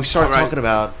you? Well, we started All right. talking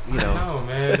about No,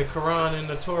 man, the Quran and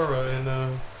the Torah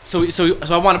and So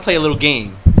I want to play a little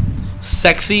game.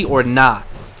 Sexy or not?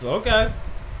 it's okay.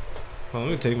 Hold on,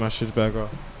 let me take my shit back off.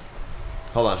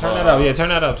 Hold on. Turn that up. Yeah, turn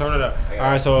that up. All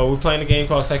right, so we're playing a game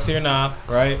called Sexy or Nah,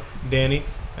 right, Danny?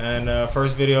 And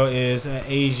first video is an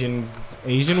Asian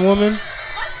woman.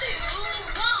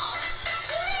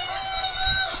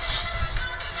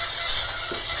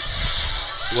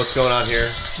 What's going on here?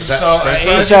 Is that So French an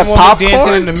fries? Is that Asian woman popcorn?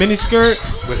 dancing in the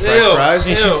miniskirt With French Ew. fries?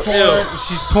 and Ew.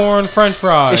 she's pouring French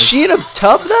fries. Is she in a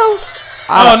tub though?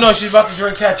 Oh no, she's about to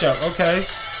drink ketchup. Okay.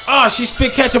 Oh, she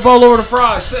spit ketchup all over the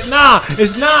fries. Nah,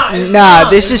 it's not. It's Nah,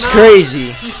 not, this it's is not.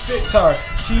 crazy. She spit. Sorry,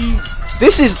 she.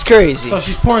 This is crazy. So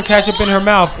she's pouring ketchup in her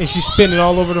mouth and she's spitting it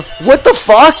all over the. What the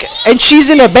fuck? And she's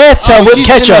in a bathtub with she's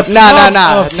ketchup. in a Nah.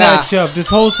 tub of ketchup this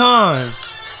whole time.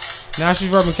 Now she's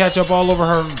rubbing ketchup all over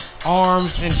her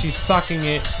arms and she's sucking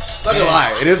it. Not gonna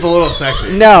lie, it is a little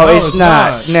sexy. No, No, it's it's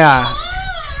not. not. Nah.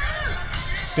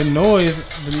 The noise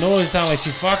sounds like she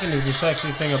fucking is the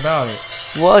sexiest thing about it.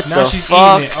 What Now the she's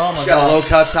fuck? eating it. Oh my She's got a god. low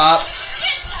cut top.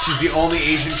 She's the only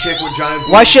Asian chick with giant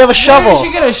boobs. Why she have a Where shovel? did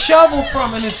she get a shovel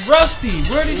from? And it's rusty.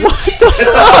 Where did you?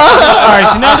 Alright,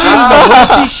 so now she's using a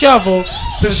rusty shovel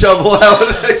to shovel out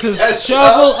the to ketchup?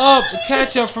 shovel up the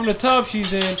ketchup from the tub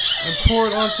she's in and pour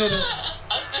it onto the.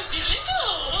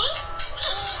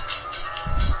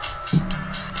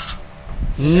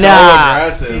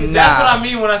 aggressive. See, that's what I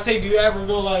mean when I say, do you ever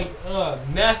go like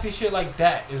nasty shit like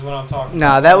that? Is what I'm talking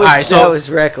Nah, about. that was Alright, that was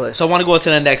reckless. So I want to go to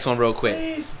the next one real quick.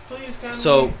 Please, kind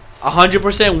So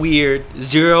 100% weird,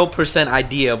 0%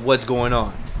 idea of what's going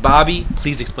on. Bobby,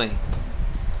 please explain.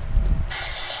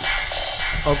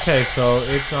 Okay, so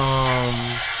it's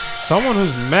someone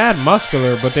who's mad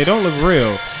muscular, but they don't look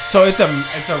real. So it's a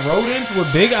rodent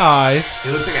with big eyes.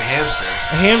 He looks like a hamster.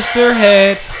 A hamster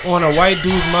head on a white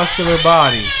dude's muscular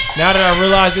body. Now that I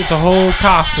realize it's a whole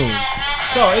costume.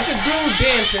 So it's a dude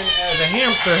dancing as a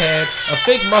hamster head, a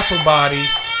fake muscle body.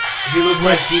 He looks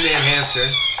like He-Man hamster.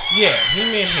 Yeah,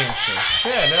 He-Man hamster.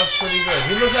 Yeah, that's pretty good.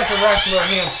 He looks like a wrestler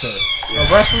hamster. A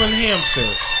wrestling hamster.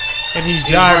 And he's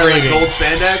gyrating. He's wearing like gold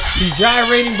spandex. He's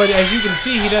gyrating, but as you can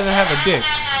see, he doesn't have a dick.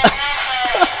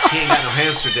 He ain't got no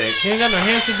hamster dick. He ain't got no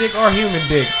hamster dick or human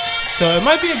dick. So it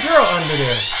might be a girl under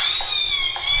there.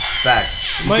 Facts.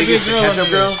 You Might think be it's a the girl ketchup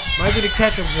under there. girl? Might be the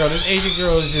ketchup girl. This Asian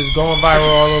girl is just going viral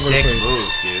all over the Sick place.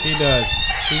 moves, dude. He does.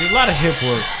 He does a lot of hip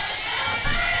work.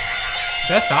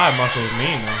 That thigh muscle is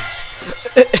mean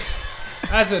though.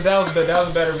 That was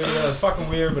a better video. It was fucking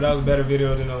weird, but that was a better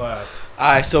video than the last.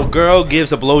 Alright, so girl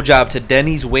gives a blowjob to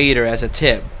Denny's waiter as a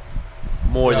tip.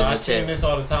 More than a I've seen tip. this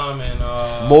all the time,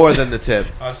 and More than the tip.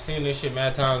 I've seen this shit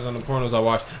mad times on the pornos I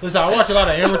watch. Listen, I watch a lot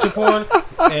of amateur porn,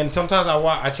 and sometimes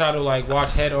I try to like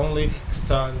watch head only,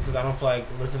 because I don't feel like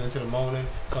listening to the moaning.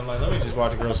 So I'm like, let me just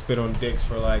watch a girl spit on dicks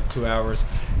for like 2 hours,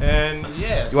 and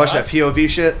yeah. You watch that POV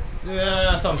shit?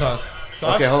 Yeah, sometimes.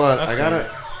 So Okay, hold on. I've I seen gotta.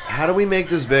 How do we make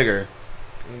this bigger?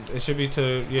 It should be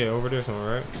over there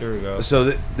somewhere, right? There we go. So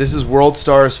this is World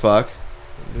Star as Fuck.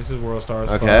 This is World Stars.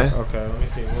 Okay. Fuck. Okay, let me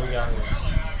see. What we got here?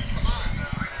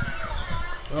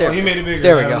 There he made it bigger.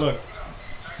 there we Have a go. Look.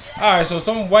 All right, so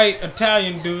some white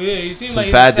Italian dude. Yeah, he seems Some like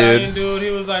he's fat an Italian dude. dude. He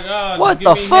was like, What just give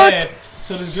the me fuck? head.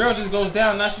 So this girl just goes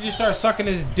down. Now she just starts sucking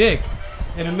his dick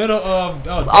in the middle of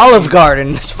Olive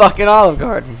Garden. It's fucking Olive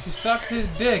Garden. She sucked his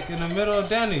dick in the middle of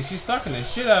Denny's. She's sucking the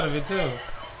shit out of it too.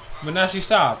 But now she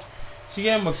stopped. She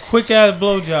gave him a quick ass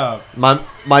blowjob.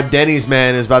 My Denny's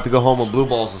man is about to go home with blue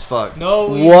balls as fuck.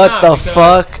 No, he's What not, the because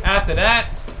fuck? After that,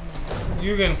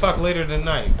 you're getting fucked later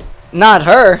tonight. Not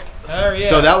her. Yeah.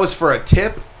 So that was for a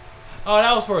tip? Oh,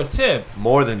 that was for a tip.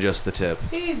 More than just the tip.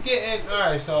 He's getting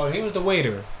alright. So he was the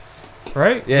waiter,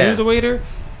 right? Yeah. He was the waiter,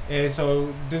 and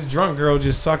so this drunk girl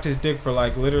just sucked his dick for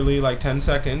like literally like 10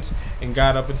 seconds and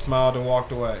got up and smiled and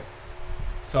walked away.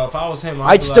 So if I was him,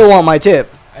 I'd still want my tip.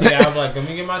 Yeah, I was like, let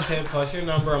me get my tip plus your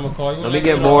number. I'm gonna call you. Let me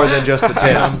get more than just the tip.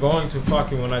 And I'm going to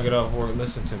fuck you when I get off work.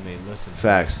 Listen to me. Listen.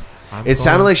 Facts. I'm It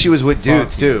sounded going like she was with to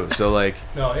dudes fuck you. too. So like,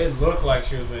 No, it looked like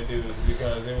she was with dudes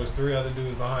because there was 3 other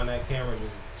dudes behind that camera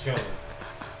just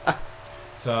chilling.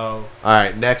 So all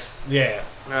right, next. yeah,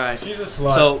 Alright. she's a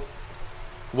slut. So,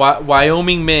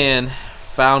 Wyoming man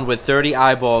found with 30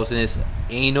 eyeballs in his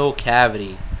anal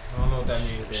cavity. I don't know what that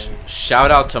means, Danny.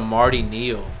 Shout out to Marty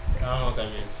Neal. I don't know what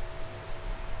that means.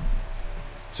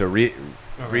 So read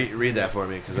Okay. that for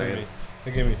me because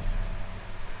Give me.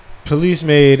 Police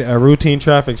made a routine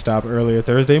traffic stop earlier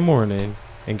Thursday morning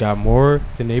and got more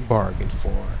than they bargained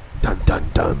for. Dun dun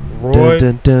dun. Roy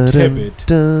dun, dun, dun, Tibbet,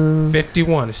 dun.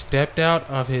 51, stepped out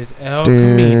of his El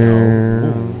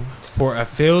Camino for a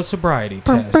field sobriety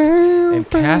test. And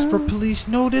Casper police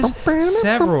noticed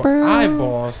several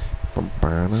eyeballs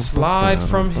slide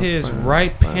from his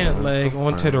right pant leg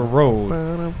onto the road.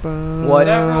 What?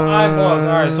 Several eyeballs. All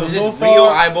right, so Is so this real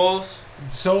far, eyeballs?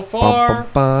 so far,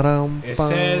 it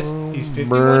says he's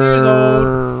 51 years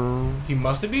old. He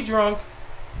must have been drunk.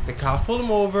 The cops pulled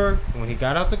him over. And when he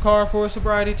got out the car for a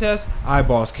sobriety test,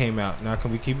 eyeballs came out. Now,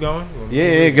 can we keep going? You want me to Yeah,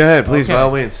 keep yeah, go ahead, please, Okay. by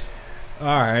all means. All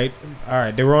right.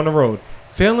 They were on the road,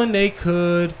 feeling they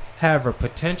could have a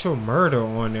potential murder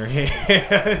on their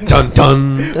hands. Dun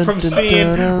dun. From dun,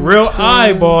 seeing dun, real dun.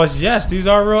 eyeballs. Yes, these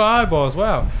are real eyeballs.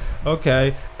 Wow.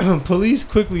 Okay. Police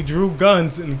quickly drew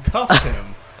guns and cuffed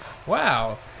him.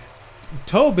 Wow.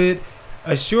 Tobit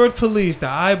assured police the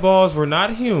eyeballs were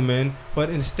not human,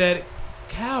 but instead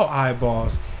cow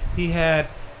eyeballs. He had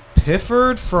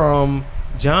pilfered from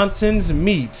Johnson's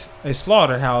Meats, a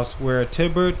slaughterhouse where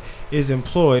Tibbert is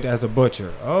employed as a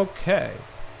butcher. Okay.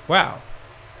 Wow.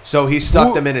 So he stuck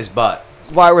Who- them in his butt.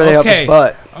 Why were they up his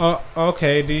butt?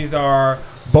 Okay, these are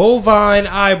bovine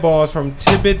eyeballs from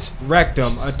Tibet's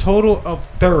rectum, a total of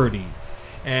 30.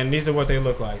 And these are what they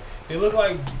look like. They look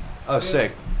like... Oh,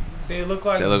 sick. They look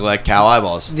like... They look like cow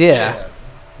eyeballs. Yeah.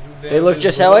 They look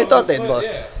just how I thought they'd look.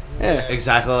 Yeah.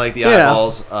 Exactly like the Yeah.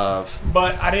 eyeballs of.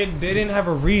 But they didn't have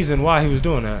a reason why he was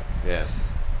doing that. Yeah.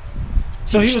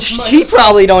 So he was. He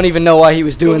probably don't even know why he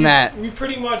was doing that. We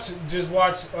pretty much just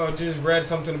read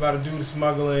something about a dude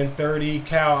smuggling 30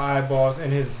 cow eyeballs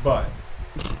in his butt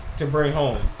to bring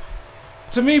home.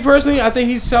 To me personally, I think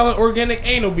he's selling organic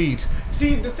anal beads.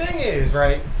 See, the thing is,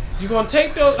 right? You're gonna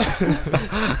take those.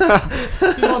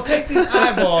 You're gonna take these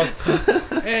eyeballs,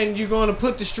 and you're gonna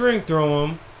put the string through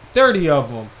them. 30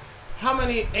 of them. How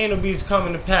many anal beads come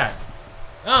in the pack?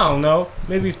 I don't know.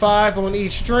 Maybe 5 on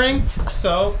each string.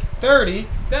 So 30.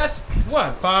 That's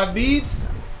what? 5 beads?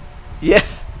 Yeah.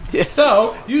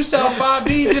 So you sell 5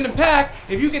 beads in the pack.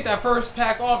 If you get that first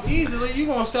pack off easily, you're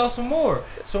gonna sell some more.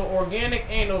 So organic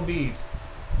anal beads,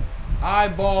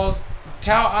 eyeballs,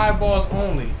 cow eyeballs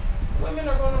only. Women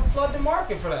are gonna flood the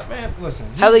market for that, man.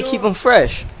 Listen. How they keep them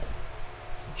fresh?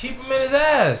 Keep them in his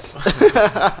ass.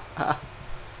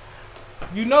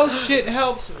 You know shit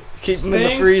helps. Keep them in the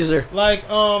freezer. Like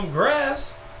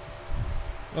grass.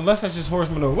 Unless that's just horse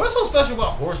manure. What's so special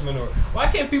about horse manure? Why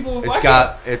can't people?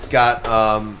 It's got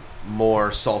more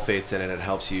sulfates in it. It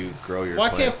helps you grow your. Why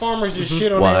plants. can't farmers just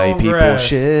shit on their own people grass?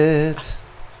 Shit.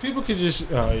 People could just.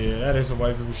 Oh yeah, that is some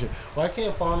white people shit. Why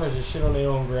can't farmers just shit on their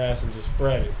own grass and just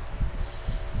spread it?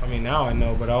 I mean, now I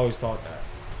know, but I always thought that.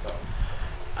 So.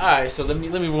 All right, so let me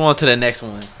move on to the next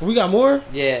one. We got more.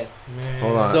 Yeah. Man.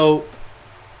 Hold on. So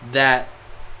that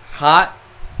hot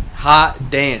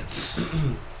dance.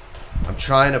 I'm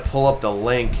trying to pull up the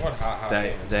link What hot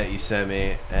dance? that you sent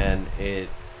me, and it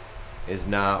is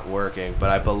not working.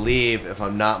 But I believe, if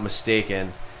I'm not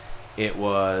mistaken, it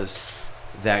was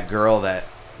that girl that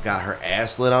got her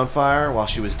ass lit on fire while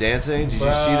she was dancing. Did you see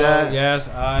that? Yes,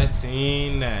 I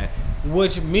seen that.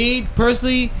 Which, me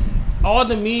personally, all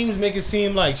the memes make it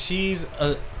seem like she's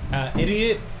a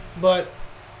idiot, but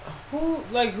who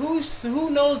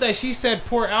knows that she said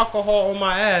pour alcohol on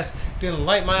my ass, then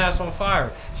light my ass on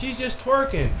fire? She's just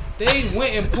twerking. They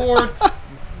went and poured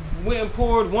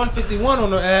 151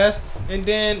 on her ass and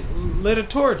then lit a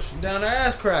torch down her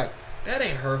ass crack. That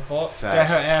ain't her fault. Facts. That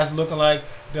her ass looking like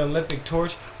the Olympic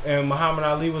torch, and Muhammad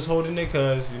Ali was holding it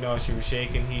because she was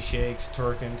shaking. He shakes,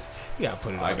 twerking. You gotta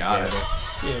put it all got together.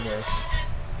 Yeah, it works.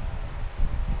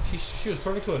 She was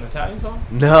twerking to an Italian song?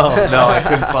 No, I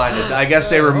couldn't find it. I guess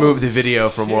they removed the video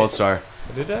from Shit. WorldStar.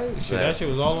 Did they? Shit, Yeah. That shit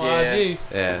was all on IG.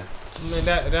 Yeah. I mean,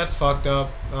 that's fucked up.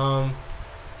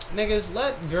 Niggas,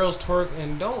 let girls twerk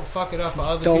and don't fuck it up for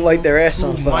other people. Don't light their ass who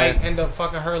on fire. might end up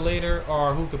fucking her later,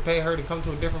 or who could pay her to come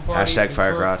to a different party. Hashtag and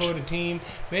fire twerk crotch. for the team.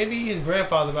 Maybe his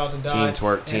grandfather about to die. Team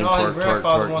twerk, and team all twerk, his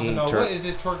grandfather twerk, wants to team know twerk. what is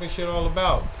this twerking shit all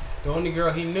about. The only girl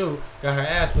he knew got her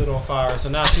ass lit on fire, so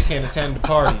now she can't attend the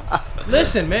party.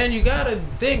 Listen, man, you gotta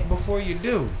think before you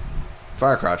do.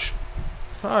 Fire crotch.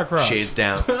 Fire crotch. Shades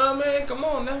down. Oh, man, come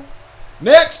on now.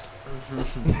 Next.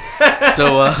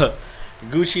 So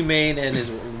Gucci Mane and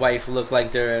his wife look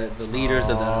like they're the leaders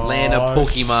of the Atlanta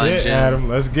Pokemon shit, gym. Adam,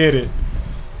 let's get it.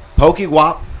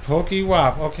 Pokewop.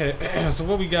 Pokewop. Okay, so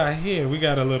what we got here? We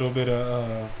got a little bit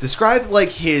of. Describe like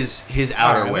his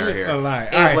outerwear here. And,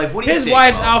 like, what do you His think?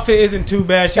 wife's outfit isn't too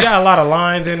bad. She got a lot of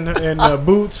lines in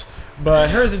boots, but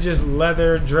hers is just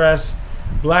leather dress,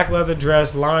 black leather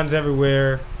dress, lines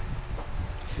everywhere.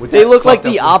 They look like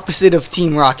the opposite of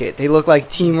Team Rocket. They look like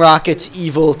Team Rocket's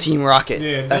evil Team Rocket.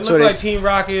 Yeah, they that's look what like it's. Team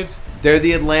Rockets. They're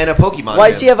the Atlanta Pokemon. Why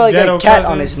does he have like Ghetto a cat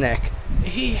on Cousins. his neck?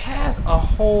 He has a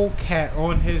whole cat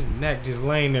on his neck just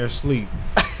laying there asleep.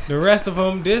 The rest of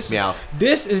them, this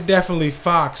is definitely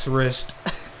Fox wrist.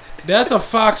 That's a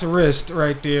Fox wrist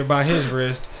right there by his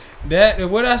wrist. That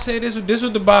what I say? This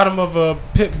was the bottom of a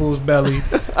pit bull's belly.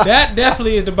 That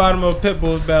definitely is the bottom of a pit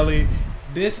bull's belly.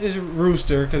 This is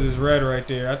Rooster because it's red right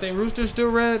there. I think Rooster's still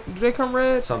red. Do they come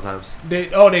red? Sometimes. They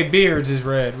beards is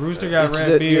red. Rooster got It's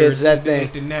red the- beards. yeah, it's that thing.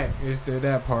 The neck is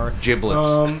that part.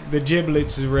 Giblets. The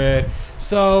giblets is red.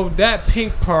 So that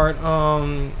pink part,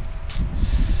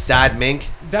 Dyed mink.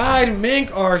 dyed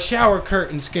mink or shower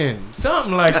curtain skin,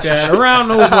 something like that. Around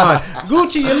those lines.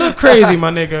 Gucci, you look crazy,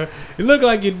 my nigga. You look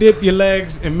like you dip your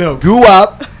legs in milk. Goo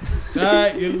up.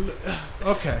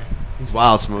 Okay. He's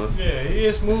wild smooth. Yeah, he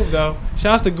is smooth though.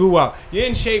 Shouts to Goo Out. You're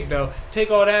in shape though.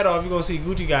 Take all that off, you're gonna see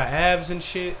Gucci got abs and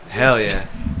shit. Hell yeah.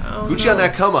 Gucci on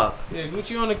that come up. Yeah,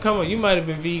 Gucci on the come up. You might have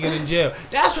been vegan in jail.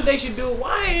 That's what they should do.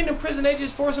 Why ain't in prison they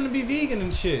just force him to be vegan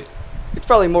and shit? It's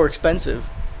probably more expensive.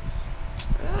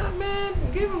 Man,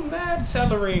 give him bad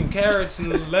celery and carrots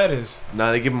and lettuce.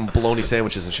 Nah, they give him bologna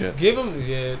sandwiches and shit. Give him,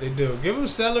 yeah, they do. Give him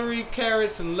celery,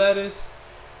 carrots, and lettuce,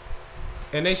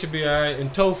 and they should be alright.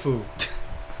 And tofu.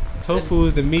 Tofu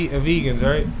is the meat of vegans,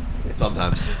 right?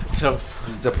 Sometimes.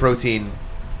 It's a protein.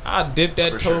 I dip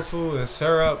that For sure. tofu in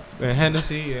syrup and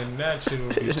Hennessy, and that shit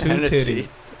would be too Hennessy. titty.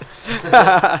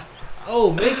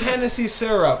 Oh, make Hennessy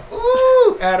syrup. Ooh.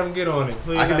 Adam, get on it,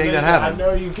 please. I can make know that you- happen. I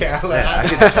know you can. Like, Yeah, I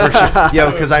can for sure.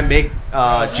 Yo, because I make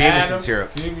Jameson Adam,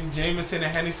 syrup. Give me Jameson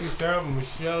and Hennessy syrup. I'm gonna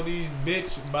show these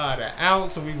bitch by the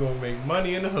ounce, and we gonna make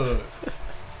money in the hood.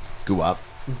 Go up.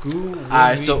 Goo,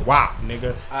 Alright, so- wow,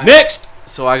 nigga. Alright. Next.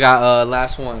 So I got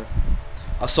last one.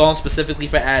 A song specifically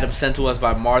for Adam sent to us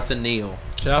by Martha Neal.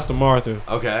 Shouts to Martha.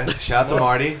 Okay. Shout out to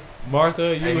Marty.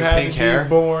 Martha, And you your had pink to hair. be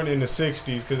born in the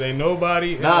 '60s because ain't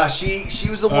nobody. Nah, she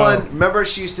was the one. Remember,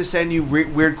 she used to send you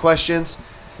weird questions.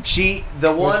 The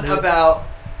one weird? about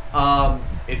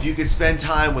if you could spend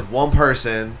time with one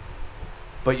person,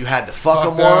 but you had to fuck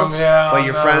them them, once, yeah, but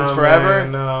you're no, friends forever.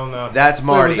 man, no. That's Wait,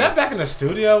 Marty. was that back in the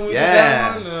studio? When we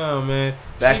Yeah. did that one? No, man.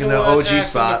 Back She in the one OG asking the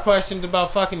spot. questions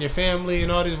about fucking your family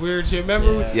and all this weird shit.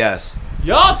 Remember? Yeah. Yes.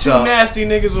 Y'all two So- nasty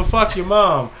niggas will fuck your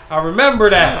mom. I remember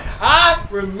that. I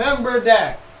remember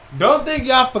that. Don't think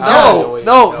y'all forgot.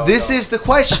 No. This is the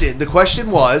question. The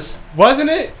question was, Wasn't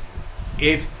it?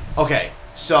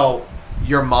 So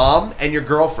your mom and your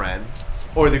girlfriend,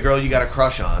 or the girl you got a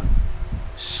crush on,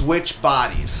 switch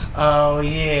bodies. Oh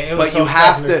yeah. It was But so you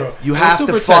have technical. to you It was have to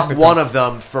super fuck technical. one of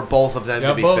them for both of them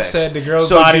Y'all to be both fixed. said the girl's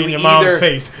So body you in your mom's either-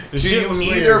 face. The Do shit you was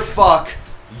either weird. fuck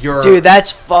your Dude,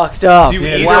 that's fucked up. Do you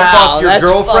Yeah, either wow, fuck your that's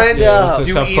girlfriend? fucked Yeah, up. it's a Do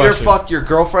you tough either question. fuck your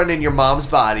girlfriend in your mom's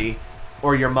body,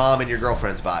 or your mom in your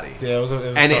girlfriend's body? Yeah, it was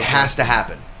a And it tough has to one.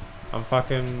 happen. I'm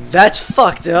fucking. That's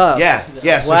fucked up. Yeah.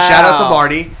 So Wow. shout out to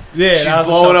Marty. Yeah, She's that was a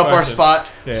blowing tough up our question. spot.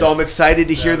 Yeah. So I'm excited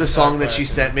to hear That the was a song tough that she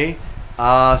question. sent me.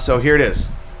 So here it is.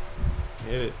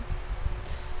 Get it.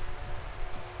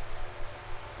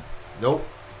 Nope.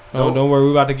 No, Nope. don't worry,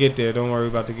 we about to get there. Don't worry, we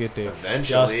about to get there.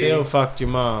 Eventually. Y'all still fucked your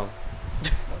mom.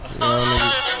 You know what I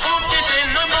mean?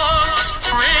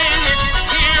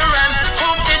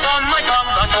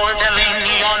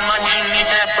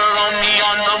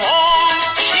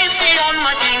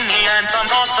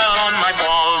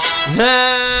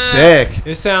 Sick.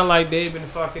 It sound like they've been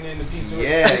fucking in the pizzeria.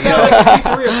 Yeah, it sound like a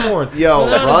pizzeria porn. Yo, To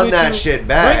be honest run with that you, shit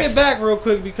back. Bring it back real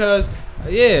quick because,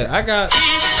 yeah, I got.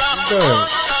 Girl.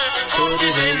 Put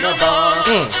it in the box.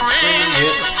 Bring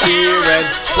it here and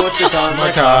put it on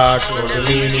my Cock,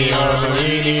 tortellini on my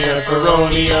weenie,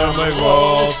 pepperoni on my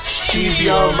balls, cheesy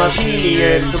on my peenie,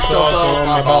 and some sauce on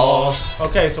my balls.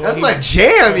 Okay, so That's what my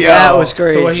jam, yo. That was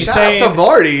crazy. So what he's Shout out to saying,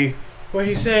 Marty. what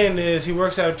he's saying is he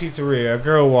works at a pizzeria. A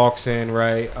girl walks in,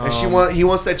 right? And he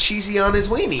wants that cheesy on his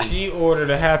weenie. She ordered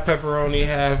a half pepperoni,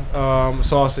 half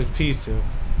sausage pizza.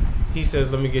 He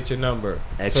says, "Let me get your number."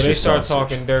 so Extra they start sausage.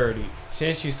 talking dirty.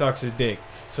 Then she sucks his dick.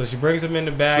 So she brings him in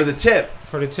the back For the tip.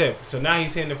 For the tip. So now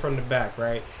he's hitting it from the back,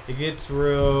 right? It gets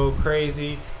real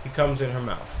crazy. He comes in her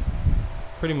mouth.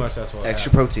 Pretty much that's what.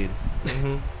 Extra happened.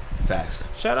 protein. Facts.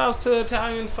 Shout outs to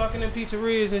Italians fucking in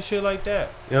pizzerias and shit like that.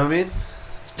 You know what I mean?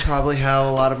 It's probably how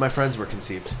a lot of my friends were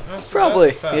conceived. Probably,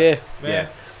 that's a fact, yeah. man. Yeah.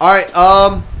 All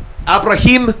right.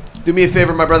 Abraham, do me a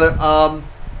favor, my brother.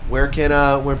 Where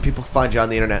people find you on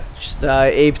the internet? Just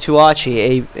Abe Tuachi.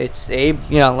 Abe, it's Abe,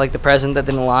 like the president that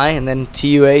didn't lie, and then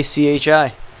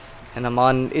Tuachi. And I'm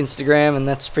on Instagram, and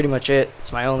that's pretty much it.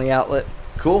 It's my only outlet.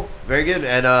 Cool. Very good.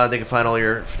 And they can find all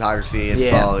your photography and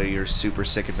Yeah. follow your super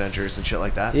sick adventures and shit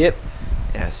like that. Yep.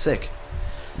 Yeah, sick.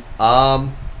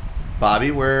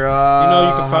 Bobby, where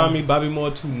You can find me Bobby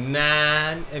Moore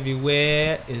 29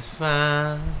 everywhere is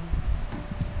fine.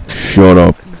 Shut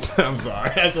up. I'm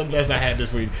sorry. That's the best I had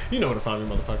this week. You know where to find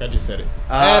me, motherfucker. I just said it.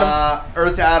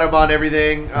 Earth to Adam on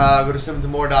everything. Go to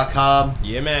simmonsandmore.com.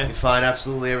 Yeah, man. You find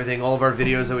absolutely everything. All of our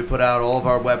videos that we put out, all of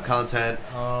our web content,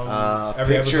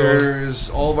 every pictures,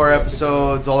 all of our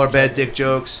episodes, all our bad dick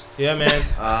jokes. Yeah, man.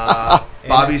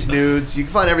 Bobby's nudes. You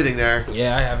can find everything there.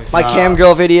 Yeah, I have it. My cam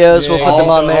girl videos, we'll put them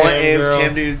on All there. the Ames, girl.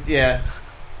 cam nudes. Yeah.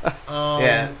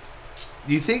 Yeah.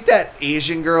 Do you think that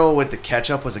Asian girl with the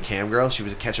ketchup was a cam girl? She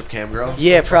was a ketchup cam girl?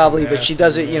 Yeah, probably, but she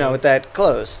does it, with that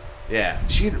clothes. Yeah.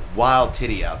 She had wild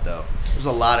titty out, though. There's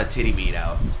a lot of titty meat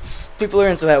out. People are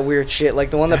into that weird shit, like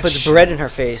the one that That puts shit. bread in her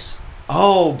face.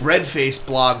 Oh, bread-faced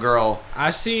blog girl. I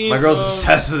seen My girl's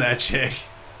obsessed with that chick.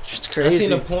 It's I crazy.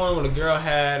 seen a porn when a girl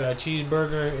had a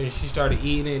cheeseburger and she started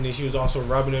eating it, and then she was also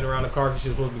rubbing it around the car because she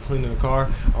was supposed to be cleaning the car.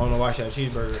 I don't know why she had a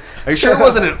cheeseburger. Are you sure it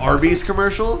wasn't an Arby's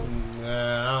commercial?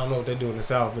 Nah, I don't know what they do in the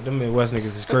South, but them Midwest niggas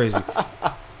is crazy.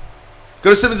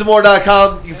 Go to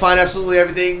simmonsandmore.com. You can find absolutely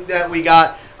everything that we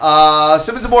got.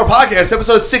 Simmons and More Podcast,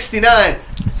 episode 69.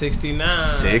 69.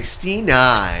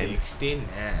 69. 69.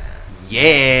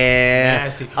 Yeah.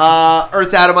 Nasty.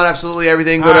 Earth Adam on absolutely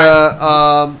everything. Go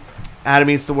to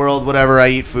Adam Eats the World, whatever. I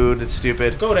eat food. It's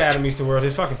stupid. Go to Adam Eats the World.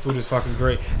 His fucking food is fucking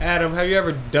great. Adam, have you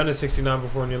ever done a 69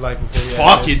 before in your life?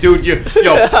 Fuck you, dude. Yo,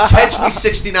 catch me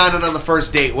 69 on the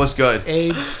first date. What's good?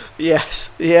 Abe.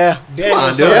 Yes. Yeah. Daniel,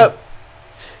 on, son. dude. Yep.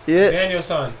 Yeah. Daniel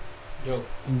son. Yo,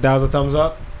 that was a thumbs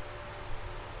up.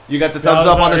 You got the thumbs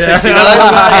up on the Yeah. 69?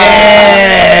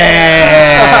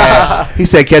 Yeah. He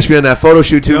said, catch me on that photo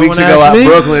shoot 2 You weeks wanna ago ask out in me?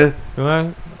 Brooklyn. You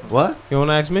want What?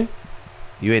 to ask me?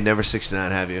 You ain't never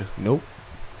 69, have you? Nope.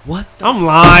 What? I'm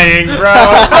lying, bro.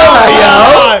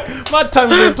 Yo. My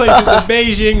tongue's been places in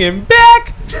Beijing and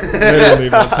back. Literally,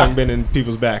 my tongue been in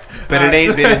people's back. But it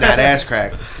ain't been in that ass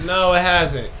crack. No, it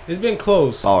hasn't. It's been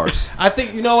close. Bars. I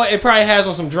think, you know what? It probably has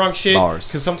on some drunk shit. Bars.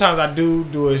 Because sometimes I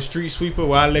do a street sweeper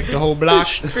where I lick the whole block.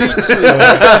 Street You know what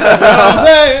I'm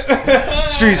saying?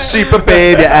 Street sweeper,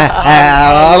 baby.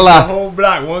 The whole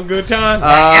block. One good time.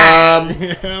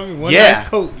 One yeah. nice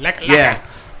coat. Like Yeah.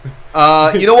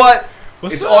 You know what?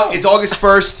 What's It's up? it's August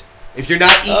 1st. If you're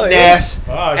not eating ass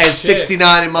Oh, and shit.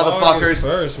 69 and motherfuckers, August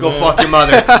 1st, go man. fuck your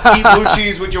mother. Eat blue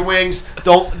cheese with your wings.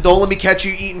 Don't let me catch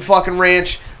you eating fucking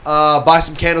ranch. Buy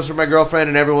some candles for my girlfriend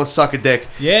and everyone suck a dick.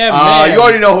 Yeah, man. You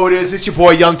already know who it is. It's your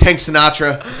boy Young Tank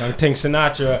Sinatra. Young Tank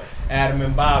Sinatra, Adam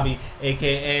and Bobby,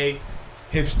 a.k.a.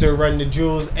 Hipster Run the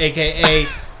Jewels, a.k.a.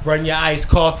 Run Your Iced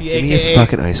Coffee, Give me a.k.a. your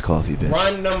fucking iced coffee, bitch.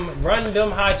 Run them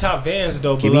high top Vans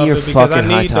though, Give me beloved, your because I fucking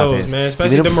high need top those, Vans. man. Give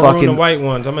Especially me the them maroon fucking- and white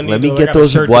ones. I'm gonna need Let me those. I get got a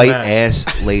those shirt to white match.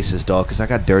 ass laces, dog, because I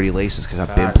got dirty laces because I've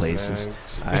been Facts, places.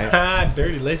 man. Alright?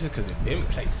 Dirty laces because they've been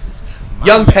places.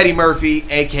 Young Petty Murphy,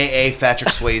 a.k.a. Patrick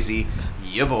Swayze.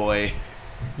 Yeah, boy.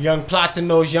 Young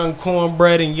Platinos, Young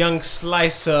Cornbread, and Young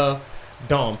Slicer,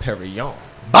 Dom Perignon.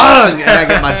 Bang! And I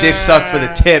get my dick sucked for the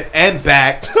tip and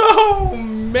back. Oh,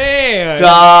 man. It's,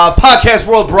 Podcast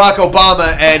World, Barack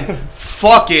Obama, and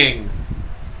fucking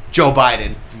Joe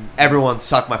Biden. Everyone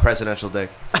suck my presidential dick.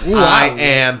 Ooh, I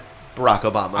am Barack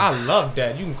Obama. I love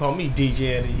that. You can call me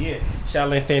DJ of the Year.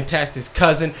 Shaolin Fantastic's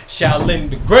cousin, Shaolin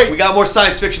the Great. We got more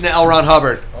science fiction than L. Ron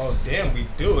Hubbard. Oh damn, we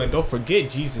do, and don't forget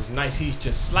Jesus nice. He's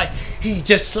just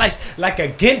sliced like a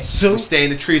We Ginsu. stay in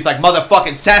the trees like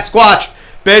motherfucking Sasquatch,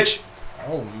 bitch.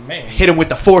 Oh man, Hit him with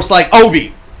the force like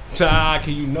Obi. can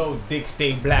you know Dick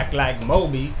stay black like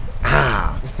Moby?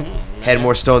 Ah. Head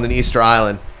more stone than Easter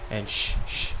Island. And shh,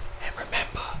 and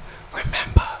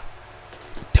remember,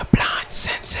 the blind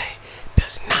sensei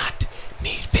does not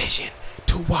need vision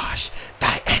to wash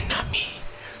thy enemy.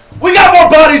 We got more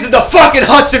bodies in the fucking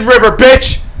Hudson River,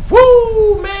 bitch.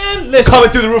 Woo, man! Listen, Coming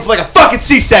through the roof like a fucking you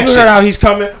C-section. heard how he's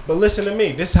coming, but listen to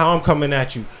me. This is how I'm coming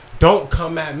at you. Don't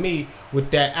come at me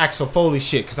with that Axel Foley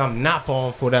shit, because I'm not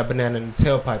falling for that banana in the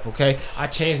tailpipe, okay? I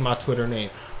changed my Twitter name.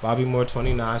 Bobby Moore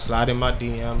 29. Slide in my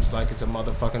DMs like it's a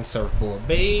motherfucking surfboard,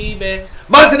 baby.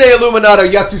 Montane Illuminato,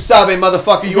 Yatsusabe,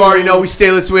 motherfucker. You already know we stay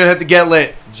lit so we don't have to get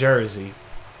lit. Jersey.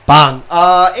 Bang.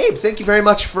 Abe, thank you very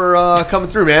much for coming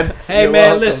through, man. Hey, You're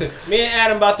man, welcome. listen. Me and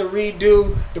Adam about to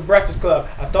redo The Breakfast Club.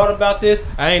 I thought about this.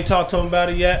 I ain't talked to him about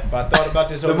it yet, but I thought about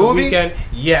this over the movie? weekend.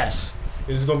 Yes.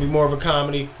 This is going to be more of a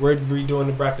comedy. We're redoing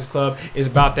The Breakfast Club. It's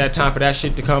about that time for that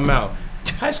shit to come out.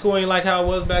 High school ain't like how it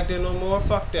was back then no more.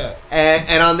 Fuck that.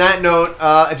 And on that note,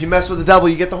 if you mess with the devil,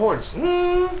 you get the horns.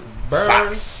 Burn.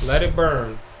 Facts. Let it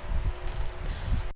burn.